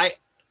that. I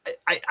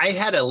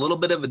had a little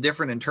bit of a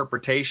different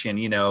interpretation,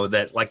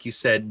 that, like you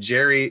said,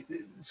 Jerry.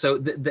 So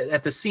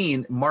at the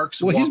scene, Mark's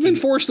he's been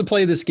forced to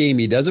play this game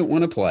he doesn't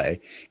want to play,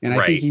 and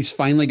I think he's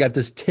finally got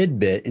this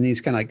tidbit, and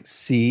he's kind of like,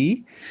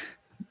 see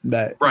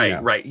that,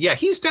 right. Yeah,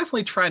 he's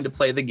definitely trying to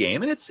play the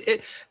game,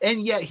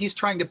 and yet he's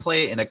trying to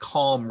play it in a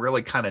calm,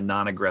 really kind of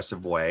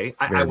non-aggressive way,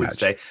 I would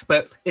say.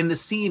 But in the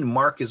scene,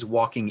 Mark is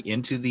walking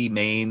into the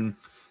main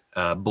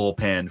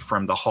bullpen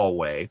from the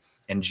hallway,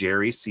 and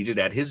Jerry's seated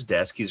at his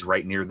desk. He's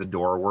right near the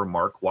door where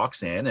Mark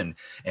walks in,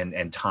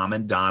 and Tom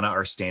and Donna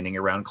are standing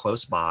around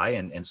close by.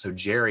 And so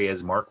Jerry,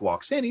 as Mark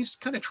walks in, he's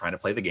kind of trying to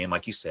play the game,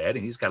 like you said,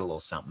 and he's got a little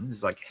something.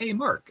 He's like, hey,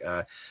 Mark,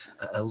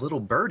 a little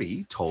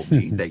birdie told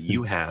me that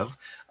you have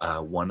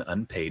one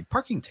unpaid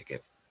parking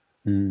ticket.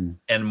 And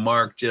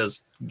Mark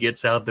just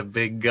gets out the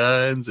big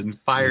guns and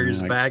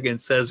fires back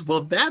and says,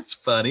 well, that's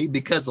funny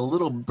because a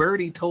little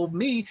birdie told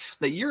me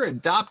that your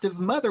adoptive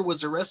mother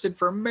was arrested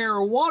for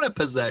marijuana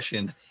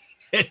possession.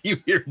 And you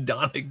hear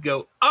Donna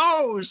go,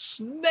 oh,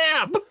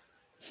 snap.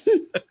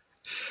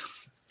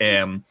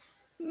 And,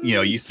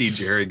 you see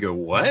Jerry go,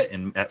 what?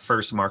 And at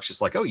first Mark's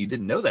just like, oh, you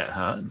didn't know that,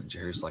 huh? And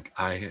Jerry's like,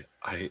 I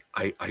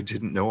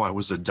didn't know I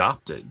was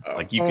adopted.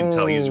 Like, you can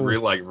tell he's real,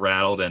 like,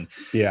 rattled. And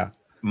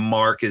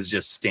Mark is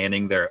just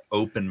standing there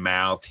open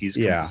mouth. He's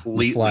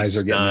completely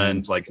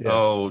stunned. Like,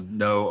 oh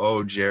no,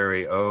 oh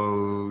Jerry,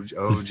 oh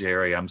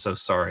Jerry, I'm so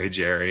sorry,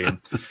 Jerry. And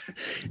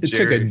it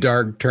took a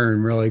dark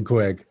turn really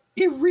quick.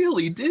 It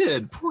really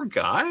did. Poor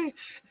guy.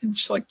 And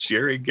just like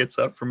Jerry gets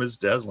up from his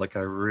desk, like,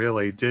 I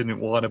really didn't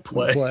want to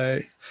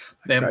play.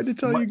 I tried to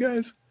tell you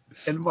guys.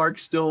 And Mark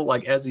still,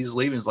 like, as he's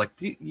leaving, is like,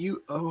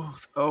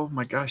 oh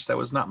my gosh, that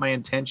was not my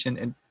intention.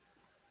 And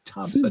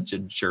Tom's such a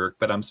jerk,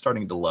 but I'm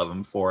starting to love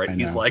him for it.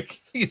 He's like,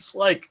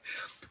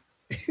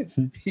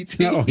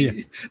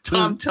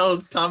 Tom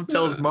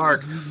tells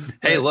Mark,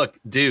 hey, look,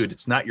 dude,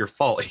 it's not your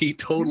fault. He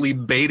totally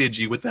baited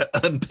you with that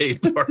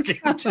unpaid parking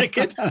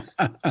ticket.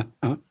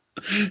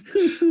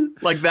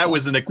 Like, that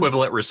was an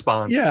equivalent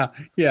response.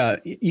 Yeah.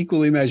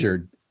 Equally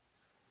measured.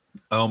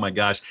 Oh my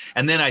gosh.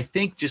 And then I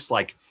think just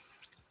like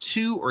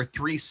 2 or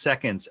 3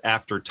 seconds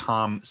after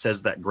Tom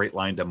says that great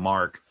line to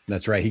Mark.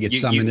 That's right. He gets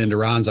summoned into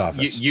Ron's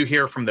office. You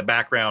hear from the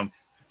background,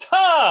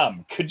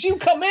 Tom, could you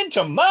come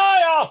into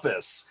my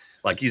office?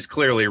 Like, he's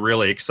clearly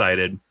really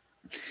excited.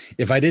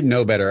 If I didn't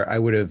know better, I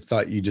would have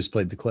thought you just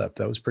played the clip.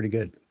 That was pretty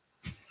good.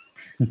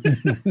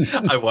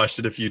 I watched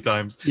it a few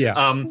times.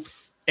 Yeah.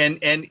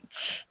 And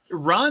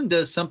Ron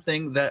does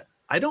something that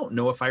I don't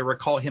know if I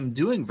recall him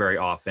doing very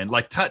often.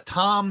 Like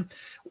Tom,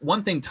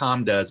 one thing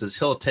Tom does is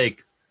he'll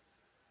take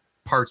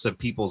parts of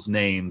people's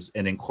names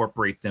and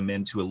incorporate them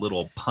into a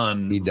little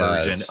pun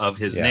version of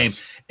his name.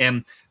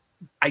 And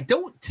I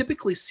don't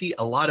typically see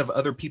a lot of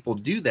other people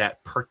do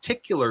that,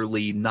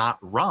 particularly not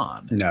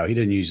Ron. No, he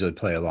didn't usually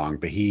play along,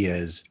 but he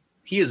is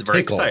very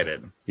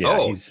excited.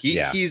 Yeah,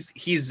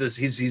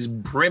 he's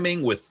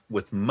brimming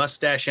with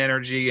mustache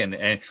energy.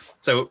 And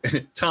so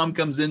Tom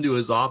comes into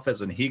his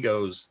office and he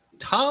goes,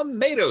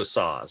 tomato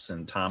sauce.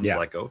 And Tom's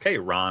like, okay,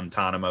 Ron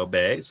Tonimo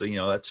Bay. So,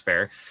 that's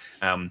fair.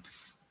 And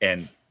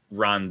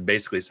Ron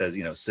basically says,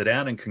 sit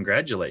down and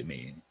congratulate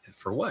me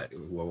for what?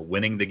 Well,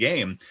 winning the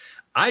game.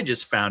 I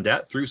just found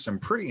out through some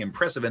pretty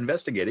impressive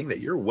investigating that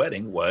your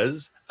wedding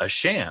was a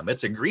sham.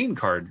 It's a green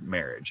card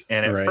marriage.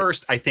 And at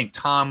first, I think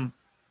Tom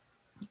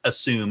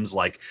assumes,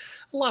 like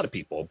a lot of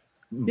people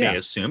may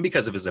assume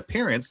because of his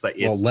appearance, that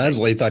it's... Well,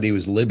 Leslie thought he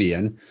was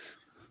Libyan.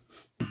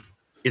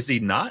 Is he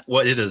not?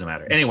 Well, it doesn't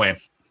matter. Anyway,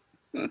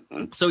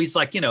 so he's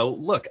like,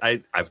 look,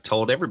 I've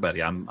told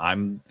everybody I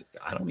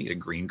don't need a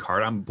green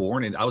card. I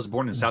was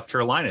born in South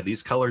Carolina.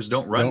 These colors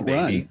don't run,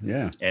 baby.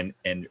 Yeah. And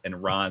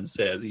Ron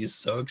says he's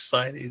so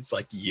excited. He's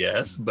like,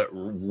 yes, but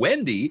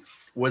Wendy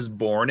was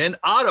born in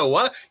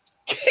Ottawa,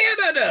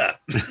 Canada.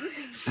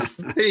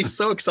 He's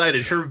so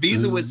excited. Her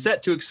visa was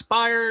set to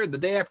expire the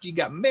day after you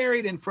got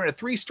married in front of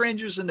 3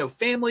 strangers and no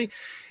family.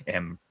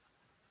 And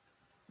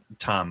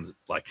Tom's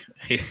like,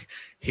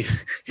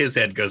 his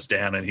head goes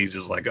down and he's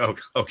just like, oh,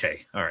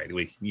 okay. All right.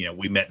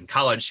 We met in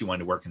college. She wanted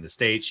to work in the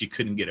States. She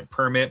couldn't get a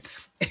permit.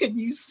 And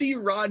you see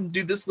Ron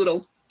do this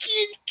little,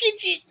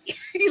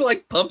 he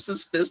like pumps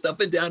his fist up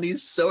and down.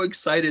 He's so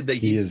excited that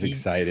he is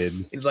excited.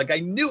 He's like, I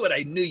knew it.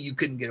 I knew you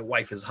couldn't get a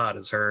wife as hot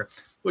as her,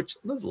 which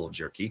was a little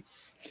jerky.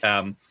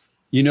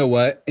 You know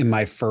what? In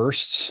my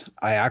first,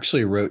 I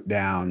actually wrote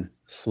down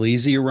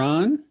sleazy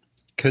Ron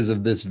because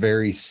of this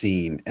very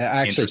scene.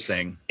 Actually,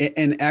 interesting.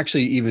 And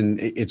actually, even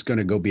it's going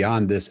to go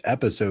beyond this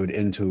episode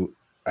into,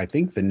 I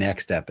think, the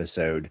next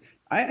episode.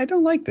 I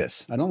don't like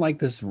this. I don't like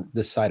this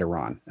side of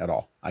Ron at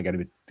all. I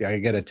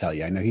gotta tell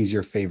you. I know he's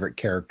your favorite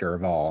character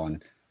of all,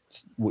 and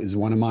is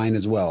one of mine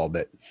as well.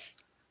 But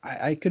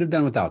I could have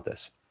done without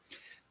this.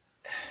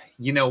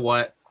 You know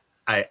what?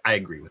 I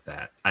agree with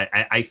that.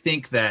 I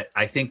think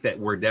that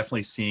we're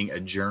definitely seeing a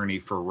journey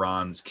for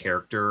Ron's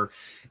character,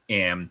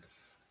 and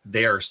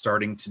they are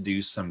starting to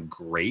do some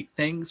great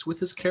things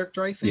with his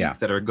character. I think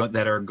that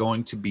are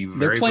going to be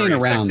very, they're playing very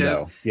around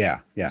effective. though. Yeah.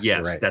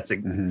 Yes, right. that's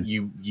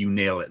you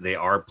nail it. They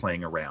are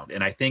playing around,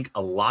 and I think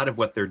a lot of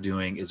what they're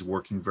doing is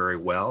working very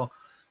well.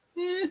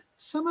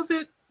 Some of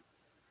it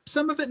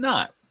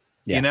not.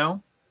 Yeah.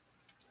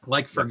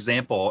 Like, for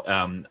example,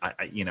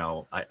 I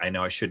know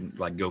I shouldn't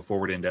like go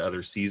forward into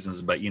other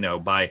seasons, but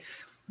by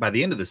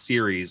the end of the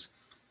series,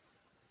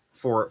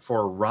 for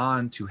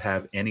Ron to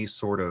have any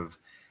sort of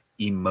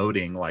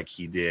emoting like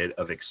he did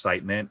of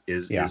excitement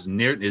is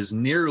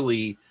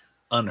nearly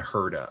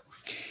unheard of,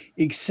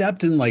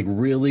 except in like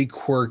really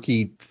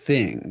quirky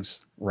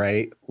things,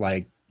 right?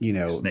 Like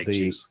snake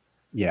juice.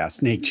 Yeah,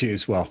 snake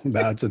juice. Well,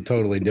 that's a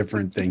totally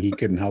different thing. He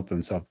couldn't help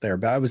himself there.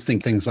 But I was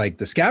thinking things like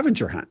the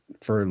scavenger hunt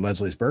for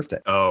Leslie's birthday.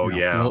 Oh,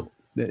 yeah. Well,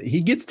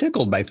 he gets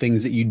tickled by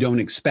things that you don't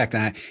expect.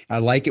 And I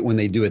like it when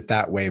they do it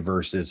that way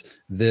versus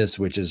this,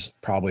 which is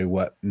probably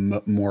what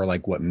more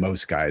like what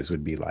most guys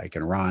would be like.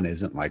 And Ron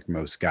isn't like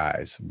most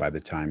guys by the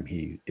time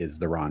he is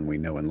the Ron we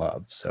know and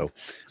love. So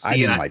I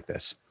didn't like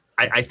this.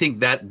 I think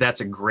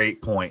that's a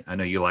great point. I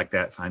know you like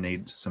that. I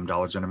need some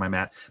dollars under my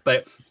mat,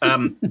 but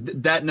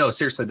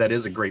seriously, that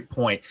is a great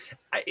point.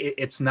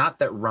 It's not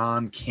that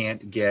Ron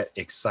can't get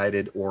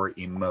excited or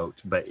emote,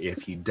 but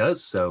if he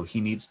does so, he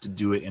needs to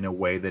do it in a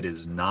way that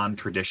is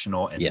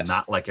non-traditional and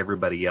not like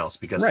everybody else,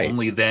 because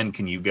only then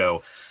can you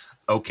go,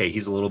 okay,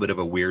 he's a little bit of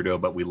a weirdo,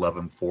 but we love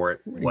him for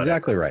it. Whatever.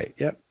 Exactly right.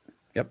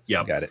 Yep.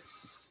 Got it.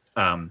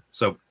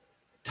 So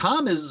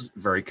Tom is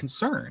very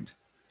concerned.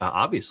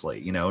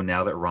 Obviously,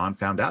 now that Ron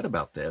found out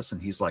about this,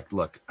 and he's like,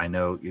 look,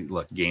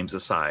 games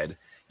aside,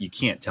 you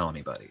can't tell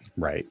anybody.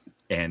 Right.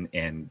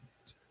 And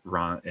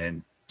Ron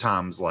and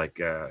Tom's like,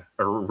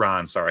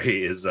 Ron,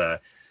 said,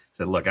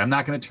 look, I'm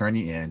not going to turn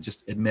you in.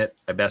 Just admit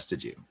I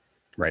bested you.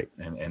 Right.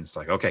 And it's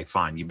like, okay,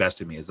 fine. You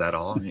bested me. Is that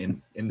all?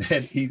 And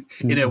then he,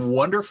 in a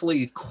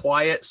wonderfully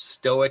quiet,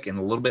 stoic, and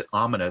a little bit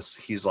ominous,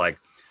 he's like,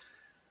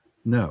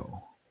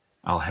 no,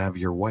 I'll have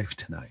your wife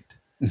tonight.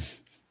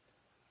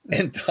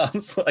 And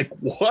Tom's like,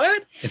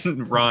 what?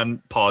 And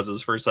Ron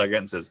pauses for a second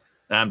and says,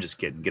 I'm just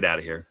kidding. Get out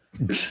of here.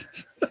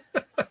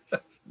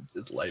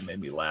 Just made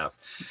me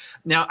laugh.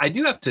 Now, I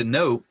do have to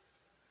note,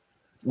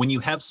 when you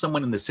have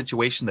someone in the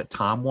situation that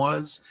Tom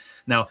was,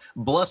 now,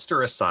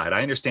 bluster aside,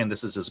 I understand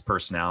this is his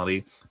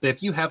personality, but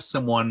if you have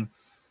someone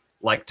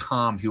like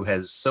Tom who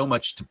has so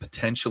much to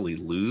potentially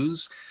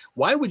lose,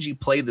 why would you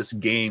play this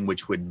game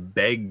which would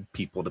beg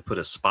people to put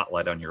a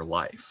spotlight on your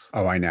life?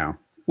 Oh, I know.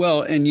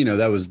 Well, and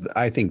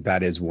I think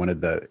that is one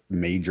of the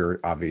major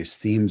obvious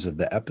themes of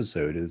the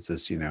episode is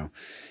this,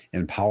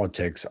 in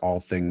politics, all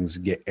things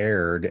get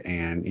aired.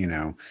 And,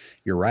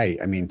 you're right.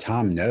 I mean,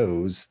 Tom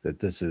knows that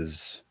this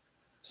is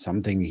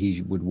something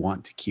he would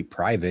want to keep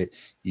private.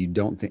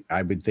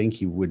 I would think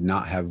he would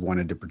not have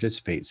wanted to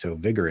participate so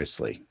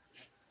vigorously.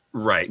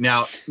 Right.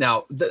 Now,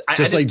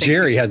 just like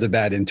Jerry has a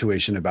bad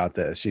intuition about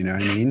this, you know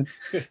what I mean?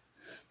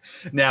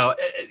 Now,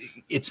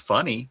 it's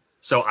funny.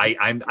 So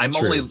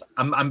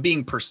I'm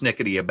being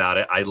persnickety about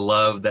it. I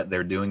love that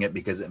they're doing it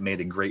because it made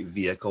a great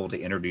vehicle to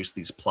introduce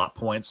these plot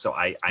points. So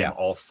I'm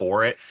all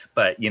for it.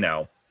 But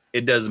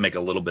it does make a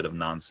little bit of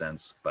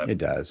nonsense. But it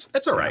does.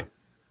 That's all right.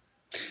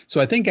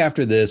 So I think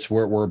after this,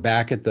 we're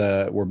back at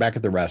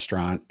the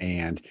restaurant,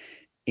 and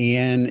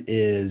Anne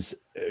is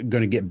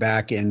going to get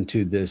back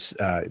into this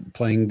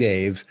playing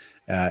Dave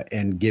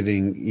and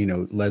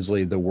giving,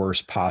 Leslie the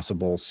worst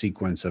possible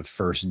sequence of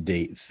first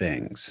date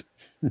things.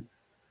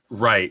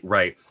 Right.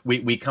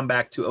 We come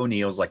back to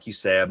O'Neill's, like you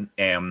said,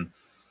 and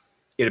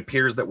it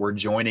appears that we're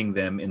joining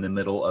them in the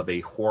middle of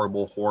a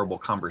horrible, horrible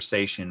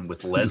conversation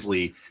with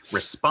Leslie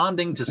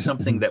responding to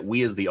something that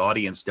we as the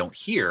audience don't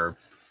hear.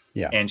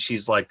 Yeah. And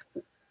she's like,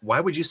 why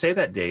would you say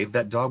that, Dave?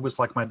 That dog was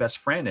like my best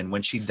friend. And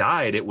when she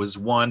died, it was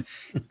one.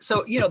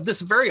 So,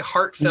 this very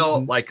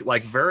heartfelt,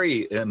 like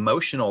very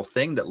emotional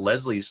thing that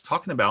Leslie's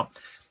talking about.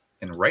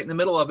 And right in the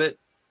middle of it,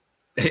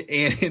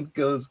 and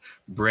goes,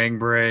 bring,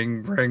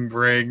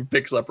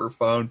 picks up her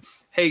phone.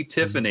 Hey,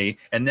 Tiffany.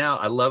 And now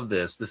I love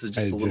this. This is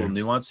just a little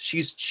nuance.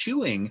 She's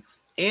chewing.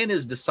 Anne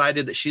has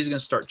decided that she's going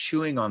to start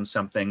chewing on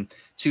something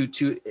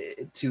to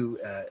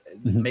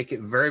make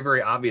it very,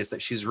 very obvious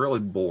that she's really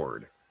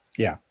bored.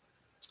 Yeah.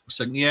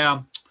 So,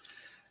 yeah,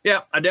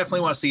 I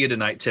definitely want to see you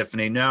tonight,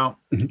 Tiffany. No,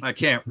 I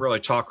can't really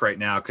talk right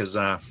now because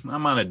I'm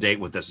on a date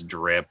with this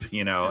drip,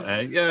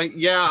 I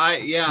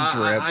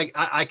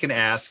can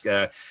ask.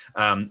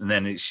 And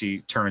then she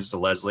turns to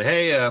Leslie.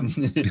 Hey,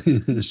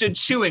 she's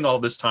chewing all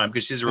this time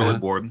because she's really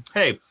bored.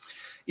 Hey,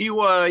 you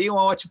want to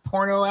watch a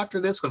porno after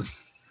this with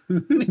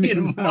me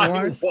and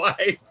my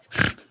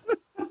wife?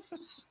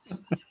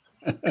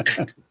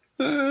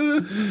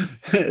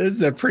 This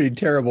is a pretty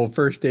terrible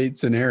first date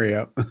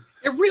scenario.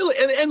 It really,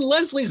 and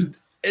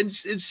Leslie's, and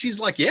she's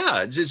like,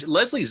 yeah,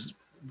 Leslie's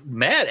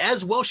mad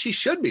as well. She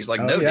should be. She's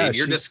like, no, Dave,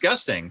 you're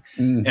disgusting.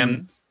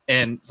 Mm-hmm.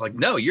 And it's like,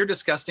 no, you're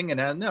disgusting.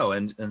 And no.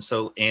 And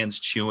so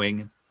Anne's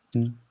chewing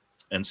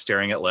and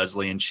staring at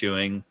Leslie and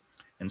chewing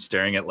and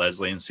staring at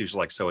Leslie. And she's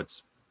like, so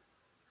it's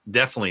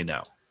definitely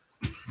no.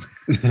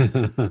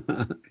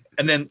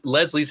 And then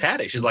Leslie's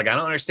had it. She's like, I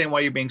don't understand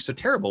why you're being so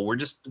terrible.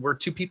 We're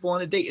two people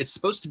on a date. It's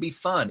supposed to be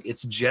fun.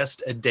 It's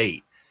just a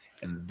date.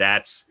 And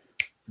that's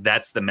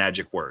the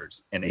magic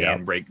words. And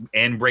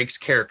Anne breaks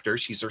character.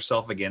 She's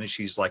herself again. And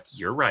she's like,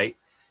 you're right.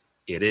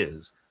 It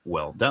is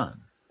well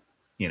done.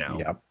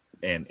 Yep.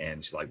 And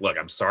she's like, look,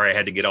 I'm sorry I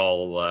had to get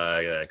all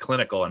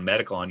clinical and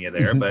medical on you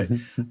there, but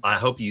I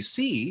hope you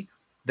see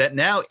that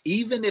now,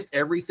 even if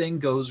everything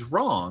goes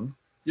wrong,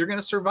 you're going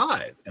to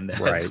survive. And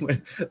that's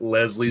when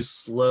Leslie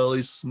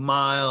slowly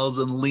smiles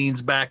and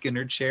leans back in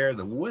her chair.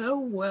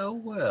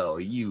 Well,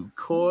 you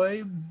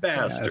coy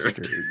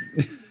bastard.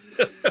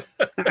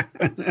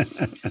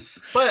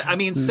 But I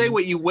mean, say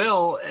what you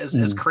will,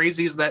 as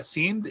crazy as that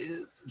seemed,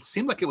 it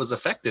seemed like it was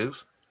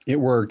effective. It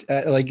worked.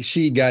 Like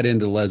she got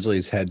into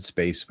Leslie's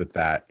headspace with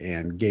that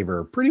and gave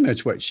her pretty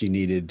much what she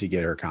needed to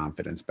get her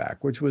confidence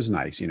back, which was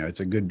nice. It's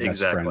a good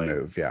best friend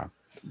move. Yeah.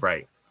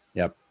 Right.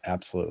 Yep.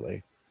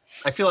 Absolutely.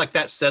 I feel like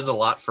that says a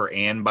lot for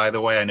Anne, by the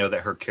way. I know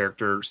that her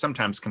character,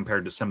 sometimes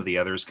compared to some of the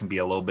others, can be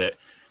a little bit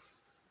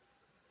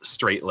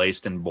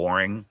straight-laced and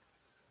boring.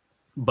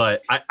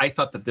 But I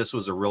thought that this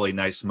was a really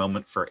nice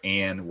moment for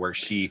Anne where Anne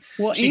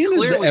is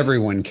the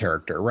everyone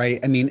character,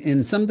 right? I mean,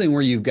 in something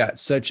where you've got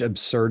such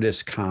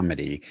absurdist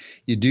comedy,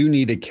 you do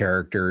need a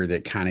character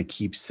that kind of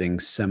keeps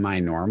things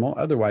semi-normal.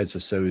 Otherwise,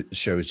 the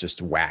show is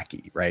just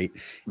wacky, right?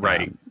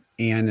 Right.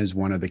 Anne is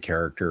one of the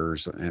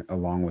characters,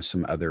 along with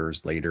some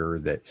others later,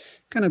 that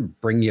kind of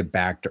bring you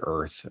back to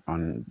earth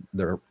on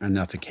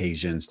enough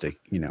occasions to,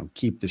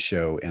 keep the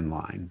show in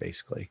line,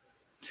 basically.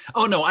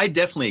 Oh no, I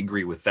definitely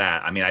agree with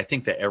that. I mean, I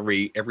think that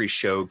every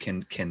show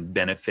can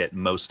benefit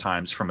most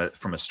times from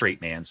a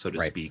straight man, so to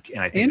speak. And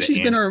I think she's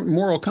been our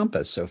moral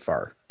compass so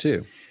far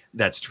too.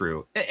 That's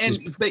true.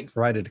 And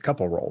provided a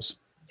couple roles.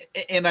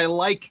 And I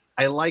like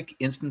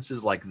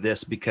instances like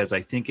this because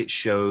I think it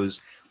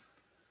shows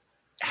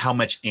how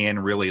much Anne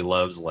really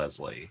loves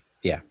Leslie.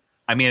 Yeah.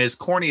 I mean, as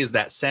corny as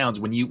that sounds,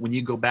 when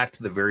you go back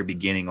to the very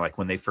beginning, like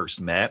when they first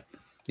met,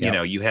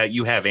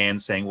 you have Anne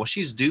saying, well,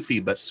 she's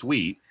doofy but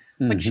sweet.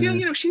 Like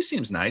she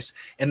seems nice.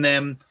 And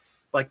then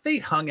like they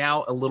hung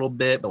out a little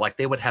bit, but like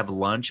they would have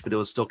lunch, but it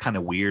was still kind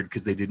of weird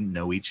because they didn't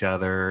know each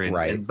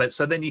other. But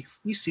so then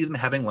you see them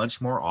having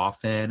lunch more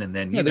often. And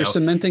then, they're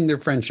cementing their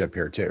friendship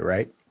here too.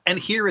 Right. And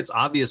here it's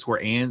obvious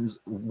where Anne's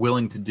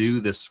willing to do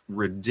this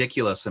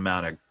ridiculous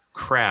amount of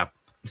crap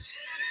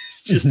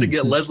just to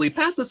get Leslie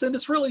past this. And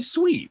it's really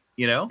sweet,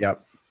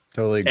 Yep.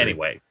 Totally agree.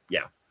 Anyway.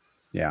 Yeah.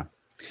 Yeah.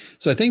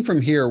 So I think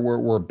from here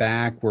we're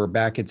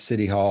back at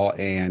City Hall,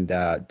 and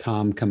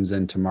Tom comes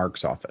into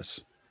Mark's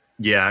office.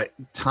 Yeah,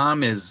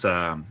 Tom is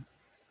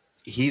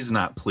he's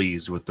not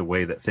pleased with the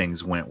way that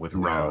things went with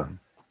Ron.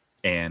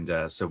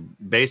 And so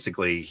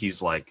basically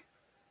he's like,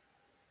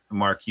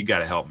 Mark, you got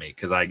to help me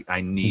because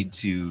I need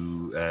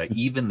to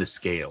even the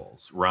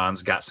scales.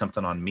 Ron's got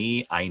something on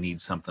me. I need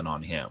something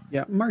on him.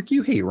 Yeah, Mark,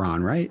 you hate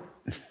Ron, right?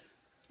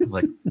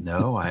 Like,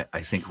 no,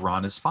 I think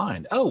Ron is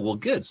fine. Oh, well,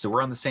 good. So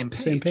we're on the same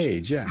page. Same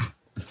page, yeah.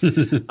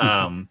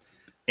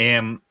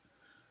 And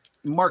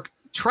Mark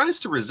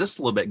tries to resist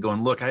a little bit,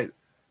 going, look, I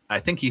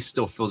think he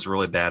still feels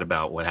really bad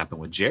about what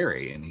happened with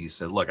Jerry. And he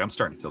said, look, I'm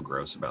starting to feel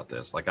gross about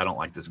this. Like, I don't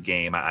like this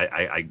game.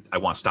 I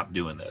want to stop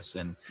doing this.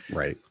 And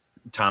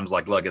Tom's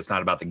like, look, it's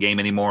not about the game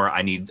anymore.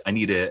 I need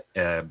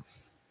an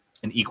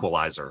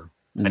equalizer.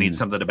 I need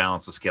something to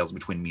balance the scales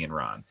between me and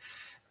Ron.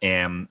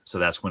 And so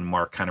that's when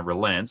Mark kind of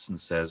relents and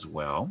says,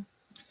 well,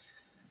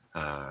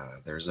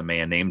 there's a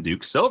man named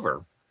Duke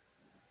Silver.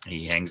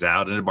 He hangs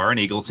out in a bar in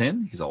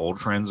Eagleton. He's an old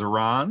friend of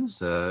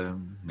Ron's.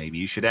 Maybe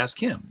you should ask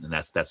him. And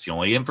that's the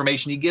only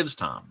information he gives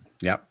Tom.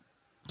 Yep.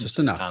 Just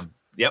enough.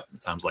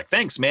 Tom's like,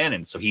 thanks, man.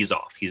 And so he's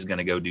off. He's going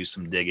to go do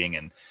some digging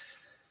and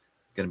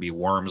going to be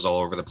worms all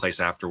over the place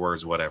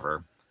afterwards,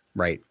 whatever.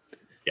 Right.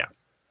 Yeah.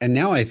 And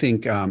now I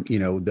think,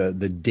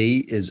 the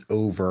date is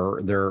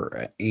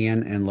over.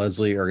 Anne and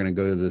Leslie are going to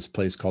go to this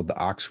place called the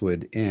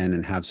Oxwood Inn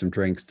and have some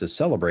drinks to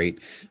celebrate,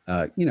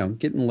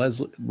 getting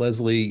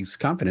Leslie's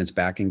confidence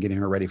back and getting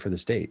her ready for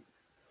this date.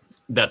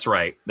 That's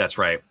right.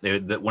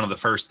 One of the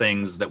first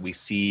things that we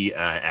see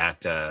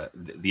at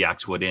the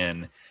Oxwood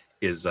Inn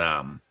is,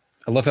 I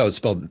love how it's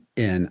spelled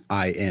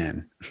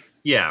N-I-N.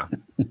 Yeah.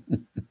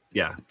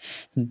 Yeah.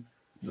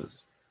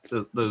 Those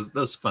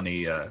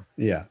funny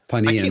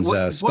punny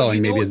and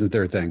spelling maybe isn't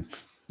their thing.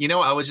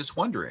 I was just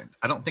wondering,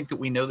 I don't think that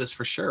we know this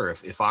for sure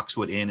if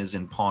Oxwood Inn is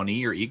in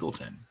Pawnee or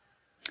Eagleton.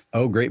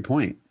 Oh, great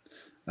point.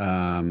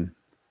 Well,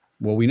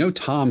 we know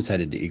Tom's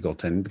headed to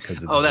Eagleton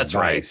because of that's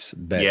advice,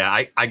 right. But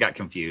yeah, I got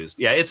confused.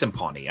 Yeah, it's in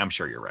Pawnee. I'm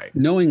sure you're right.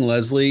 Knowing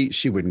Leslie,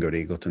 she wouldn't go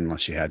to Eagleton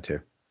unless she had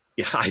to.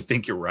 Yeah, I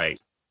think you're right.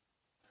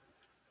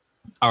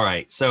 All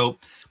right, so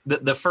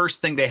the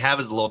first thing they have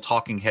is a little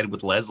talking head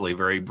with Leslie,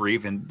 very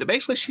brief, and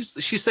basically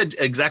she said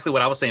exactly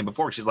what I was saying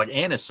before. She's like,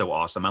 Anne is so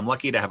awesome. I'm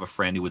lucky to have a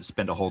friend who would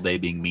spend a whole day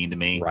being mean to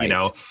me, right.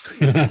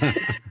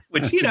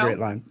 Which great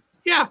line.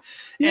 Yeah.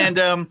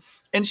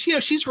 And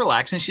she's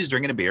relaxing, she's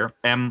drinking a beer.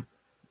 And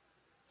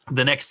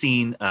the next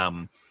scene,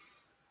 Anne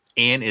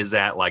is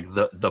at like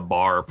the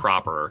bar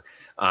proper,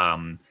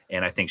 and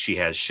I think she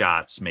has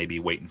shots maybe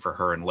waiting for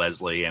her and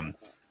Leslie, and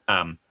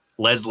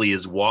Leslie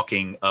is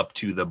walking up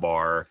to the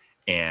bar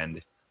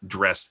and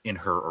dressed in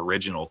her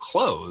original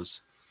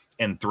clothes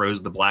and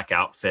throws the black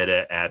outfit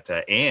at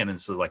Anne and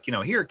says like,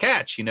 here,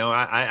 catch,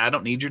 I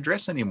don't need your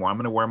dress anymore. I'm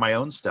going to wear my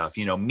own stuff,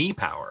 me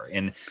power.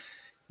 And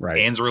right.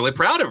 Anne's really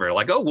proud of her.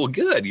 Like, oh, well,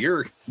 good.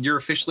 You're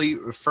officially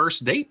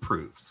first date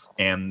proof.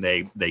 And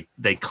they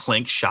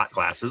clink shot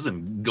glasses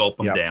and gulp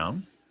them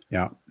down.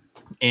 Yeah.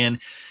 And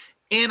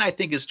Anne, I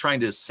think, is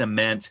trying to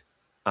cement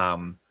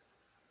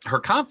her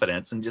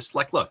confidence and just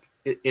like, look,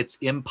 it's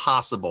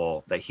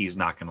impossible that he's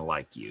not going to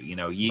like you.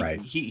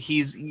 Right.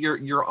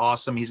 You're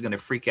awesome. He's going to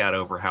freak out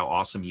over how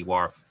awesome you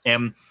are.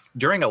 And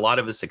during a lot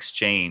of this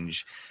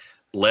exchange,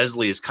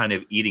 Leslie is kind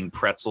of eating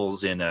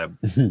pretzels in a,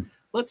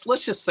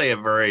 let's just say a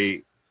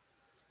very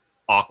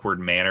awkward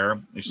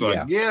manner. She's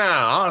like,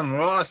 yeah, I'm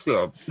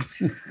awesome.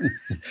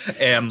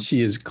 And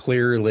she has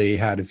clearly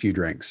had a few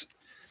drinks.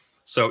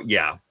 So,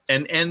 yeah.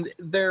 And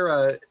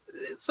they're,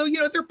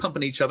 they're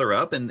pumping each other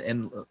up and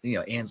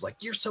Anne's like,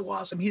 you're so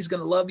awesome. He's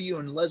going to love you.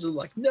 And Leslie's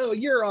like, no,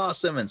 you're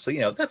awesome. And so,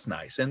 that's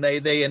nice. And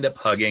they end up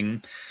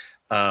hugging.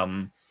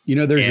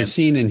 There's a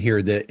scene in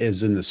here that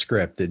is in the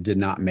script that did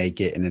not make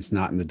it. And it's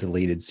not in the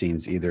deleted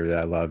scenes either that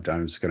I loved.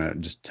 I'm just going to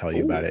just tell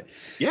you about it.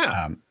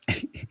 Yeah.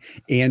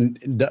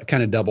 And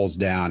kind of doubles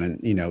down. And,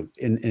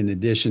 in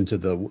addition to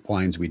the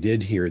lines we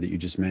did hear that you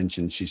just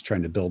mentioned, she's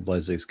trying to build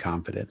Leslie's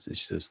confidence. And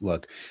she says,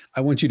 look,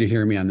 I want you to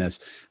hear me on this.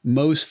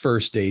 Most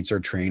first dates are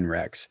train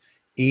wrecks.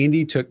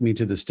 Andy took me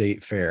to the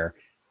state fair.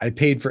 I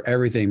paid for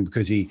everything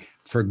because he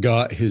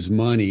forgot his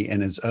money in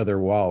his other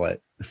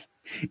wallet.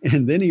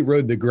 And then he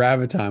rode the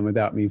Graviton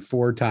without me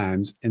 4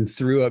 times and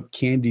threw up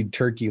candied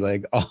turkey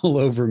leg all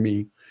over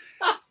me.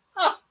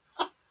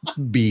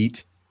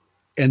 Beat.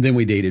 And then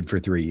we dated for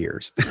 3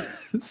 years.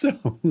 So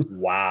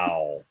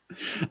wow.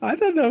 I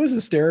thought that was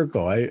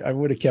hysterical. I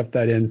would have kept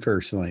that in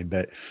personally,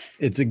 but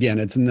it's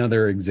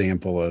another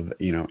example of,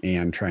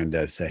 Anne trying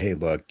to say, hey,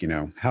 look,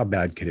 how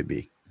bad could it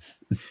be?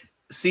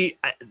 See,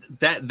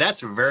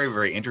 that's very,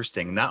 very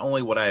interesting. Not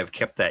only would I have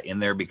kept that in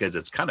there because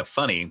it's kind of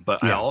funny,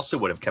 but I also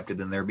would have kept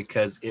it in there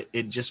because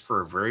it just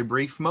for a very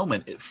brief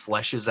moment, it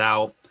fleshes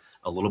out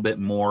a little bit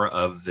more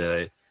of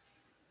the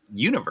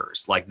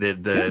universe, like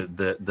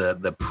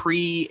the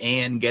pre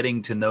and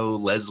getting to know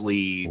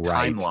Leslie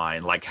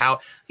timeline, like how,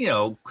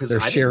 because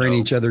they're sharing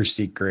each other's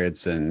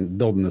secrets and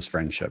building this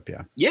friendship.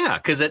 Yeah.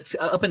 Because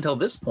up until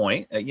this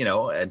point,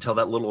 until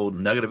that little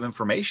nugget of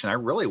information, I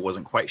really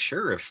wasn't quite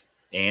sure if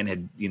Anne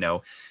had,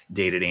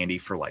 dated Andy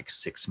for like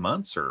 6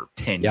 months or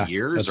 10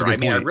 years. Or I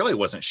really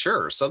wasn't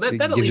sure. So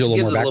that at least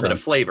gives a little bit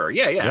of flavor.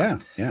 Yeah.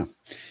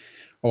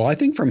 Well, I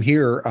think from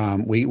here,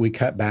 we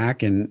cut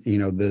back and,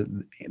 the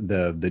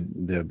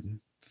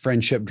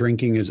friendship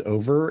drinking is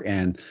over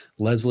and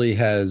Leslie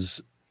has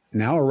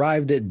now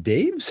arrived at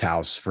Dave's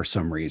house for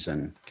some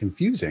reason.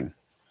 Confusing.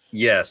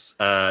 Yes,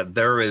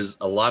 there is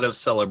a lot of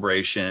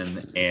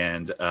celebration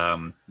and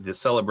the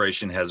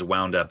celebration has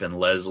wound up in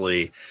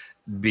Leslie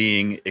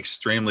being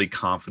extremely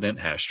confident,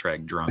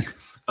 #drunk.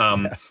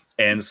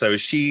 And so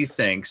she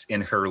thinks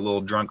in her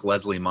little drunk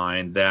Leslie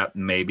mind that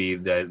maybe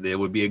that it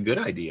would be a good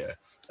idea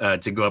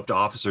to go up to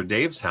Officer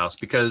Dave's house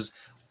because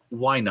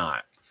why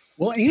not?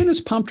 Well, Anne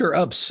has pumped her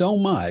up so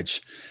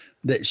much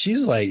that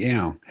she's like,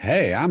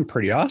 hey, I'm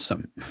pretty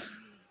awesome.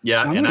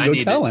 Yeah. I'm going to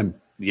go tell him.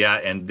 Yeah.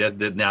 And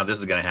now this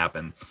is going to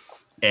happen.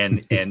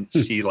 and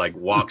she like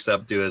walks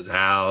up to his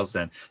house.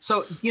 And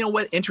so, you know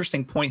what?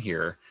 Interesting point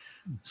here.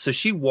 So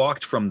she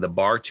walked from the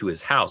bar to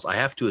his house. I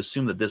have to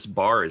assume that this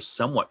bar is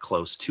somewhat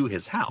close to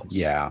his house.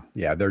 Yeah.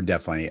 They're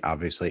definitely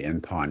obviously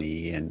in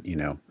Pawnee, and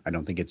I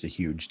don't think it's a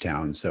huge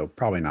town, so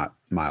probably not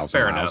miles.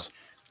 Fair and miles. enough.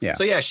 Yeah.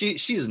 So yeah,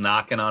 she's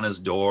knocking on his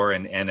door,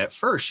 and at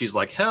first she's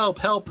like, "Help,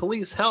 help,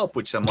 police, help!"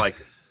 Which I'm like,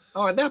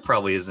 "Oh, that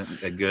probably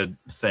isn't a good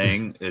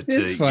thing."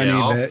 It's funny,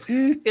 but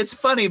it's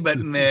funny, but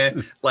meh.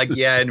 Like,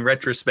 yeah, in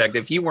retrospect,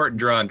 if you weren't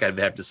drunk, I'd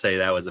have to say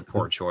that was a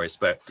poor choice.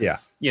 But yeah,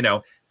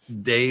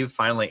 Dave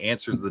finally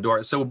answers the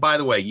door. So, by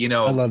the way,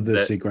 I love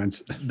this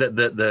sequence.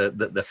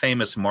 The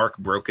famous Mark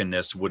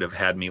brokenness would have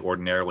had me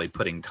ordinarily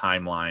putting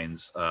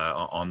timelines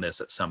on this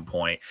at some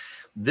point.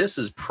 This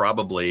is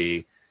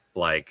probably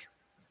like,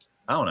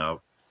 I don't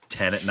know,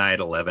 10 at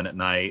night, 11 at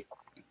night.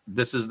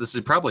 This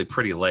is probably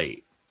pretty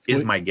late,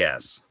 is my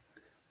guess.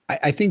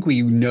 I think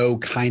we know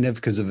kind of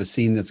because of a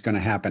scene that's going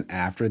to happen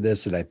after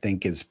this that I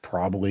think is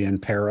probably in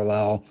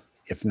parallel,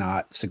 if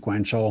not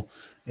sequential.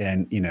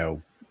 And,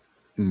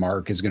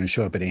 Mark is going to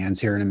show up at Anne's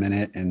here in a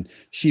minute, and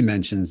she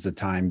mentions the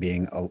time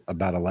being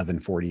about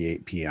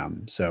 11:48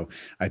 p.m. So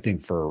I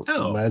think for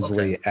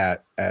Leslie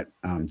at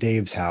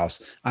Dave's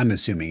house, I'm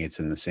assuming it's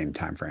in the same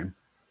time frame.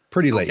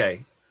 Pretty late.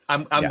 Okay.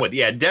 I'm with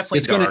definitely.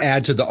 It's going to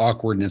add to the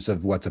awkwardness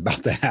of what's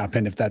about to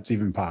happen, if that's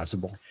even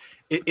possible.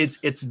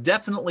 It's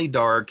definitely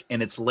dark,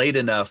 and it's late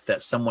enough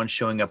that someone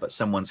showing up at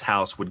someone's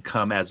house would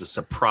come as a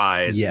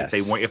surprise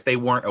if they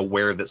weren't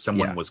aware that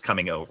someone was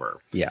coming over.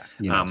 Yeah,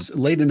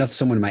 late enough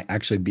someone might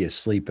actually be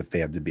asleep if they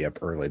have to be up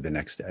early the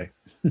next day.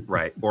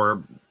 Right,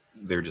 or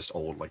they're just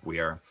old like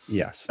we are.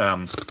 Yes.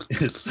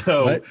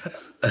 So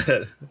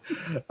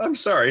I'm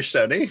sorry,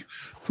 Sonny.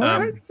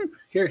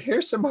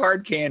 Here's some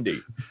hard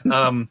candy.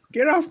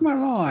 Get off my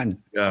lawn.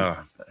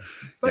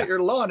 But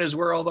your lawn is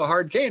where all the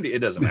hard candy. It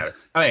doesn't matter.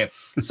 Okay,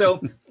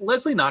 so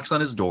Leslie knocks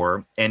on his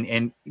door,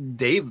 and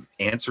Dave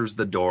answers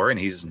the door, and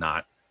he's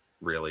not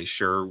really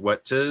sure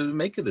what to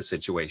make of the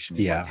situation.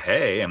 He's like,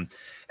 "Hey," and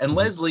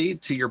Leslie,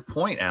 to your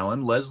point,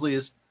 Alan, Leslie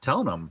is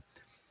telling him,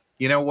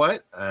 "You know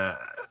what?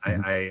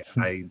 I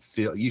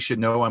feel you should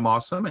know I'm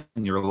awesome,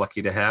 and you're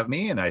lucky to have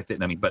me." And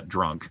but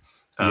drunk.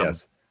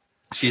 Yes.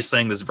 She's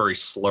saying this very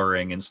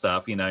slurring and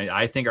stuff.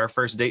 I think our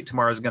first date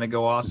tomorrow is going to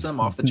go awesome,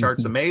 off the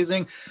charts,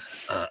 amazing.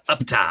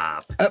 Up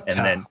top.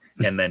 And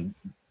then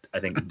I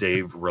think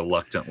Dave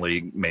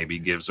reluctantly maybe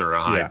gives her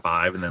a high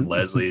five, and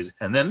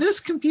then this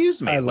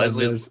confused me.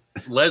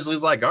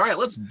 Leslie's like, "All right,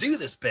 let's do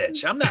this,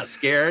 bitch. I'm not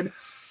scared."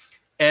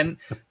 And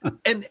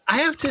I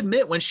have to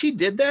admit, when she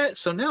did that,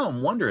 so now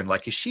I'm wondering,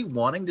 like, is she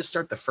wanting to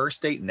start the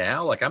first date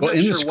now? Like, I'm not sure.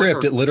 In the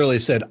script, it literally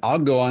said, "I'll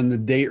go on the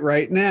date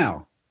right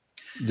now,"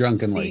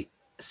 drunkenly.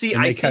 See,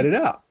 and they cut it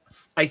out.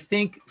 I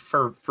think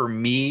for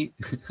me,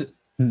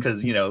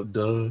 because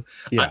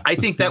I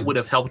think that would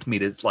have helped me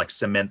to like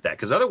cement that,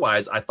 because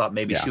otherwise I thought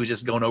maybe she was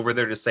just going over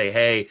there to say,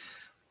 "Hey,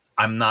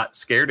 I'm not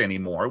scared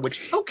anymore,"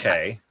 which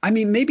I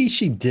mean, maybe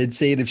she did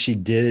say it. If she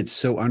did, it's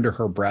so under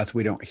her breath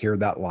we don't hear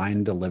that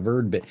line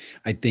delivered. But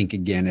I think,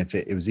 again, if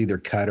it was either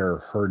cut or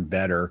heard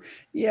better,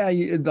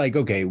 like,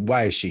 okay,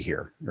 why is she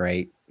here,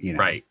 right?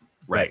 Right.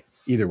 But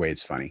either way,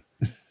 it's funny.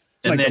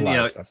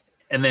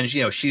 And then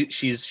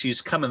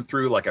she's coming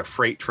through like a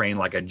freight train,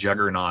 like a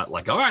juggernaut,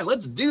 like, "All right,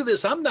 let's do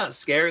this. I'm not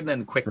scared." And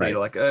then quickly,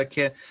 like,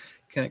 can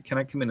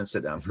I come in and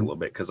sit down for a little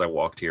bit, because I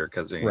walked here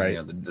because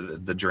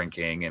the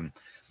drinking.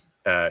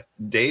 And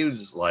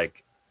Dave's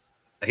like,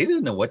 he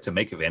doesn't know what to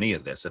make of any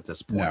of this at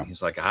this point. No.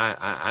 He's like,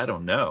 I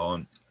don't know.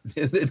 And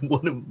then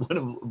one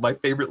of my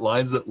favorite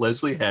lines that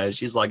Leslie has,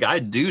 she's like, "I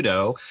do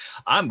know.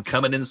 I'm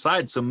coming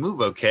inside, so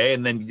move, okay?"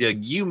 And then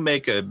you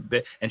make a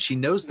bit, and she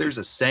knows there's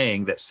a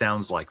saying that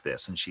sounds like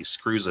this, and she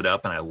screws it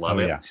up, and I love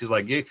it. Yeah. She's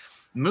like,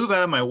 "Move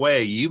out of my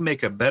way. You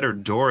make a better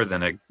door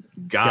than a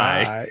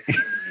guy."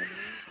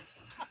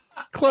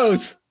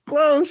 Close.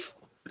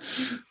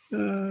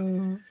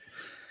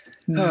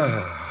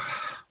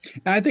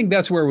 I think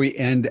that's where we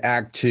end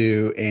Act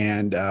 2,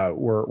 and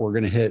we're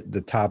going to hit the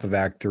top of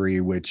Act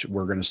 3, which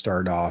we're going to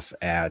start off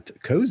at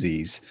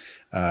Cozy's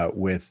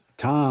with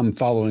Tom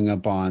following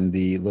up on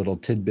the little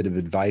tidbit of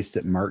advice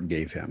that Mark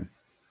gave him.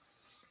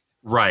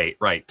 Right.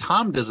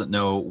 Tom doesn't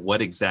know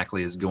what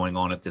exactly is going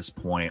on at this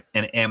point,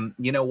 and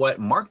you know what?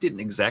 Mark didn't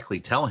exactly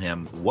tell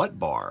him what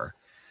bar,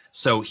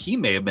 so he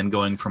may have been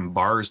going from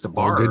bars to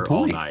bar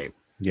all night.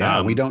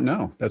 Yeah, we don't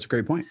know. That's a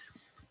great point.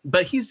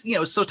 But he's,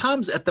 so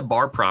Tom's at the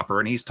bar proper,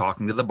 and he's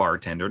talking to the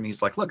bartender, and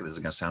he's like, "Look, this is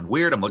going to sound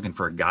weird. I'm looking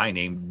for a guy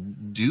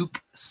named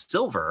Duke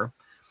Silver."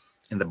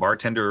 And the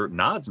bartender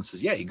nods and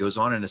says, "Yeah, he goes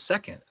on in a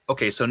second."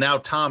 Okay, so now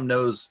Tom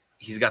knows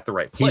he's got the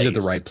right place. He's at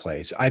the right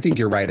place. I think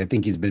you're right. I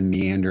think he's been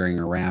meandering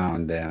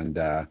around and,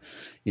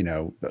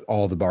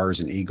 all the bars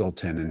in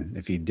Eagleton. And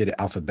if he did it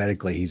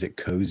alphabetically, he's at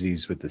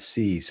Cozy's with the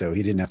C. So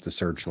he didn't have to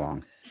search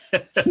long.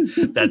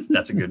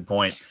 That's a good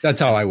point.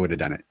 That's how I would have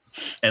done it.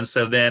 And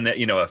so then,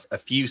 a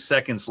few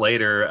seconds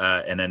later,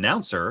 an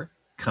announcer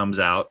comes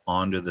out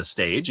onto the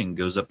stage and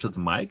goes up to the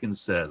mic and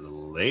says,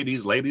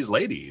 ladies, ladies,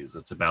 ladies,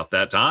 it's about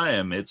that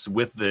time. It's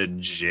with the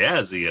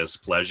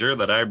jazziest pleasure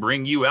that I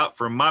bring you out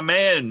from my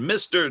man,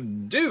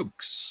 Mr.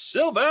 Duke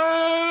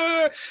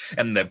Silver.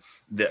 And the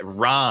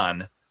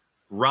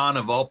Ron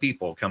of all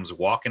people comes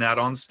walking out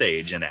on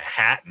stage in a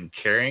hat and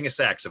carrying a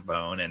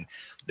saxophone, and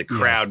the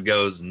crowd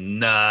goes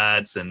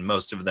nuts. And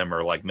most of them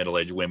are like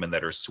middle-aged women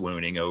that are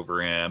swooning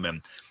over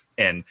him.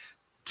 And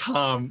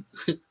Tom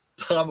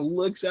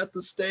looks at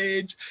the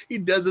stage. He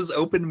does his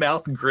open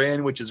mouth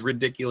grin, which is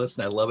ridiculous,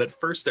 and I love it.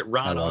 First at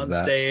Ron on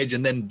stage,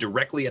 and then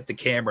directly at the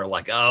camera,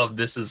 like, oh,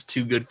 this is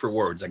too good for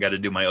words. I got to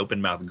do my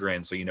open mouth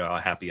grin so you know how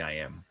happy I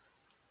am.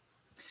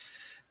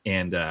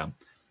 And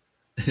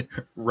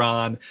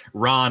Ron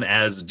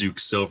as Duke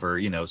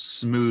Silver,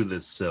 smooth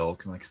as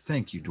silk, like,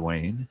 thank you,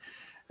 Dwayne.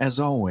 As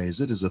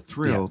always, it is a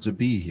thrill to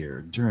be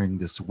here during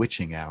this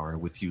witching hour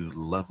with you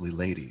lovely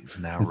ladies.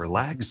 Now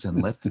relax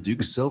and let the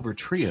Duke Silver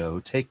Trio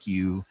take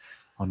you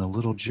on a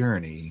little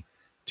journey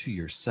to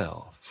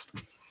yourself.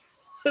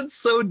 It's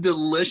so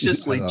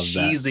deliciously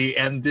cheesy,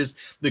 and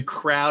the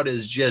crowd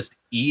is just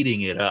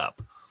eating it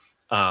up.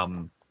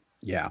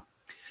 Yeah.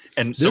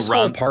 And this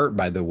whole part,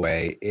 by the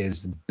way,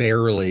 is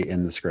barely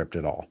in the script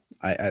at all.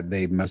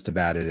 They must have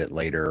added it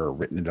later or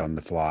written it on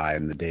the fly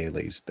in the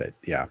dailies, but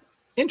yeah.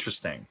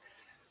 Interesting.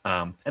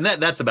 And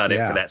that's about it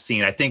for that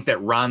scene. I think that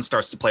Ron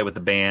starts to play with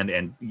the band,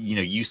 and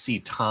you see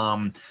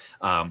Tom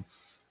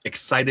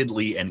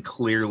excitedly and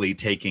clearly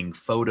taking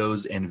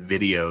photos and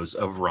videos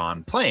of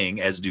Ron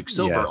playing as Duke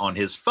Silver on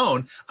his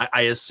phone.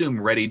 I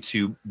assume ready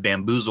to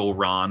bamboozle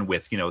Ron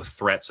with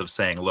threats of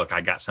saying, "Look,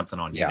 I got something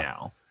on you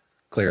now."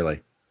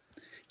 Clearly.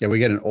 Yeah, we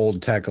get an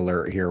old tech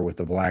alert here with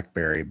the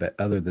BlackBerry, but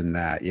other than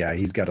that,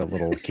 he's got a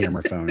little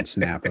camera phone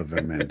snap of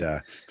him,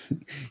 and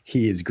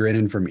he is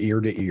grinning from ear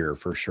to ear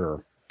for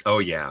sure. Oh,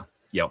 yeah.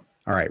 Yep.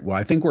 All right. Well,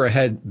 I think we're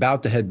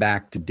about to head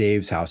back to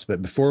Dave's house.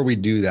 But before we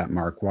do that,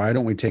 Mark, why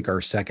don't we take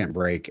our second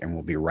break and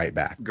we'll be right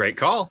back? Great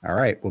call. All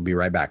right. We'll be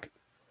right back.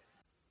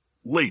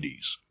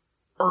 Ladies,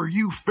 are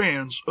you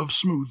fans of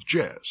smooth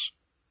jazz?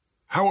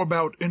 How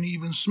about an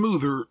even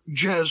smoother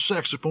jazz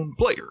saxophone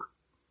player?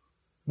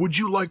 Would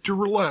you like to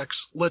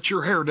relax, let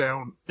your hair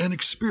down, and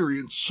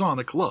experience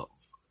sonic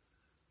love?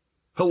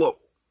 Hello.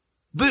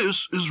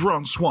 This is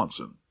Ron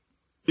Swanson.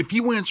 If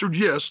you answered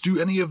yes to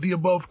any of the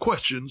above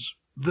questions,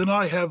 then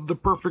I have the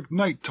perfect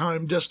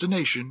nighttime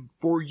destination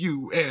for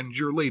you and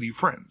your lady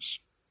friends.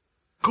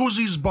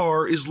 Cozy's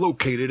Bar is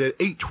located at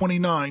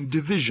 829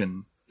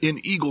 Division in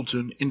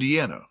Eagleton,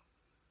 Indiana.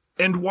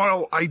 And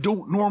while I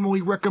don't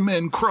normally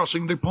recommend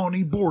crossing the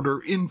Pawnee border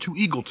into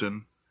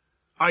Eagleton,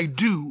 I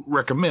do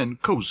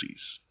recommend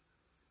Cozy's.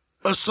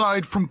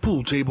 Aside from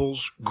pool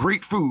tables,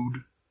 great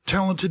food,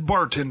 talented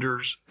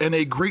bartenders, and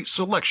a great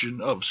selection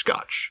of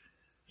scotch,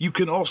 you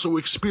can also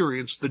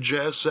experience the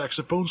jazz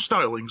saxophone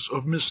stylings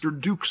of Mr.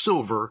 Duke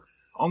Silver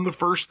on the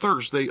first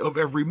Thursday of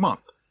every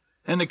month,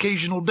 and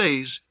occasional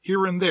days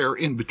here and there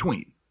in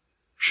between.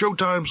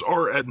 Showtimes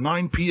are at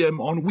 9 p.m.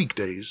 on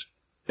weekdays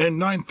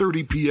and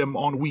 9:30 p.m.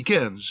 on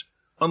weekends,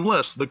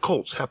 unless the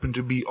Colts happen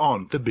to be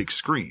on the big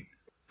screen.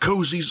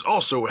 Cozy's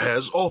also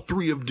has all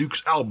 3 of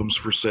Duke's albums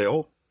for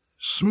sale,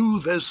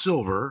 Smooth as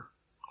Silver,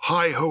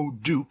 Hi-Ho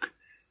Duke,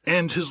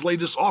 and his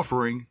latest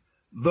offering,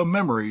 The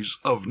Memories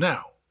of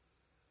Now.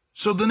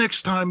 So the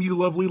next time you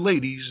lovely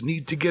ladies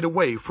need to get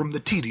away from the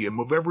tedium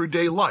of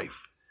everyday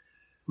life,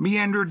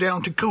 meander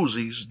down to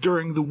Cozy's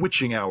during the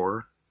witching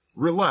hour,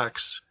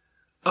 relax,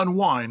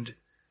 unwind,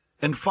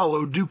 and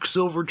follow Duke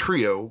Silver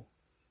Trio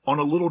on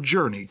a little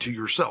journey to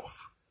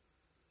yourself.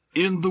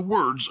 In the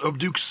words of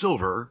Duke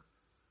Silver,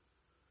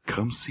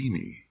 come see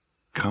me,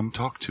 come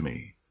talk to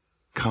me,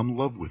 come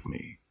love with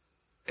me,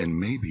 and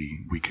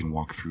maybe we can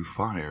walk through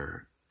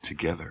fire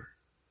together.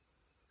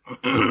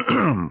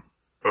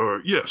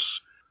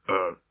 Yes.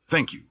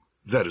 Thank you.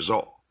 That is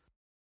all.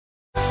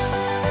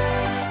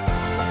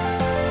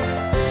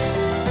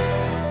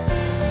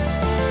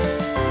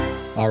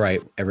 All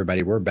right,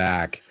 everybody, we're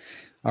back.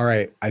 All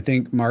right. I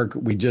think, Mark,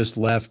 we just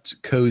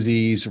left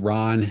Cozy's.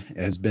 Ron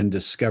has been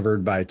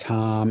discovered by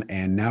Tom,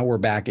 and now we're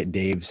back at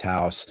Dave's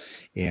house,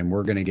 and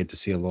we're going to get to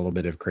see a little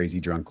bit of Crazy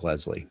Drunk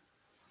Leslie.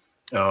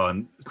 Oh,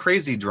 and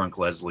Crazy Drunk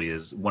Leslie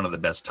is one of the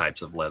best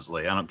types of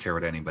Leslie. I don't care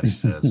what anybody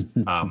says.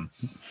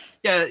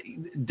 Yeah,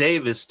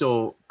 Dave is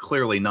still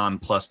clearly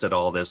nonplussed at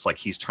all this. Like,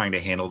 he's trying to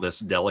handle this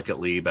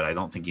delicately, but I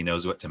don't think he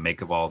knows what to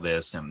make of all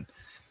this. And,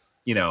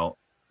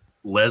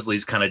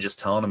 Leslie's kind of just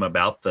telling him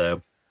about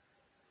the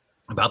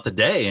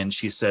day. And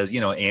she says,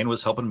 Anne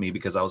was helping me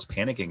because I was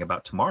panicking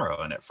about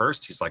tomorrow. And at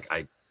first he's like,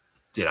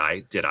 did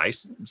I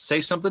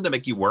say something to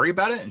make you worry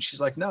about it? And she's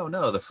like, no,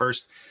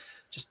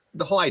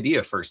 the whole idea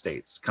of first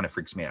dates kind of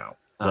freaks me out.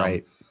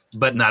 Right.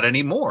 But not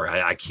anymore.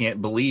 I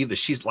can't believe that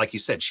she's, like you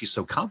said, she's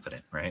so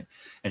confident, right?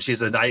 And she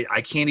said,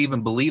 I can't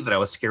even believe that I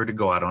was scared to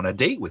go out on a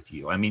date with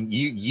you. I mean,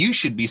 you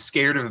should be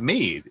scared of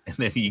me. And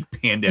then he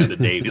panned down to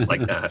Dave. He's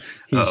like,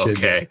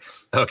 okay.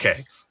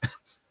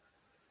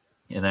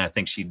 And then I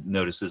think she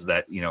notices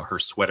that, her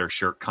sweater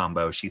shirt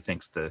combo, she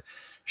thinks the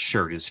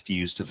shirt is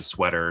fused to the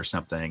sweater or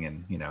something,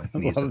 and he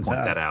needs to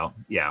point that out.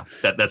 Yeah,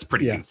 that's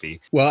pretty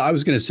goofy. Well, I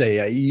was going to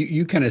say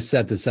you kind of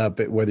set this up,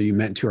 whether you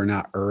meant to or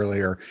not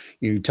earlier.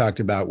 You talked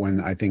about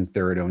when I think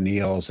they're at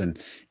O'Neill's and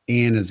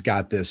Anne has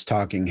got this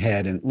talking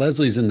head and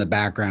Leslie's in the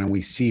background and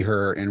we see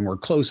her and we're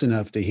close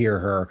enough to hear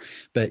her,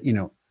 but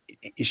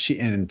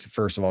and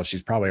first of all,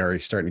 she's probably already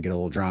starting to get a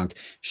little drunk.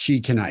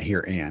 She cannot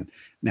hear Anne.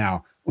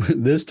 Now,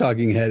 this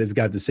talking head has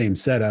got the same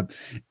setup.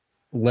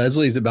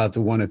 Leslie's about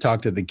to want to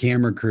talk to the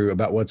camera crew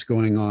about what's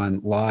going on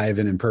live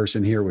and in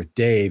person here with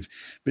Dave,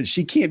 but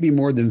she can't be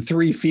more than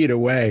 3 feet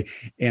away.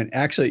 And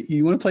actually,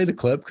 you want to play the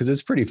clip? Because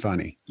it's pretty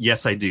funny.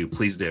 Yes, I do.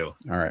 Please do.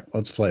 All right,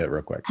 let's play it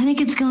real quick. I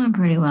think it's going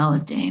pretty well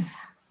with Dave.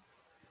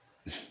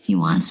 He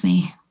wants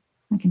me.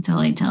 I can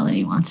totally tell that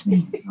he wants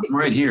me. I'm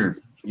right here.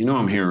 You know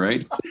I'm here,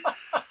 right?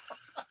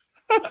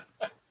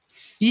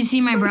 Did you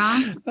see my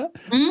bra?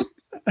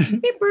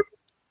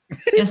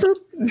 Yes.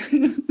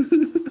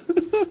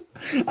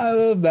 I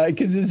love that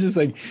because it's just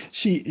like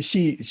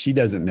she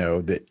doesn't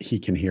know that he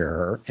can hear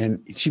her,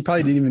 and she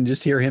probably didn't even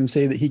just hear him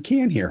say that he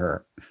can hear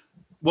her.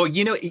 Well,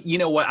 you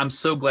know what? I'm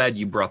so glad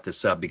you brought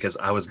this up because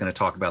I was going to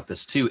talk about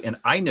this too, and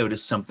I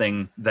noticed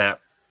something that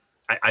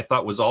I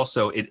thought was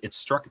also it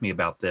struck me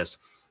about this.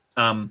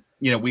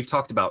 We've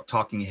talked about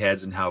talking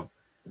heads and how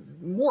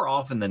more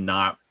often than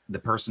not, the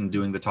person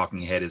doing the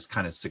talking head is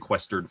kind of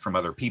sequestered from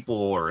other people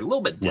or a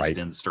little bit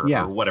distanced or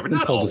whatever.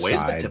 Not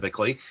always, but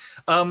typically.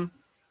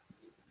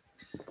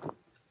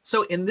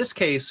 So in this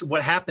case,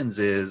 what happens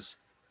is,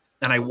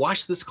 and I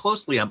watched this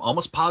closely, I'm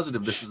almost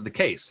positive this is the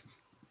case.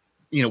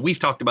 We've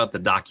talked about the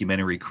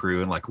documentary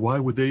crew and like, why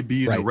would they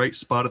be in the right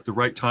spot at the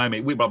right time?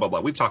 Blah, blah, blah.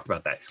 We've talked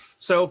about that.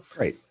 So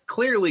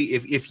clearly,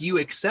 if you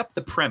accept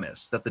the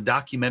premise that the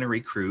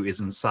documentary crew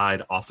is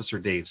inside Officer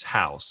Dave's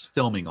house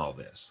filming all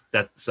this,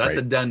 that's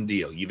a done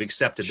deal. You've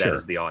accepted that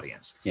as the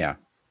audience. Yeah.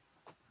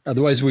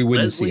 Otherwise, we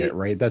wouldn't see it,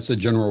 right? That's the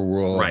general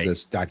rule of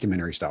this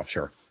documentary stuff.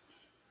 Sure.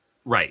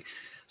 Right.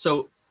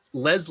 So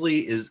Leslie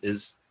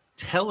is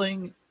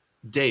telling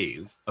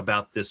Dave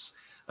about this,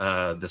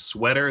 the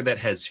sweater that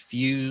has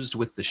fused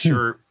with the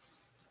shirt.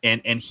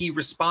 And he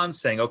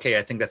responds saying, okay,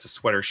 I think that's a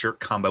sweater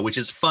shirt combo, which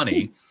is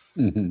funny.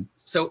 Mm-hmm.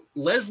 So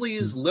Leslie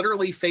is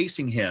literally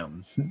facing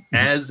him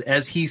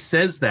as he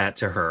says that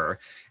to her.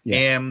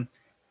 Yeah. And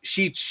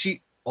she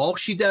all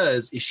she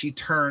does is she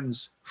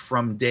turns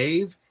from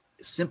Dave,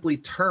 simply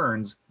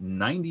turns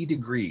 90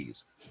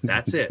 degrees.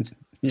 That's it.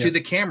 To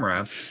the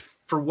camera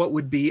for what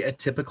would be a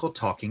typical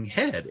talking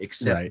head,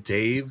 except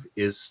Dave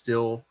is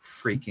still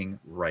freaking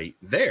right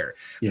there.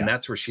 Yeah. And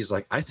that's where she's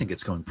like, I think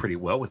it's going pretty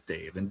well with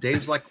Dave. And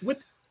Dave's like, what?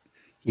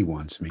 He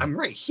wants me. I'm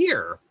right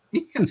here.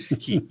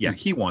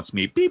 He wants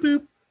me. Beep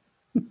boop.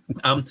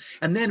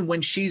 And then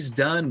when she's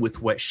done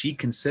with what she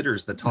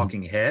considers the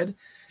talking head,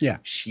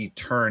 she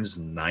turns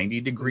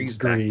 90 degrees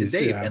back to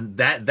Dave. Yeah. And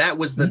that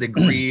was the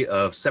degree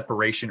of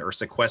separation or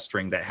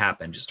sequestering that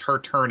happened. Just her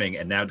turning,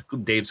 and now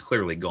Dave's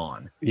clearly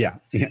gone. Yeah.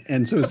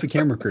 And so is the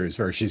camera crew as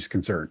far as she's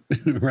concerned,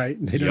 right?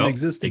 They don't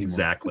exist anymore.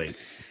 Exactly.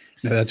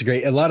 No, that's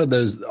great. A lot of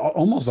those,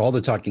 almost all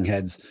the talking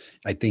heads,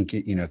 I think,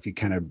 if you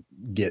kind of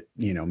get,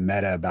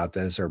 meta about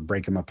this or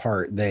break them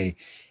apart, the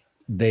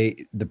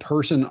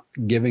person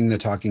giving the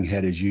talking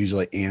head is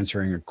usually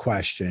answering a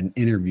question,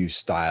 interview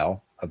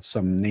style of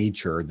some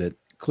nature that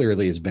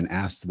clearly has been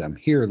asked to them.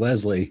 Here,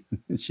 Leslie,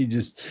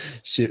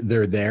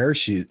 they're there.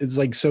 It's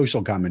like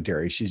social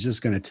commentary. She's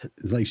just going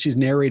to, she's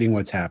narrating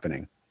what's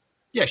happening.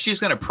 Yeah. She's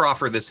going to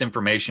proffer this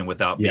information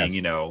without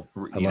being,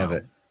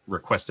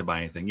 requested by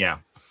anything. Yeah.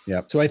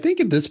 Yeah. So I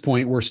think at this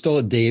point we're still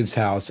at Dave's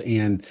house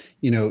and,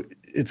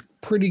 it's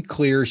pretty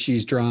clear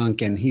she's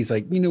drunk and he's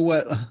like, you know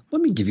what,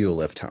 let me give you a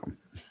lift home.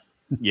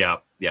 Yeah.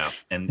 Yeah.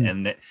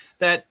 And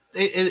that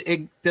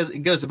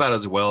it goes about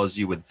as well as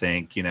you would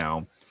think,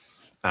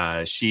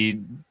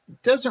 she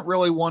doesn't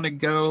really want to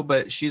go,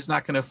 but she's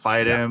not going to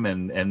fight him.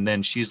 And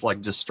then she's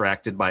like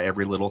distracted by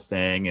every little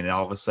thing. And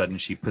all of a sudden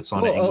she puts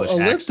on an English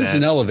accent. Lift is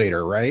an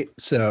elevator, right?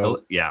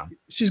 So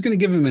she's going to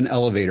give him an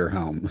elevator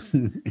home.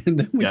 And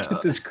then we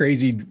get this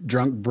crazy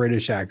drunk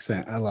British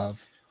accent. I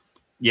love.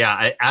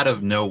 Yeah. Out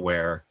of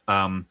nowhere.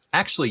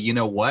 Actually, you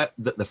know what?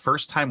 The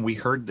first time we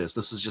heard this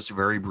is just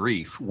very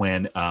brief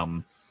when, I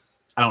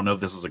don't know if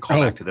this is a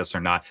callback to this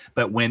or not,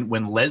 but when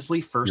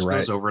Leslie first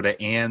goes over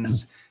to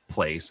Anne's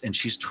place and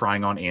she's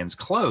trying on Anne's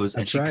clothes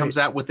and she comes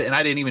out with it, and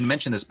I didn't even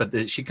mention this,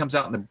 but she comes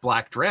out in the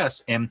black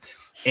dress and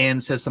Anne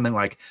says something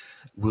like,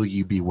 will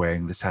you be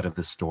wearing this out of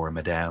the store,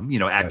 madame?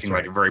 Acting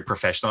like a very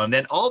professional. And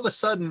then all of a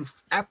sudden,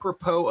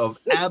 apropos of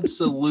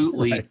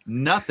absolutely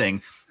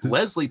nothing,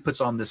 Leslie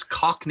puts on this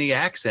Cockney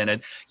accent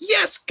and,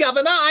 yes,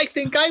 governor, I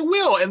think I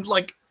will. And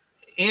like,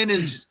 Anne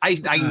is,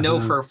 I know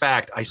for a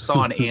fact, I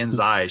saw in Anne's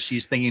eyes,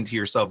 she's thinking to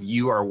herself,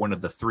 you are one of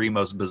the 3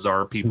 most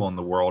bizarre people in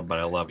the world, but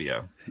I love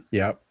you.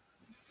 Yep.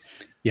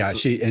 Yeah.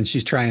 So,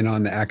 she's trying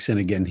on the accent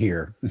again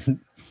here.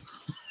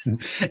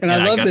 and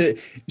I love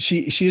that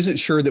she isn't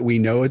sure that we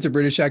know it's a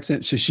British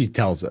accent. So she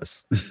tells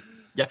us.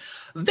 Yeah.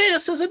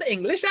 This is an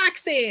English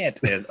accent.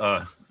 And,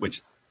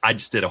 which I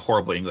just did a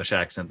horrible English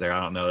accent there. I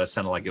don't know. That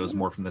sounded like it was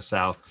more from the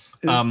South.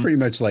 It's pretty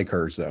much like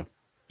hers, though.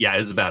 Yeah,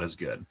 it's about as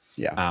good.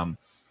 Yeah.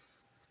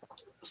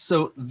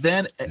 So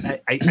then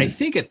I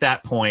think at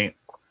that point,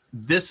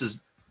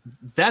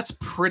 that's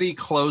pretty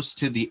close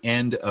to the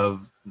end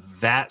of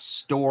that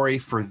story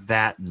for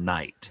that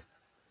night.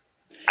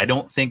 I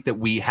don't think that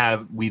we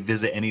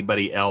visit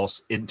anybody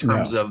else in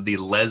terms of the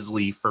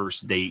Leslie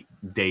first date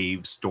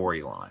Dave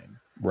storyline.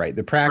 Right.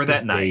 The practice for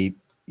that date. Night.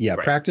 Yeah.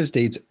 Right. Practice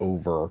date's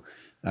over.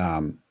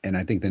 And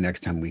I think the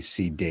next time we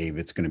see Dave,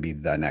 it's going to be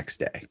the next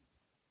day.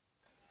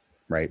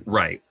 Right.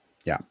 Right.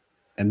 Yeah.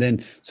 And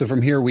then, so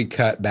from here we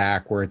cut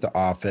back. We're at the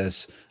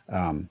office.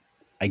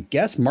 I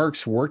guess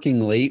Mark's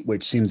working late,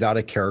 which seems out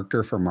of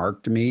character for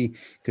Mark to me,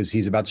 because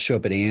he's about to show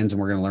up at Ann's and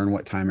we're going to learn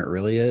what time it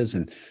really is.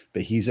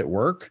 But he's at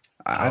work.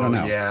 I don't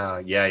know.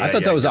 Yeah. I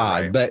thought that was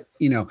odd, right. but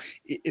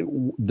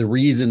the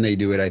reason they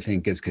do it, I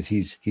think, is because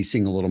he's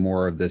seeing a little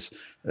more of this.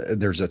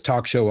 There's a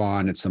talk show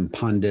on. It's some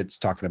pundits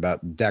talking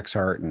about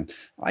Dexhart, and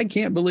I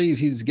can't believe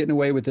he's getting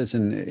away with this,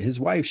 and his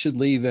wife should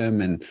leave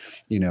him. And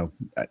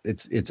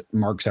it's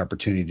Mark's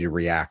opportunity to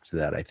react to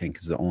that. I think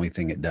is the only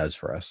thing it does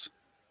for us.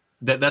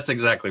 That's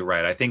exactly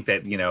right. I think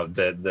that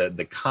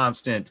the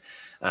constant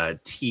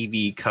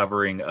TV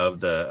covering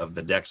of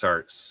the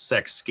Dexhart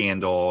sex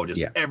scandal,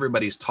 just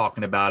everybody's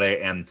talking about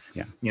it, and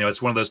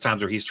it's one of those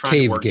times where he's trying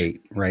to work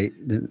Cavegate, right?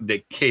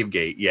 The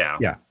Cavegate,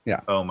 yeah.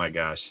 Oh my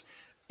gosh,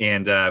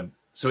 and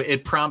so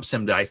it prompts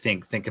him to, I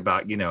think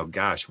about,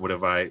 gosh,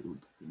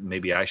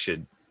 maybe I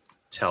should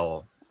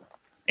tell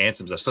Ann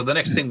some stuff. So the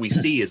next thing we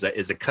see is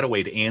a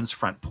cutaway to Ann's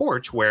front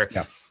porch where.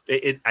 Yeah.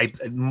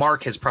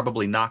 Mark has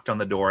probably knocked on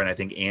the door, and I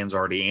think Ann's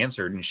already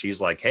answered, and she's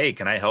like, "Hey,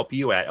 can I help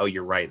you at?" Oh,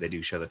 you're right, they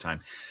do show the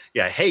time.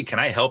 Yeah, hey, can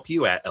I help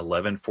you at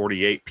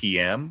 11:48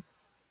 p.m.?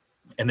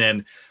 And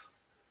then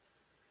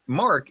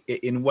Mark,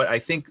 in what I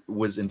think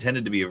was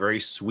intended to be a very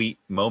sweet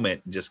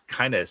moment, just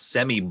kind of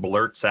semi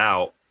blurts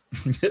out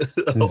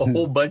a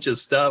whole bunch of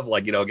stuff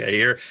like,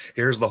 okay,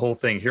 here's the whole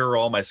thing. Here are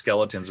all my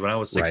skeletons. When I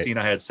was 16,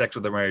 I had sex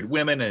with married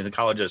women, and in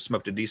college I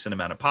smoked a decent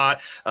amount of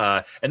pot.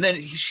 And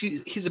then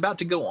he's about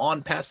to go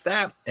on past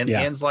that, and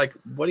Ann's like,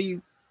 what are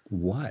you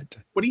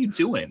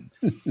doing?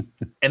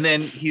 And then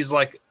he's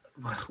like,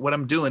 what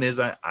I'm doing is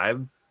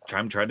I'm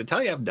trying to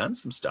tell you I've done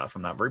some stuff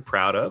I'm not very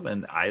proud of,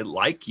 and I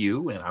like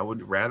you, and I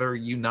would rather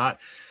you not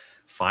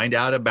find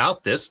out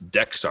about this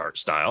Dexhart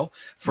style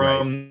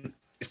from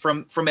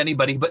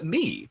anybody but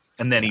me.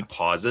 And then he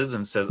pauses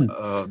and says,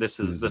 "Oh, this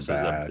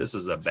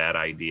is a bad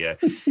idea."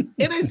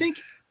 And I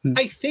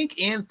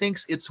think Ann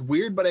thinks it's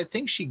weird, but I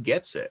think she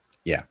gets it.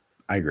 Yeah,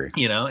 I agree.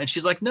 And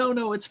she's like,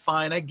 "No, it's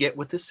fine. I get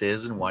what this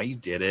is and why you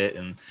did it."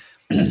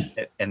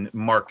 And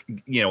Mark,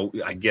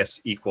 I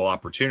guess equal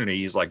opportunity.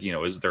 He's like,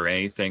 is there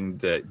anything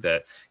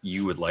that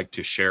you would like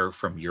to share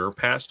from your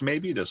past,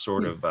 maybe to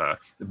sort of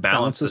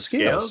balance the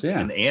scales? Yeah.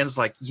 And Ann's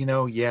like,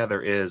 yeah,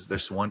 there is.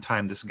 There's one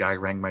time this guy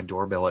rang my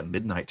doorbell at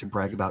midnight to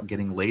brag about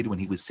getting laid when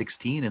he was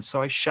 16, and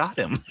so I shot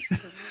him.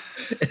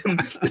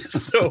 And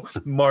so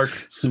Mark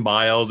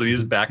smiles and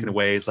he's backing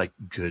away. He's like,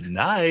 good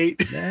night.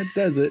 That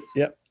does it.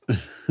 Yep.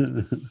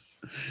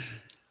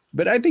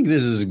 But I think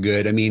this is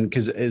good. I mean,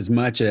 because as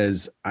much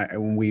as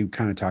when we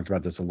kind of talked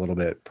about this a little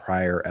bit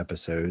prior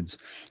episodes,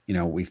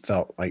 we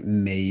felt like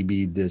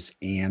maybe this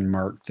Ann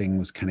Mark thing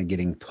was kind of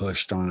getting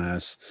pushed on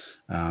us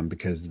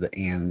because the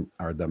Ann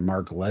or the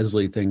Mark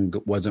Leslie thing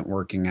wasn't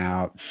working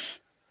out.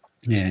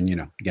 And,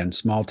 again,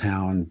 small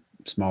town,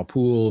 small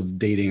pool of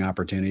dating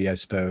opportunity, I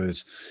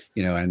suppose,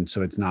 and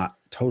so it's not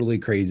totally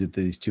crazy that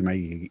these two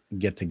might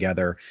get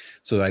together.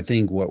 So I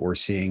think what we're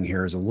seeing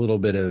here is a little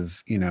bit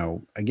of,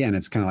 again,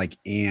 it's kind of like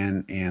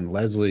Ann and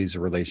Leslie's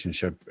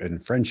relationship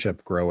and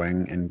friendship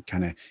growing and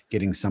kind of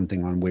getting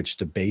something on which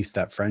to base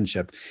that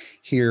friendship.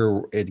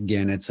 Here,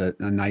 again, it's a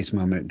nice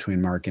moment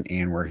between Mark and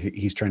Ann where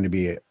he's trying to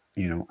be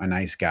a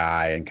nice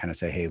guy and kind of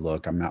say, hey,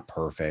 look, I'm not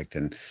perfect.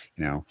 And,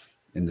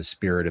 in the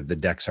spirit of the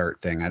Dexhart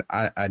thing,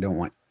 I don't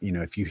want,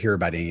 if you hear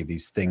about any of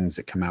these things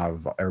that come out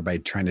of everybody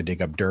trying to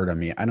dig up dirt on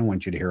me, I don't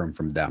want you to hear them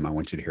from them. I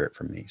want you to hear it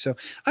from me. So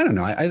I don't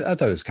know. I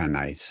thought it was kind of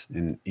nice,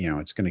 and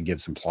it's going to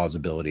give some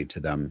plausibility to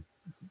them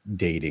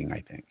dating, I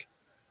think.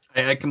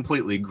 I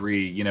completely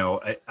agree.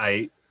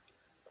 I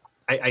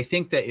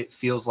think that it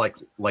feels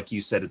like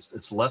you said,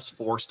 it's less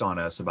forced on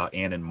us about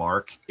Ann and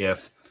Mark.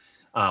 If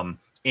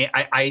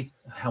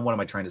what am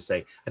I trying to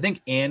say? I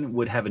think Ann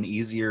would have an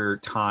easier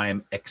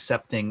time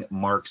accepting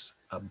Mark's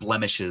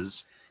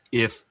blemishes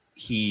if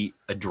he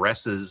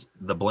addresses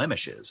the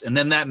blemishes, and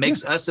then that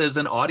makes us as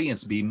an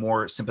audience be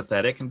more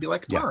sympathetic and be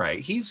like, all right,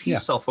 he's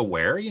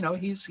self-aware,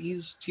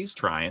 he's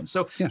trying.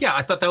 So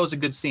I thought that was a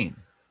good scene.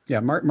 Yeah,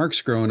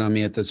 Mark's growing on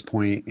me at this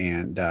point,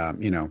 and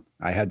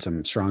I had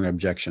some strong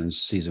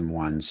objections season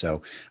 1,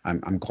 so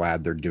I'm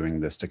glad they're doing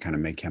this to kind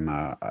of make him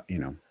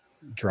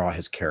draw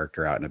his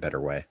character out in a better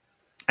way.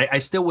 I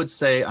still would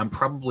say I'm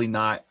probably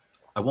not,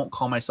 I won't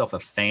call myself a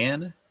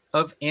fan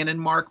of Ann and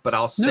Mark, but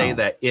I'll say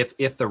that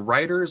if the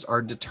writers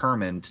are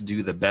determined to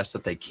do the best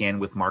that they can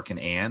with Mark and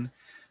Ann,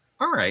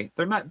 all right,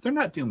 they're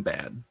not doing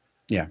bad.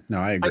 Yeah, no,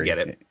 I agree. I get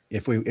it.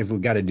 If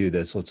we've got to do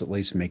this, let's at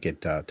least make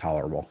it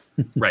tolerable.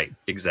 Right.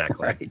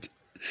 Exactly. Right.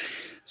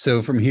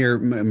 So from here,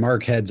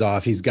 Mark heads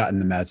off. He's gotten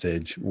the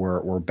message.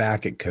 We're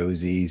back at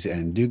Cozy's,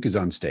 and Duke is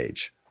on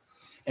stage.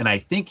 And I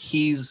think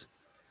he's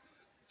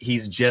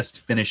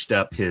just finished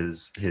up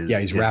his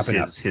wrapping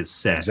up his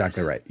set.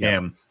 Exactly right.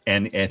 Yeah.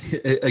 And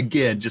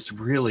again, just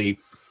really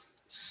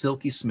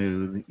silky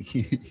smooth.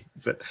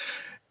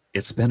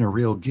 It's been a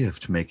real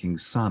gift making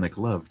Sonic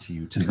love to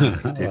you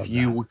tonight.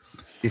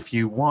 If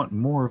you want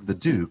more of the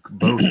Duke,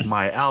 both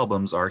my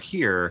albums are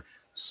here,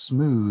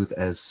 Smooth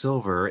as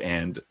Silver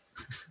and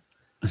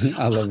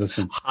I love this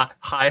one.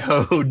 Hi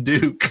Ho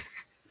Duke.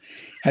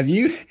 Have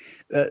you?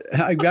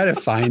 I got to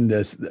find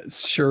this.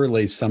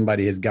 Surely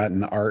somebody has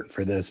gotten the art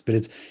for this, but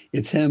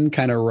it's him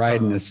kind of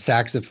riding a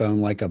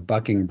saxophone like a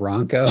bucking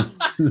bronco.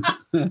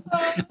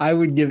 I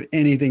would give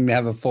anything to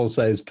have a full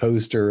size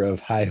poster of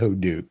Hi Ho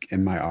Duke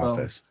in my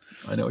office.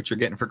 I know what you're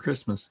getting for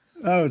Christmas.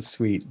 Oh,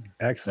 sweet,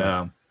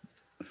 excellent.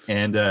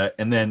 And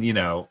then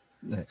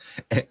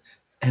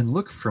and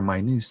look for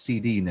my new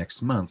CD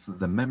next month,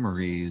 The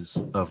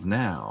Memories of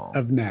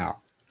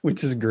Now.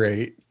 Which is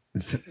great.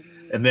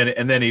 And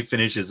then he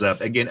finishes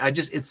up again.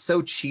 It's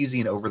so cheesy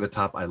and over the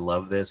top. I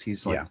love this.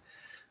 He's like,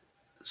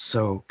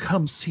 so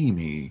come see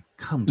me,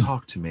 come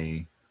talk to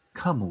me,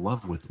 come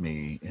love with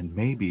me, and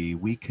maybe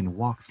we can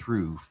walk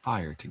through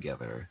fire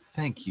together.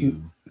 Thank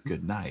you.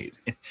 Good night.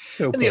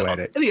 So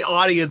poetic. The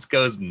audience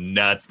goes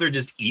nuts. They're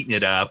just eating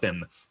it up.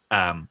 And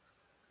I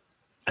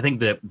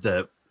think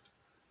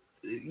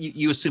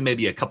you assume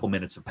maybe a couple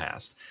minutes have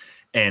passed.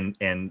 And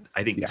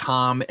I think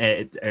Tom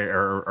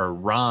or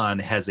Ron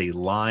has a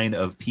line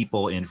of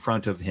people in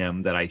front of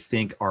him that I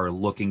think are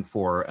looking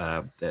for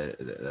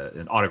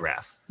an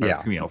autograph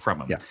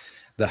from him. Yeah.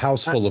 The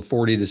house full of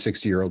 40 to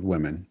 60-year-old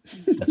women.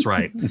 That's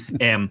right.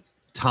 And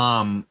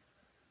Tom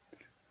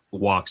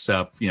walks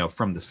up,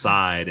 from the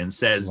side and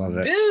says,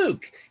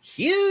 Duke,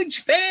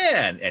 huge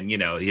fan. And,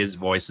 his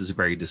voice is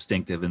very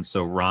distinctive. And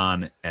so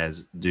Ron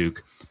as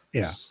Duke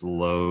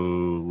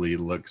slowly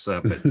looks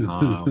up at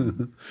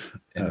Tom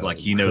and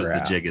he knows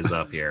the jig is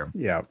up here.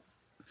 Yeah.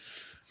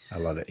 I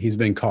love it. He's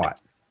been caught.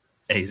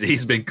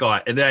 He's been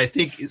caught. And then I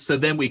think, so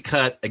then we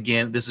cut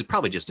again, this is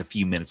probably just a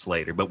few minutes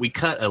later, but we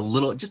cut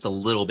just a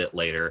little bit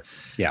later.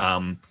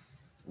 Yeah.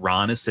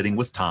 Ron is sitting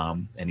with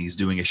Tom and he's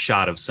doing a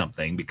shot of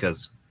something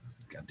because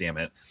God damn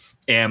it.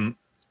 And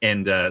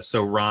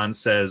so Ron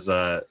says,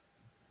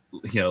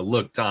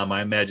 look, Tom,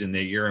 I imagine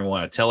that you're going to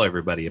want to tell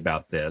everybody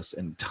about this.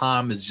 And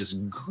Tom is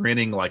just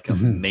grinning like a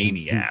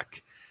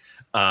maniac.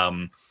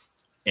 And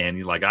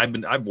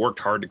I've worked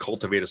hard to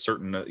cultivate a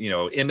certain,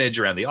 image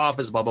around the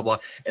office, blah, blah, blah.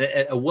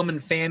 And a woman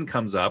fan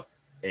comes up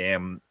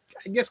and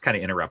I guess kind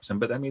of interrupts him,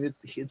 but I mean,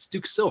 it's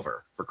Duke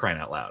Silver, for crying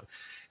out loud.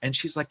 And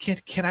she's like,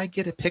 can I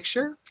get a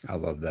picture? I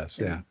love this.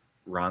 Yeah. And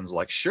Ron's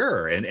like,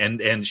 sure.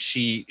 And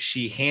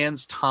she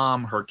hands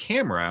Tom her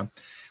camera.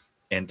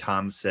 And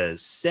Tom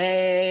says,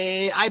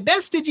 say, I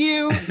bested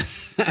you.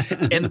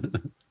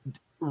 And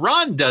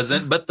Ron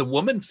doesn't, but the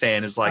woman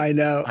fan is like, I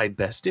know. I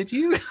bested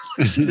you.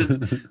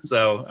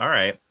 So, all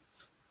right.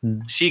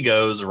 She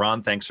goes,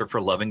 Ron thanks her for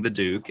loving the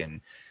Duke.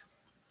 And,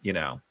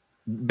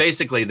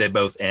 basically they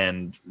both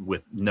end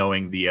with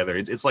knowing the other.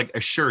 It's like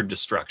assured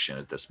destruction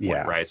at this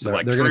point, right? So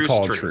they're going to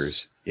call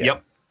truce. Yeah.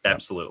 Yep.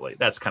 Absolutely.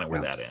 That's kind of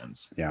where that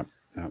ends. Yeah.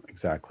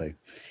 Exactly.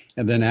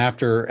 And then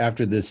after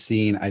this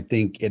scene, I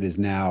think it is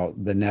now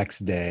the next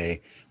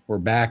day. We're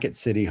back at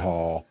City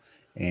Hall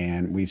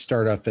and we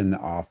start off in the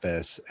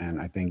office.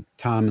 And I think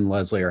Tom and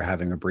Leslie are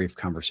having a brief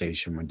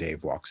conversation when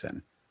Dave walks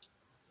in.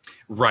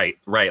 Right.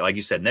 Like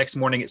you said, next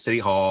morning at City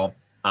Hall,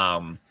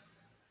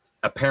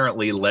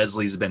 apparently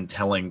Leslie's been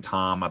telling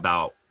Tom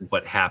about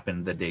what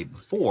happened the day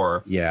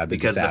before. Yeah.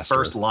 Because the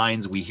first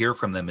lines we hear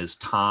from them is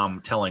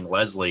Tom telling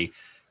Leslie,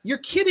 you're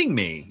kidding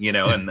me,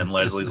 and then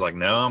Leslie's like,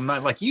 no, I'm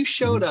not. Like, you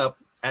showed up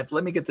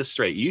let me get this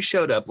straight. You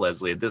showed up,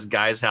 Leslie, at this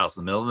guy's house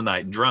in the middle of the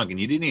night drunk and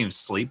you didn't even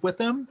sleep with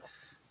him.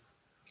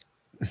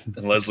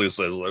 And Leslie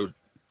says,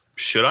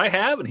 should I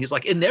have? And he's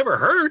like, it never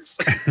hurts.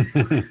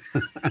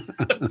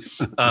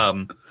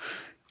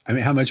 I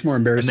mean, how much more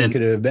embarrassing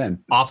could it have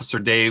been? Officer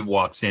Dave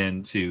walks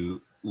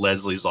into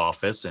Leslie's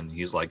office and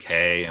he's like,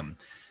 hey, and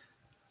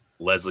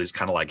Leslie's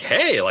kind of like,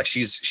 hey, like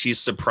she's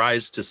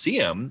surprised to see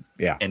him.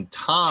 Yeah. And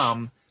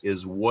Tom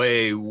is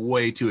way,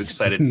 way too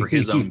excited for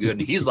his own good.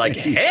 And he's like,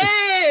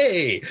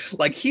 hey,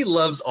 like he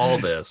loves all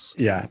this.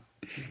 Yeah.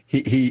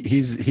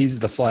 He's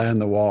the fly on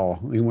the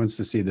wall. He wants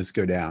to see this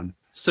go down.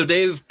 So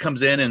Dave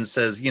comes in and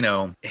says,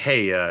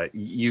 hey,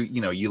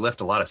 you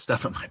left a lot of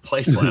stuff at my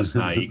place last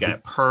night. You got a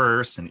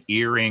purse and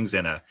earrings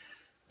and a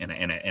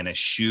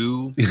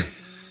shoe.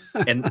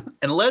 And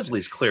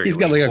Leslie's clearly he's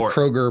got like a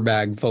Kroger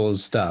bag full of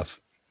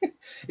stuff.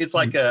 It's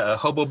like a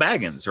Hobo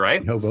Baggins,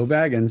 right? Hobo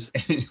Baggins.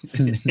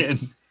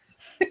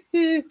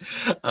 You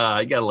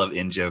gotta love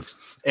in jokes.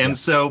 And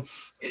so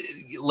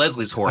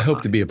Leslie's horrified. I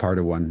hope to be a part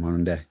of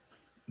one day.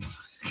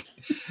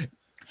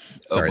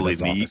 Sorry,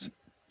 believe me,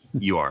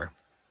 you are.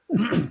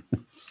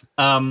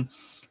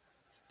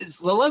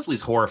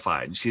 Leslie's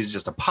horrified. She's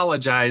just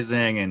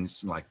apologizing and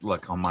she's like,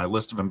 look, on my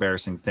list of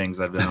embarrassing things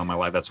I've done in my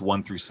life, that's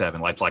 1 through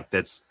 7. Like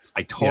that's,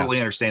 I totally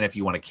understand if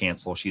you want to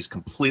cancel. She's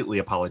completely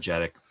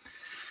apologetic.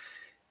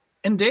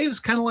 And Dave's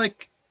kind of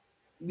like,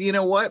 you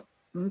know what?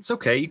 It's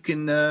okay. You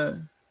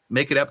can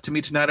make it up to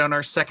me tonight on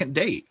our second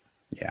date.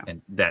 Yeah.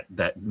 And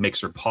that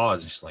makes her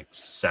pause. And she's like,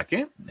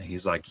 second? And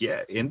he's like,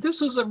 yeah. And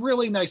this was a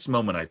really nice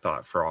moment, I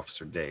thought, for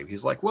Officer Dave.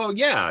 He's like, well,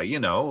 yeah,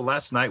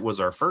 last night was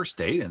our first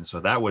date. And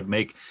so that would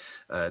make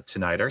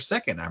tonight our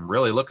second. I'm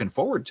really looking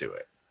forward to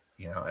it.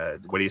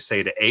 What do you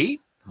say to 8?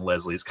 And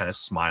Leslie's kind of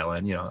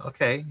smiling,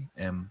 okay.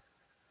 And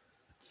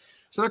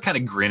so they're kind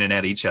of grinning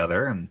at each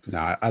other. And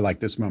no, I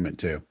like this moment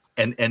too.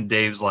 And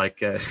Dave's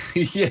like,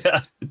 yeah.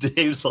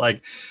 Dave's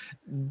like,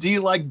 do you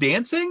like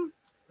dancing?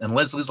 And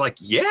Leslie's like,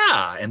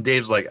 yeah. And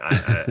Dave's like,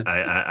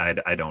 I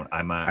don't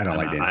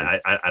like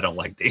dancing. I don't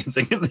like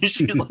dancing. And then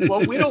she's like,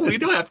 well, we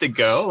don't have to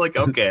go. Like,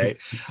 okay.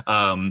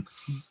 And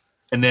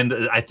then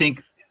I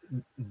think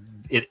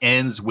it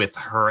ends with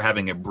her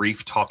having a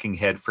brief talking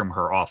head from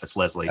her office,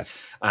 Leslie,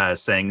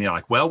 saying,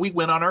 well, we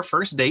went on our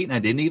first date and I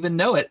didn't even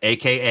know it.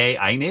 AKA,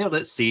 I nailed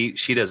it. See,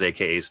 she does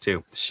AKAs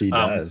too. She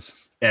does.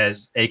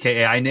 As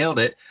AKA, I nailed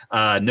it.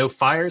 No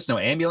fires, no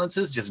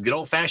ambulances, just good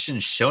old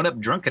fashioned showing up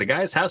drunk at a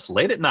guy's house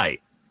late at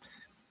night.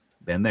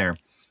 Been there.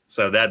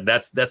 So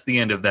that's the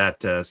end of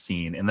that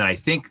scene. And then I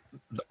think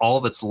all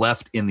that's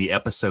left in the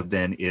episode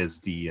then is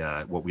the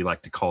what we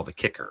like to call the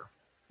kicker.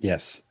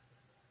 Yes.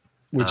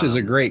 Which is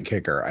a great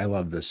kicker. I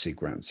love this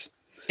sequence.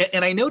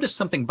 And I noticed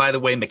something, by the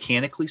way,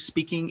 mechanically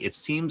speaking, it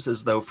seems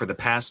as though for the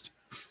past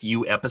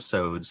few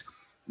episodes,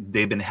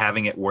 they've been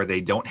having it where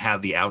they don't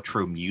have the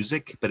outro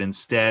music, but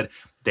instead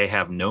they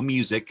have no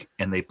music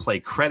and they play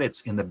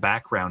credits in the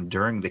background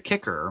during the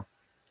kicker,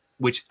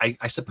 which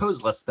I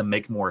suppose lets them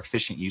make more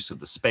efficient use of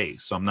the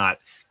space. So I'm not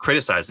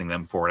criticizing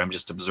them for it. I'm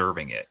just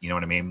observing it. You know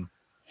what I mean?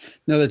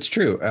 No, that's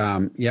true.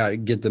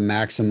 Get the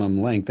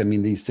maximum length. I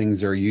mean, these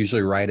things are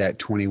usually right at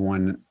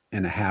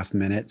 21.5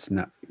 minutes,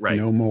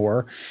 no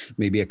more,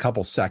 maybe a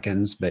couple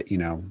seconds, but,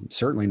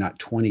 certainly not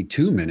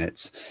 22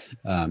 minutes,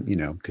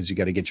 because you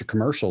got to get your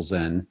commercials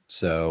in.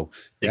 So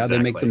They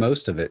make the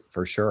most of it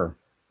for sure.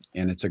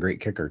 And it's a great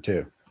kicker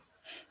too.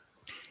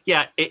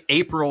 Yeah,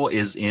 April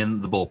is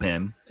in the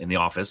bullpen in the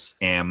office,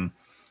 and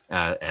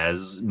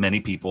as many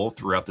people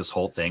throughout this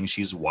whole thing,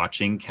 she's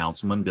watching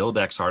Councilman Bill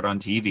Dexhart on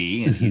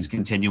TV, and he's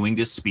continuing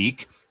to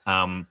speak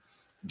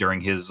during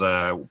his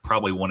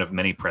probably one of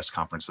many press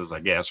conferences,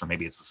 I guess, or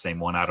maybe it's the same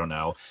one, I don't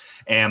know.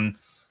 And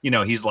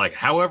he's like,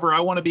 however,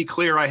 I want to be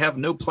clear, I have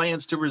no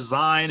plans to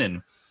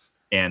resign,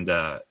 and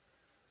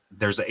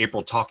there's an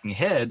April talking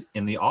head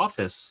in the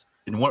office.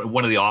 In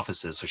one of the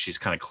offices, so she's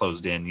kind of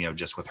closed in,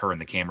 just with her and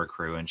the camera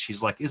crew. And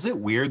she's like, is it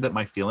weird that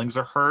my feelings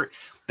are hurt,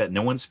 that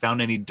no one's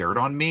found any dirt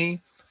on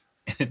me?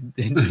 And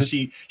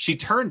she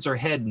turns her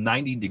head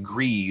 90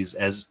 degrees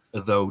as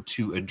though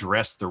to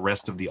address the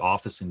rest of the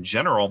office in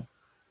general.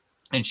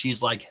 And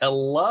she's like,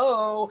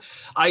 hello,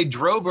 I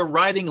drove a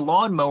riding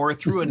lawnmower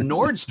through a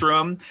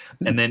Nordstrom.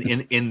 And then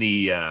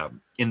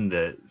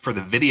for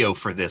the video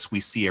for this, we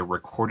see a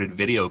recorded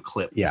video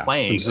clip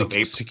playing of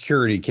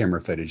security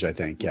camera footage, I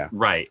think. Yeah.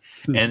 Right.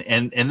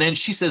 And then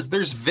she says,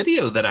 there's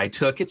video that I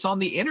took. It's on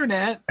the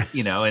internet,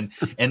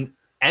 and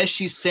as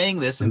she's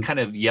saying this and kind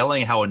of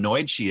yelling how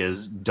annoyed she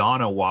is,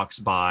 Donna walks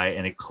by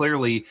and it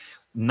clearly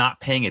not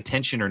paying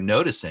attention or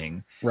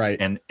noticing. Right.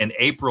 And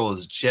April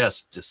is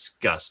just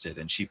disgusted.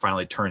 And she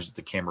finally turns to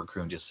the camera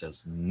crew and just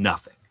says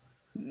nothing.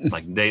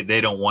 Like they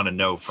don't want to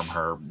know from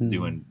her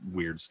doing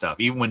weird stuff,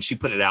 even when she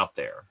put it out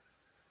there.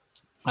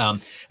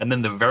 And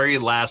then the very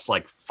last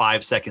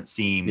 5-second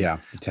scene. Yeah.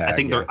 I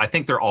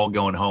think they're all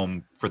going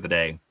home for the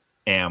day.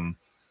 And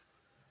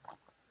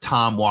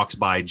Tom walks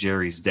by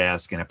Jerry's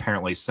desk, and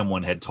apparently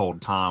someone had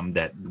told Tom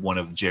that one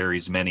of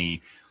Jerry's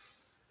many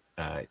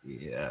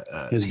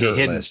his dirt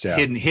list,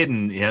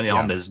 hidden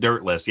on this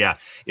dirt list,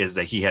 is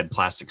that he had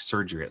plastic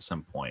surgery at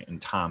some point.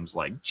 And Tom's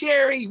like,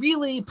 Jerry,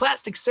 really?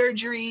 Plastic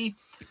surgery?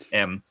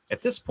 And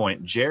at this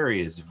point,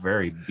 Jerry is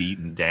very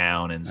beaten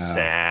down and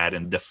sad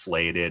and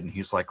deflated. And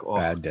he's like, oh,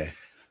 bad day.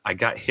 I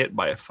got hit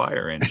by a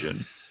fire engine.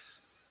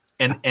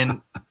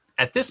 and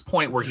at this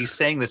point where he's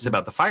saying this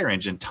about the fire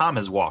engine, Tom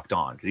has walked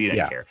on because he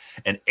didn't care.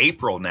 And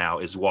April now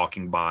is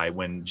walking by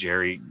when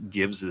Jerry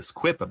gives this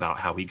quip about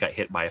how he got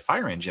hit by a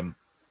fire engine.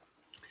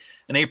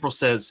 And April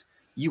says,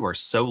 you are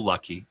so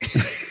lucky.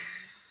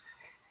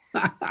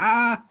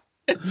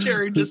 And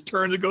Jerry just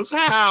turns and goes,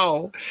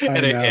 how?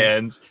 And it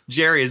ends.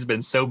 Jerry has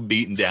been so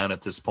beaten down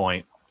at this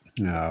point.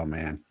 Oh,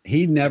 man.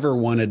 He never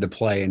wanted to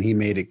play, and he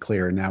made it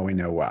clear. And now we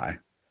know why.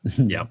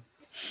 Yep.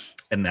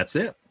 And that's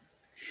it.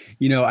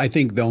 I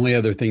think the only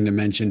other thing to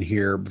mention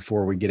here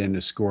before we get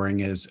into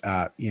scoring is,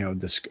 I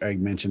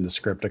mentioned the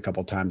script a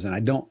couple of times, and I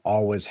don't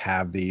always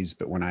have these,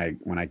 but when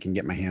I can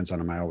get my hands on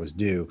them, I always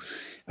do.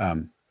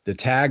 The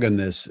tag on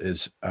this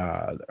is,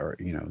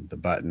 the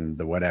button,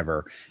 the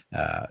whatever,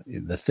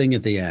 the thing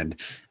at the end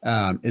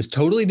is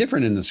totally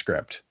different in the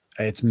script.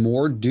 It's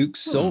more Duke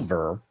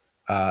Silver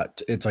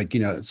it's like,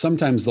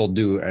 sometimes they'll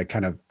do a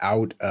kind of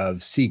out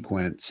of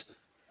sequence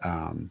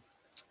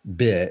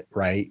bit,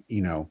 right?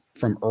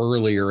 From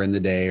earlier in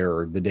the day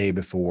or the day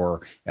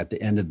before at the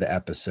end of the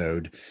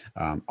episode.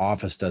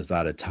 Office does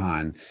that a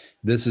ton.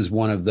 This is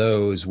one of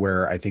those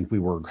where I think we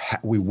were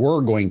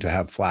going to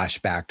have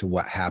flashback to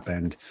what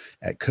happened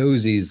at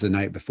Cozy's the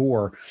night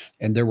before.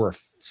 And there were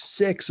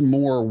 6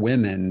 more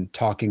women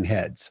talking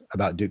heads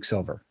about Duke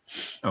Silver.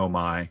 Oh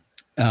my.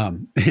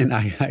 And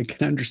I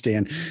can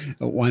understand.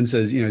 One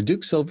says,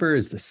 Duke Silver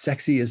is the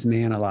sexiest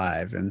man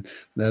alive. And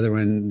the other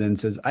one then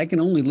says, I can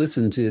only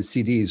listen to his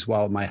CDs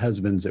while my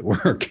husband's at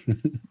work.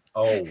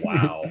 Oh,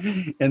 wow.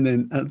 And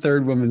then a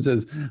third woman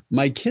says,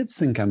 my kids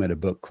think I'm at a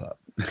book club.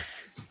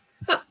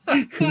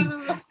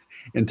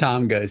 And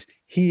Tom goes,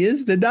 he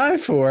is to die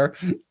for.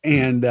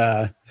 And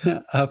a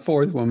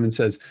fourth woman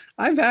says,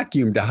 I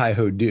vacuumed to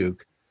Hi-Ho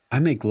Duke. I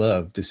make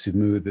love to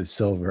Smooth as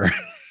Silver.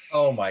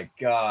 Oh my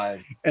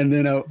God. And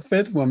then a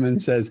fifth woman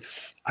says,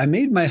 I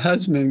made my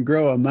husband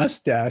grow a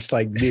mustache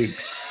like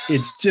Duke's.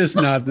 It's just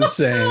not the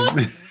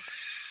same.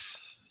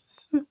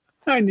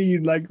 I knew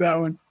you'd like that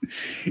one.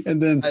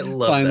 And then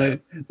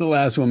finally, the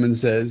last woman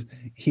says,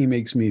 he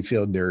makes me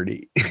feel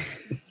dirty.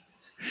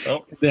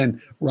 Oh.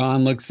 Then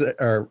Ron looks at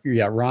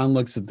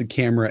the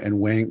camera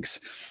and winks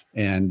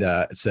and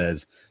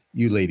says,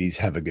 you ladies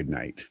have a good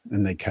night.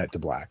 And they cut to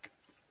black.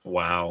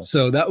 Wow.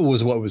 So that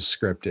was what was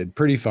scripted.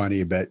 Pretty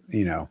funny, but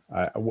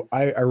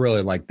I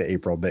really like the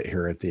April bit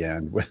here at the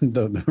end when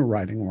the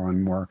riding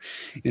lawnmower.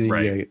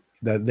 Right.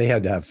 That they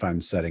had to have fun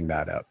setting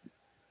that up.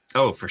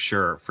 Oh, for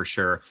sure.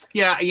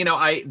 Yeah,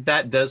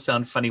 that does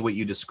sound funny what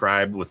you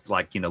described with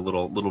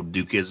little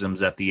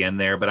Dukeisms at the end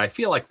there, but I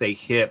feel like they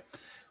hit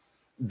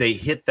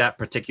that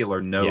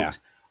particular note. Yeah.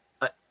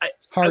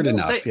 Hard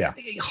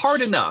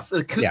enough.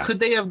 Could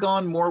they have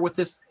gone more with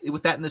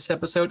that in this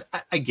episode?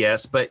 I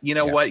guess, but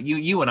what?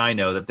 You and I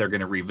know that they're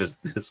going to revisit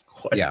this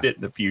quite a bit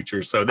in the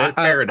future. So that's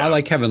fair enough. I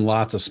like having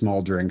lots of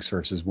small drinks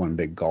versus one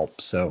big gulp.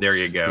 So there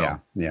you go.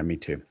 Yeah, me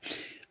too.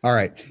 All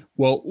right.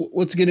 Well,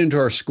 let's get into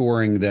our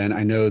scoring then.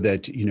 I know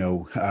that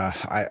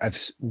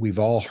we've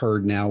all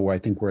heard now. I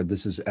think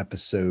this is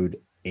episode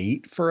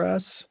 8 for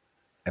us.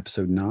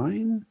 Episode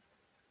 9.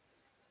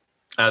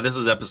 This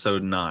is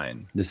episode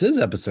 9. This is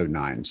episode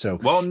 9. So,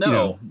 well,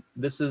 no,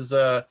 this is,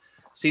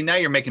 see, now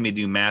you're making me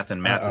do math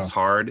and math is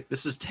hard.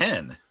 This is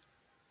 10.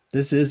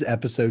 This is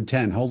episode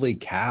 10. Holy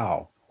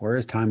cow. Where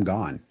has time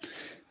gone?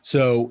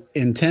 So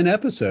in 10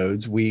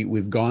 episodes,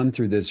 we've gone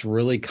through this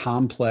really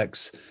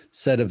complex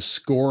set of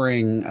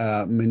scoring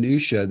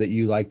minutia that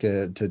you like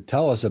to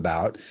tell us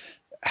about.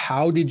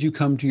 How did you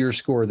come to your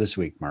score this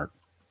week, Mark?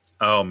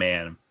 Oh,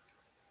 man.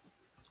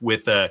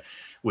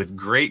 With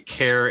great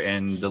care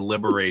and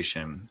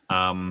deliberation.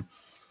 I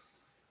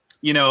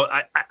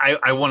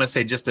want to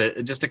say just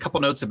a couple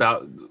notes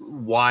about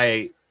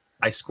why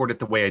I scored it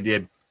the way I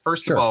did.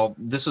 First of all,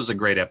 this was a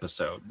great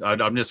episode.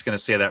 I'm just going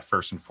to say that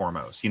first and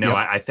foremost.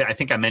 I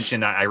think I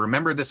mentioned I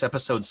remember this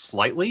episode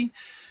slightly,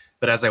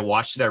 but as I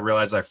watched it, I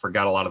realized I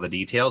forgot a lot of the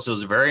details. It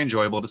was very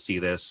enjoyable to see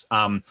this.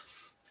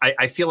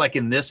 I feel like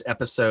in this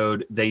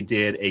episode, they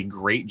did a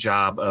great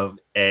job of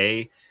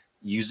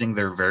using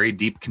their very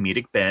deep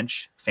comedic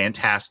bench.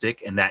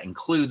 Fantastic. And that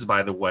includes,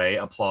 by the way,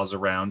 applause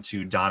around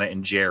to Donna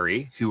and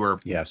Jerry, who are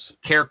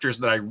characters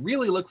that I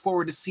really look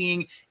forward to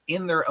seeing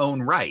in their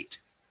own right.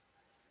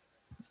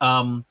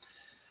 Not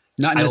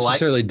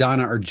necessarily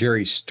Donna or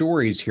Jerry's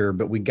stories here,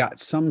 but we got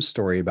some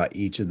story about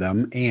each of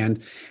them,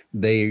 and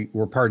they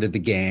were part of the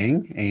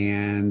gang.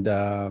 And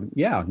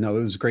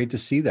it was great to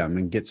see them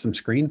and get some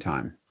screen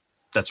time.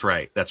 That's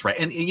right.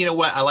 And you know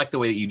what? I like the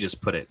way that you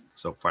just put it.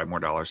 So $5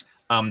 more.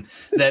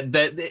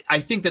 That I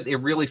think that it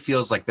really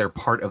feels like they're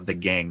part of the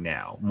gang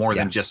now, more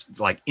than just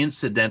like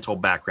incidental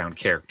background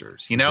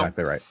characters,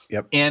 Exactly right.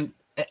 Yep. And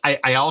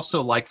I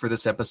also like for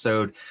this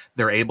episode,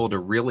 they're able to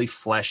really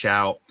flesh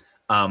out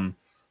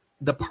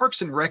the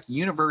Parks and Rec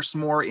universe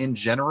more in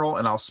general.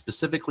 And I'll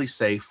specifically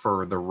say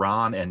for the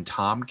Ron and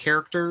Tom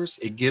characters,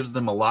 it gives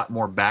them a lot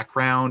more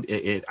background.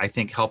 It I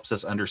think helps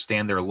us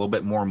understand they're a little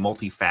bit more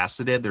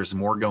multifaceted. There's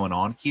more going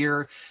on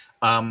here.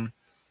 And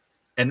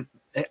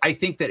I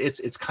think that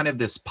it's kind of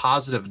this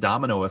positive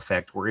domino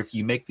effect where if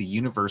you make the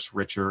universe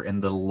richer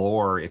and the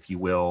lore, if you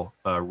will,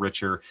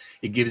 richer,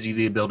 it gives you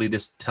the ability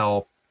to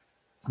tell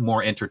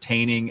more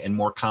entertaining and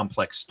more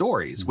complex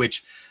stories,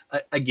 which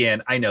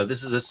again, I know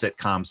this is a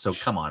sitcom, so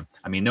come on.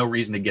 I mean, no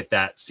reason to get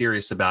that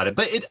serious about it,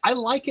 but I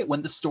like it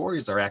when the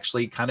stories are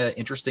actually kind of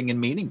interesting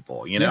and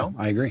meaningful, Yeah,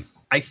 I agree.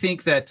 I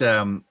think that,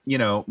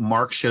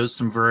 Mark shows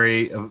some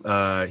very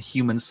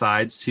human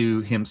sides to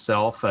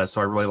himself.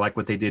 So I really like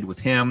what they did with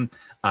him.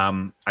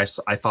 I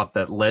thought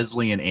that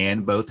Leslie and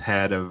Anne both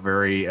had a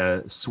very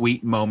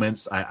sweet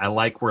moments. I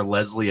like where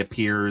Leslie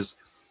appears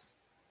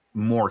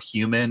more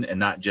human and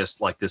not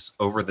just like this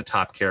over the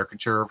top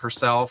caricature of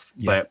herself.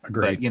 Yeah,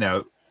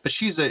 but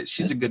she's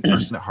a good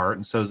person at heart,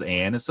 and so is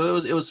Anne. And so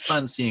it was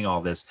fun seeing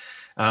all this.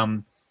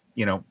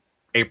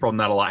 April,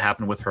 not a lot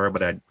happened with her,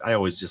 but I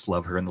always just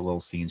love her in the little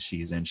scenes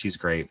she's in. She's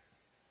great.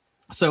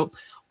 So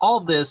all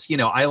this,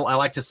 I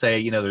like to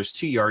say, there's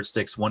 2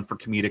 yardsticks, one for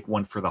comedic,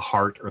 one for the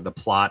heart or the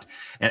plot.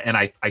 And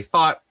I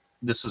thought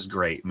this was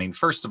great. I mean,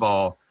 first of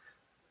all,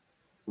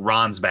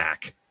 Ron's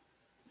back.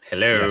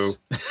 Hello.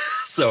 Yes.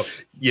 So,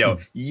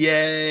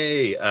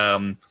 yay.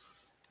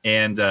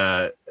 And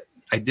I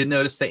did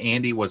notice that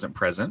Andy wasn't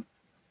present,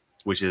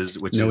 which is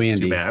Andy.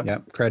 Too bad.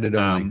 Yep. Credit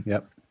only.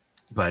 Yep.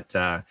 But,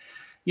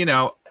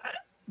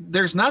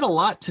 there's not a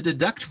lot to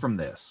deduct from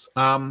this.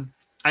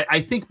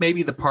 I think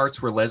maybe the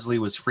parts where Leslie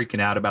was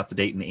freaking out about the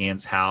date in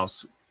Anne's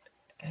house,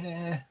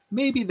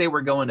 maybe they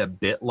were going a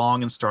bit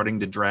long and starting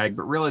to drag,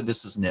 but really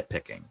this is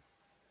nitpicking.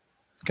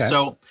 Okay.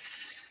 So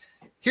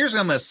here's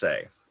what I'm going to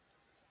say.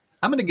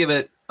 I'm going to give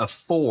it a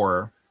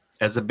 4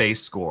 as a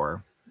base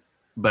score,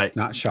 but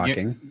not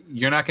shocking.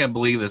 You're not going to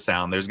believe this,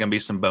 Alan. There's going to be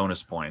some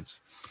bonus points.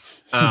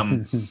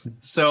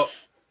 So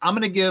I'm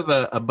going to give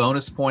a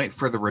bonus point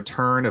for the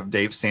return of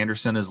Dave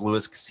Sanderson as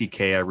Louis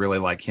C.K. I really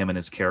like him and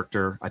his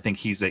character. I think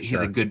he's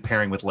a good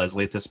pairing with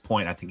Leslie at this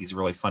point. I think he's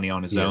really funny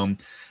on his own.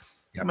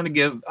 Yep. I'm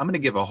going to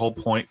give a whole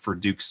point for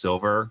Duke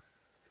Silver.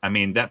 I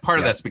mean, that part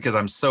of that's because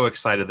I'm so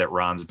excited that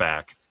Ron's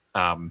back.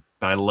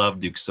 But I love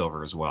Duke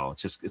Silver as well.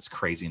 It's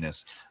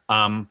craziness.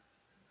 I'm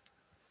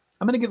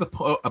going to give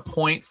a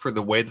point for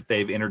the way that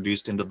they've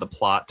introduced into the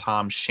plot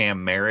Tom's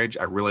sham marriage.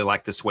 I really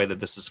like this way that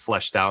this is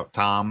fleshed out,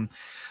 Tom.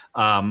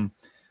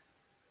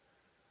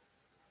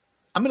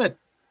 I'm going to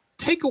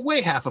take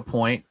away half a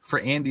point for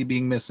Andy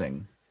being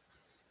missing,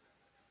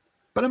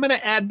 but I'm going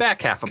to add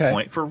back half a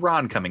point for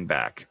Ron coming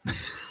back.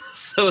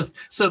 So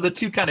the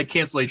two kind of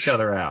cancel each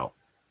other out.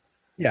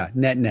 Yeah.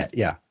 Net.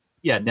 Yeah.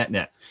 Yeah.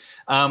 Net.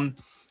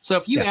 So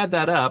if you add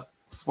that up,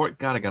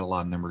 God, I got a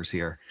lot of numbers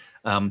here.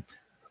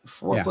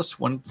 4 plus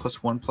 1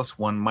 plus 1 plus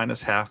 1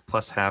 minus half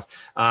plus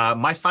half.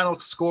 My final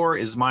score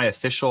is my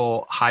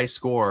official high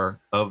score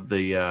of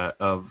the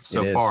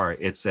so far.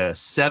 It's a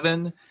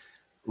 7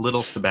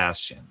 Little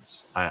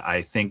Sebastians.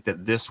 I think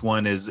that this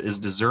one is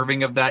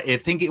deserving of that. I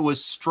think it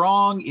was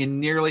strong in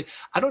nearly.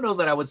 I don't know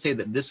that I would say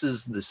that this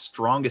is the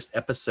strongest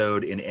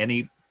episode in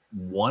any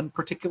one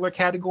particular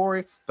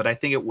category, but I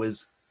think it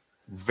was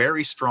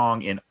very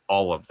strong in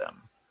all of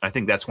them. I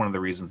think that's one of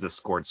the reasons this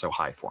scored so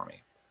high for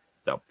me.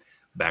 So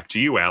back to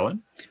you,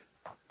 Alan.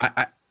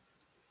 I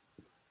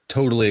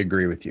totally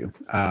agree with you.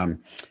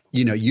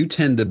 You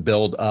tend to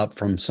build up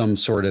from some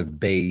sort of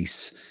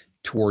base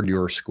toward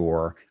your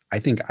score. I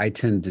think I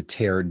tend to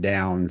tear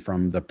down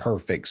from the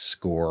perfect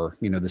score,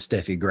 the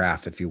Steffi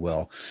graph, if you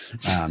will.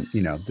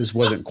 This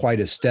wasn't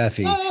quite a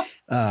Steffi.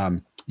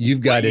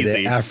 You've got it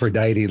at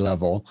Aphrodite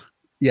level.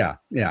 Yeah.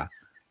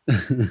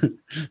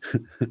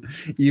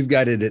 You've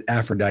got it at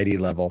Aphrodite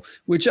level,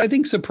 which I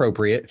think is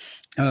appropriate.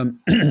 I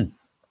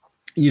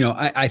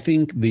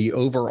think the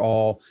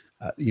overall,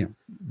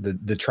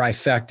 the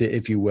trifecta,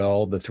 if you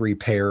will, the 3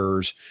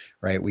 pairs,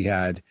 right? We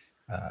had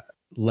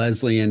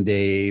Leslie and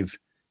Dave.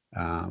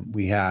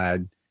 We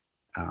had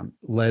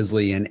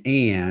Leslie and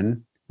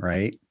Anne,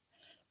 right?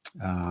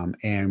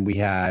 And we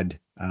had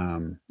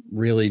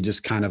really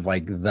just kind of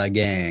like the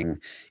gang,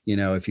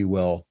 if you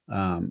will.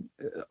 On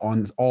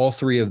all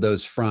 3 of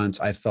those fronts,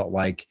 I felt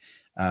like,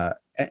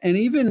 and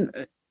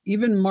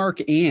even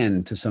Mark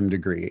Ann to some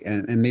degree,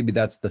 and maybe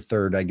that's the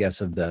third, I guess,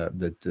 of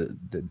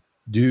the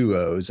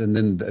duos, and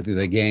then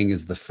the gang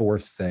is the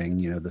 4th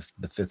thing,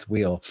 the 5th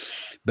wheel.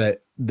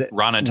 But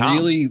Ron and Tom,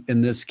 really,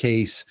 in this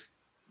case,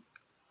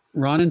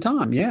 Ron and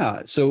Tom,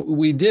 yeah. So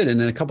we did, and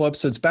then a couple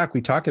episodes back,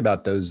 we talked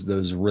about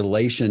those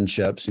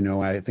relationships.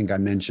 I think I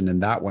mentioned in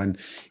that one,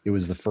 it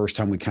was the first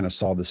time we kind of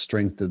saw the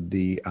strength of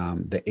the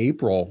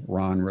April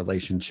Ron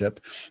relationship.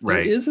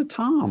 Right, there is a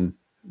Tom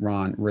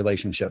Ron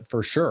relationship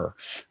for sure.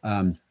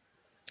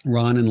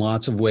 Ron in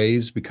lots of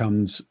ways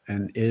becomes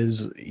and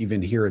is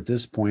even here at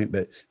this point,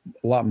 but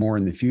a lot more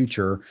in the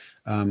future.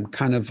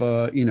 Kind of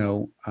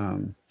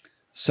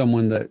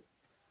someone that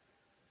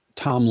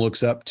Tom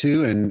looks up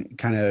to, and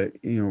kind of,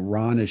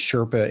 Ron is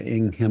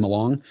Sherpa-ing him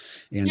along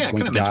and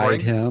going to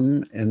guide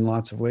him in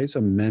lots of ways,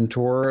 a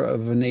mentor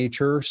of a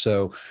nature.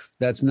 So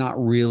that's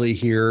not really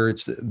here.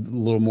 It's a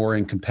little more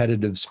in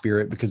competitive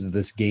spirit because of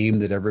this game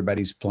that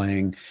everybody's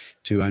playing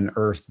to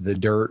unearth the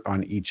dirt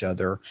on each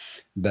other.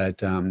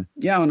 But on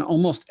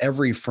almost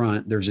every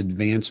front, there's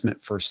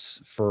advancement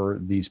for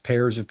these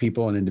pairs of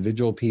people and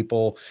individual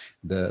people,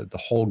 the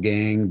whole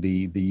gang,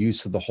 the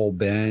use of the whole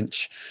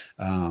bench.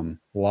 A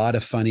lot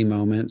of funny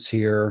moments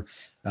here,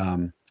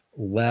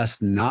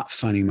 less not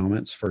funny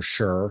moments for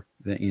sure.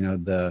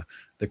 The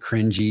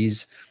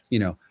cringies,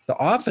 The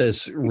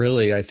Office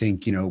really, I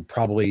think,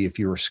 probably if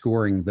you were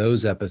scoring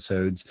those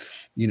episodes,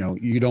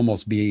 you'd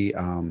almost be,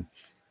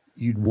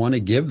 you'd want to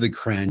give the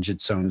cringe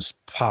its own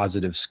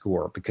positive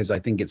score, because I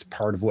think it's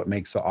part of what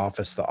makes The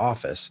Office The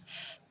Office.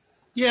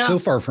 Yeah. So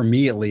far, for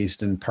me, at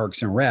least, in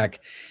Parks and Rec,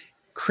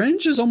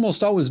 cringe has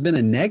almost always been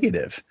a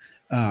negative.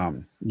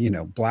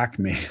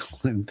 Blackmail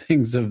and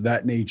things of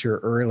that nature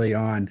early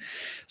on.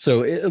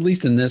 So at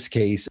least in this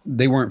case,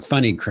 they weren't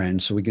funny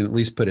cringe. So we can at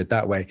least put it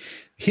that way.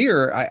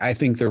 Here, I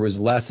think there was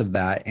less of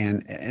that.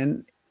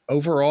 And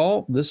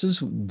overall, this has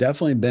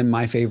definitely been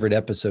my favorite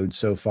episode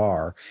so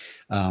far.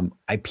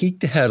 I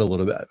peeked ahead a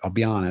little bit, I'll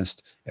be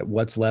honest, at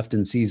what's left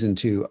in season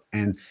 2,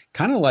 and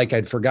kind of like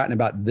I'd forgotten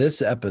about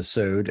this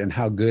episode and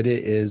how good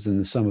it is and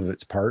the sum of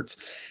its parts.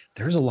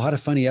 There's a lot of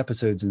funny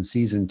episodes in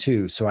season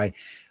 2. So I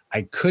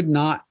could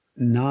not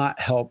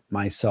help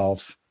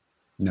myself.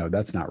 No,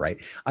 that's not right.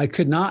 I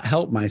could not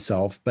help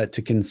myself but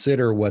to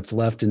consider what's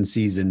left in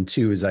season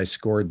 2 as I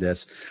scored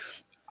this.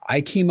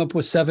 I came up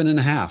with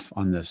 7.5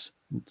 on this.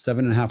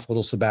 7.5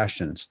 little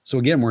Sebastians. So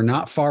again, we're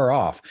not far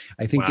off.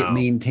 I think it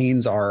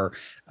maintains our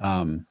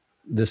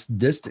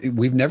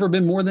we've never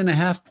been more than a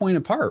half point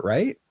apart,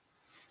 right?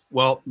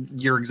 Well,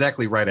 you're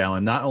exactly right,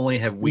 Alan. Not only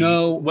have we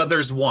well,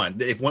 there's one.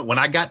 When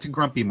I got to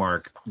Grumpy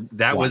Mark,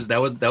 that was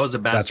a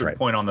bastard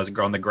point on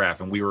the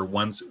graph, and we were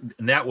ones,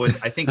 and that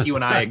was, I think you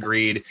and I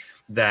agreed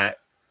that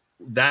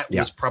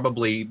was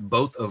probably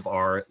both of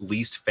our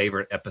least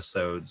favorite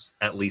episodes,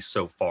 at least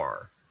so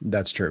far.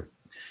 That's true.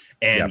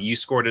 And you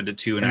scored it a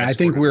 2, and I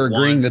think we're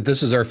agreeing that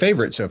this is our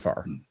favorite so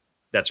far.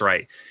 That's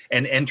right.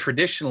 And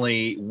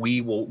traditionally,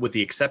 we will, with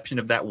the exception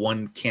of that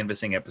one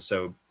canvassing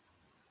episode,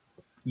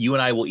 you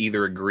and I will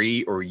either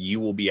agree or you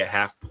will be a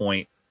half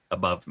point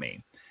above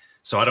me.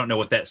 So I don't know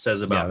what that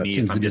says about me,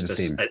 if I'm just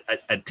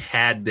a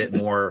tad bit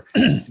more,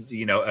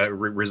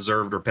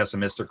 reserved or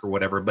pessimistic or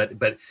whatever.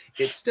 But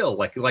it's still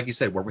like you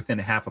said, we're within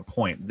half a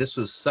point. This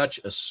was such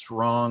a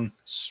strong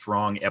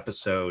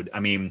episode. I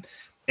mean,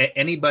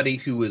 anybody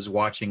who is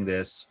watching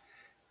this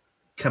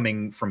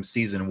coming from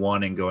season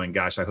 1 and going,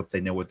 gosh, I hope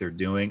they know what they're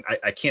doing.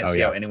 I can't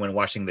see how anyone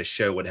watching this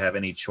show would have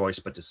any choice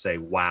but to say,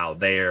 wow,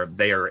 they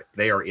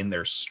are in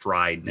their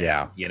stride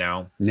now,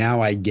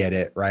 Now I get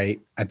it, right?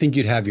 I think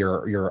you'd have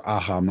your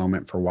aha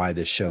moment for why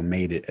this show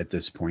made it at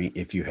this point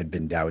if you had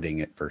been doubting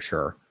it for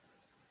sure.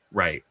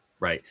 Right.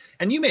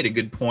 And you made a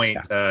good point.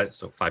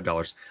 So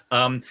 $5.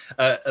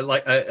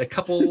 Like a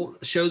couple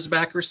shows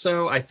back or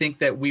so, I think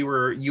that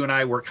you and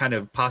I were kind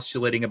of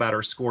postulating about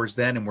our scores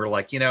then. And we're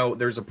like,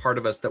 there's a part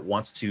of us that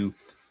wants to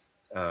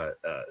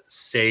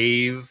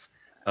save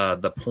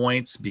the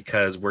points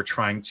because we're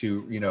trying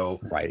to,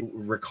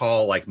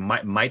 recall, like,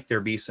 might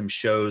there be some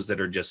shows that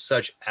are just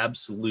such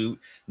absolute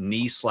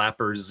knee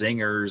slappers,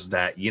 zingers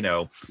that,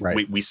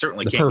 we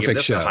certainly can't give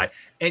this a high.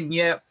 And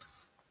yet,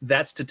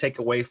 that's to take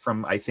away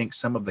from, I think,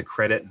 some of the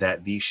credit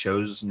that these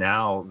shows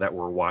now that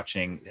we're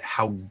watching,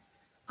 how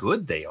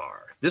good they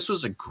are. This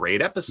was a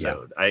great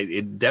episode. Yeah.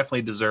 It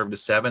definitely deserved a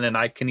 7, and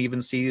I can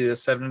even see a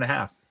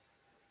 7.5.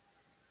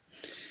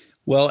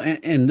 Well,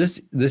 and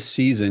this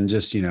season,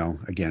 just,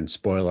 again,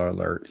 spoiler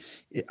alert,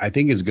 I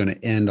think is going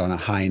to end on a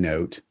high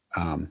note.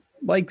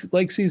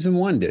 Like season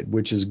 1 did,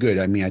 which is good.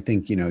 I mean, I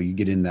think, you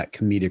get in that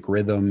comedic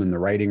rhythm and the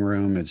writing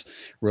room is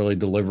really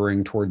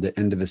delivering toward the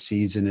end of the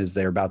season as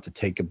they're about to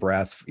take a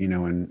breath,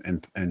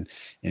 and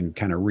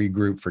kind of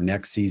regroup for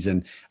next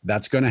season.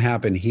 That's going to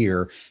happen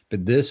here.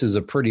 But this is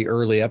a pretty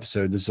early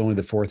episode. This is only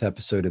the 4th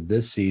episode of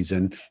this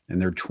season, and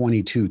there are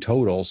 22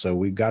 total. So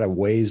we've got a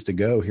ways to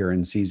go here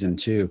in season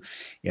 2,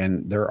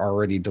 and they're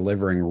already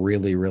delivering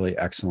really, really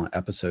excellent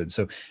episodes.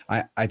 So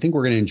I think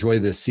we're going to enjoy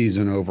this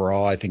season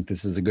overall. I think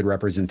this is a good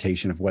representation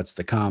of what's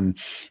to come.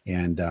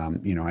 And,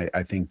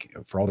 I think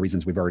for all the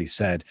reasons we've already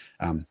said,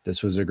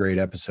 this was a great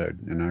episode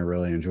and I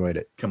really enjoyed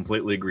it.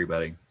 Completely agree,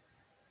 buddy.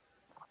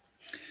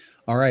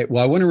 All right.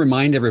 Well, I want to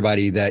remind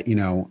everybody that,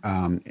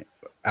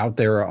 out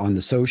there on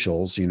the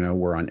socials,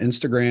 we're on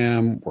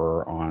Instagram,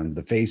 we're on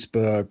the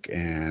Facebook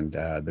and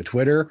the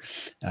Twitter,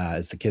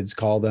 as the kids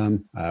call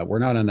them. We're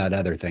not on that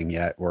other thing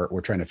yet.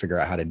 We're trying to figure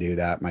out how to do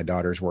that. My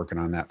daughter's working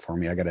on that for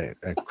me. I got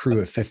a crew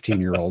of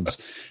 15-year-olds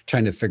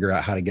trying to figure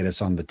out how to get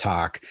us on the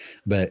talk.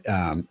 But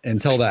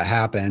until that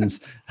happens,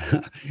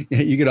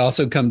 you could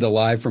also come to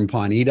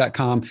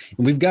livefrompawnee.com.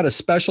 And we've got a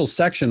special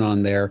section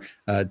on there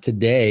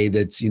today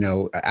that's,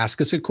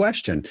 ask us a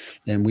question.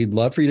 And we'd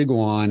love for you to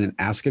go on and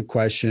ask a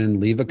question,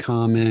 leave a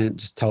comment,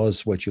 just tell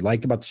us what you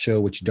like about the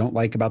show, what you don't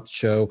like about the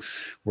show.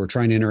 We're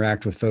trying to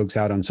interact with folks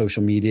out on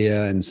social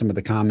media and some of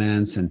the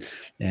comments, and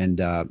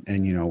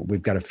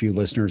we've got a few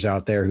listeners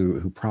out there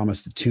who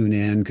promised to tune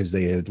in because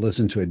they had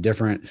listened to a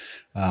different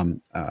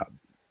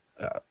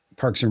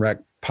Parks and Rec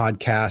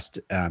podcast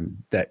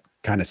that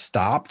kind of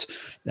stopped.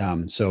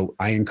 So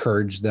I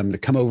encouraged them to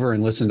come over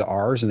and listen to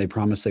ours, and they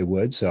promised they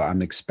would. So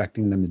I'm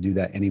expecting them to do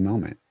that any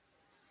moment.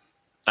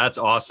 That's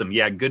awesome.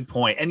 Yeah, good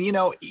point. And,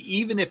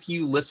 even if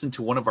you listen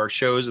to one of our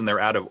shows and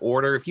they're out of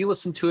order, if you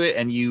listen to it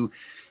and you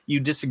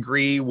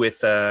disagree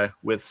with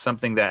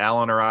something that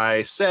Alan or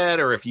I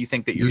said, or if you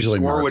think that your usually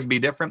score Mark. Would be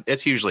different,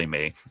 it's usually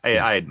me.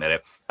 I admit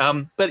it.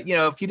 But,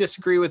 if you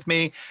disagree with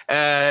me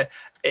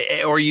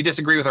or you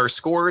disagree with our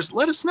scores,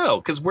 let us know,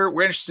 because we're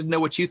interested to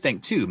know what you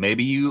think, too.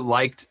 Maybe you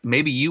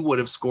would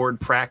have scored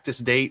Practice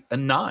Date a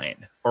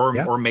 9,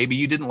 or maybe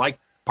you didn't like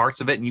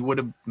parts of it and you would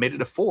have made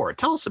it a 4.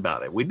 Tell us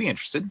about it. We'd be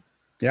interested.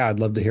 Yeah,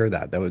 I'd love to hear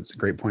that. That was a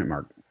great point,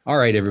 Mark. All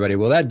right, everybody.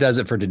 Well, that does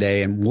it for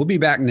today. And we'll be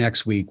back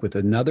next week with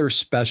another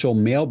special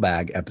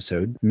mailbag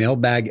episode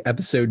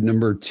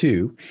number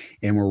 2.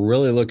 And we're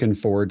really looking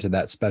forward to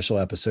that special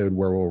episode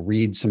where we'll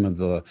read some of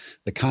the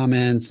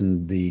comments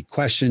and the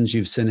questions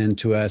you've sent in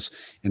to us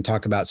and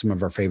talk about some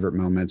of our favorite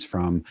moments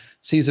from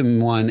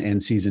season 1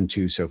 and season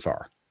 2 so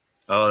far.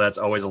 Oh, that's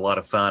always a lot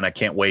of fun. I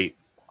can't wait.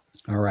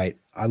 All right.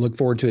 I look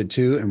forward to it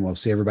too. And we'll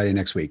see everybody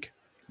next week.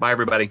 Bye,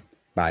 everybody.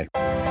 Bye.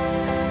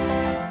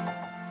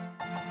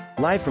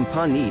 Live from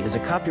Pawnee is a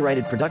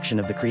copyrighted production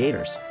of the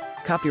creators.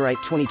 Copyright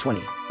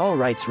 2020. All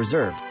rights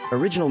reserved.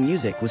 Original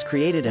music was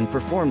created and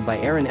performed by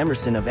Aaron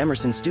Emerson of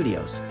Emerson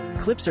Studios.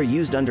 Clips are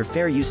used under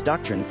fair use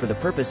doctrine for the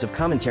purpose of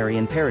commentary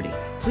and parody.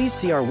 Please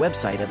see our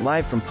website at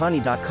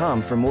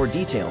livefrompawnee.com for more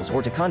details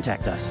or to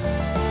contact us.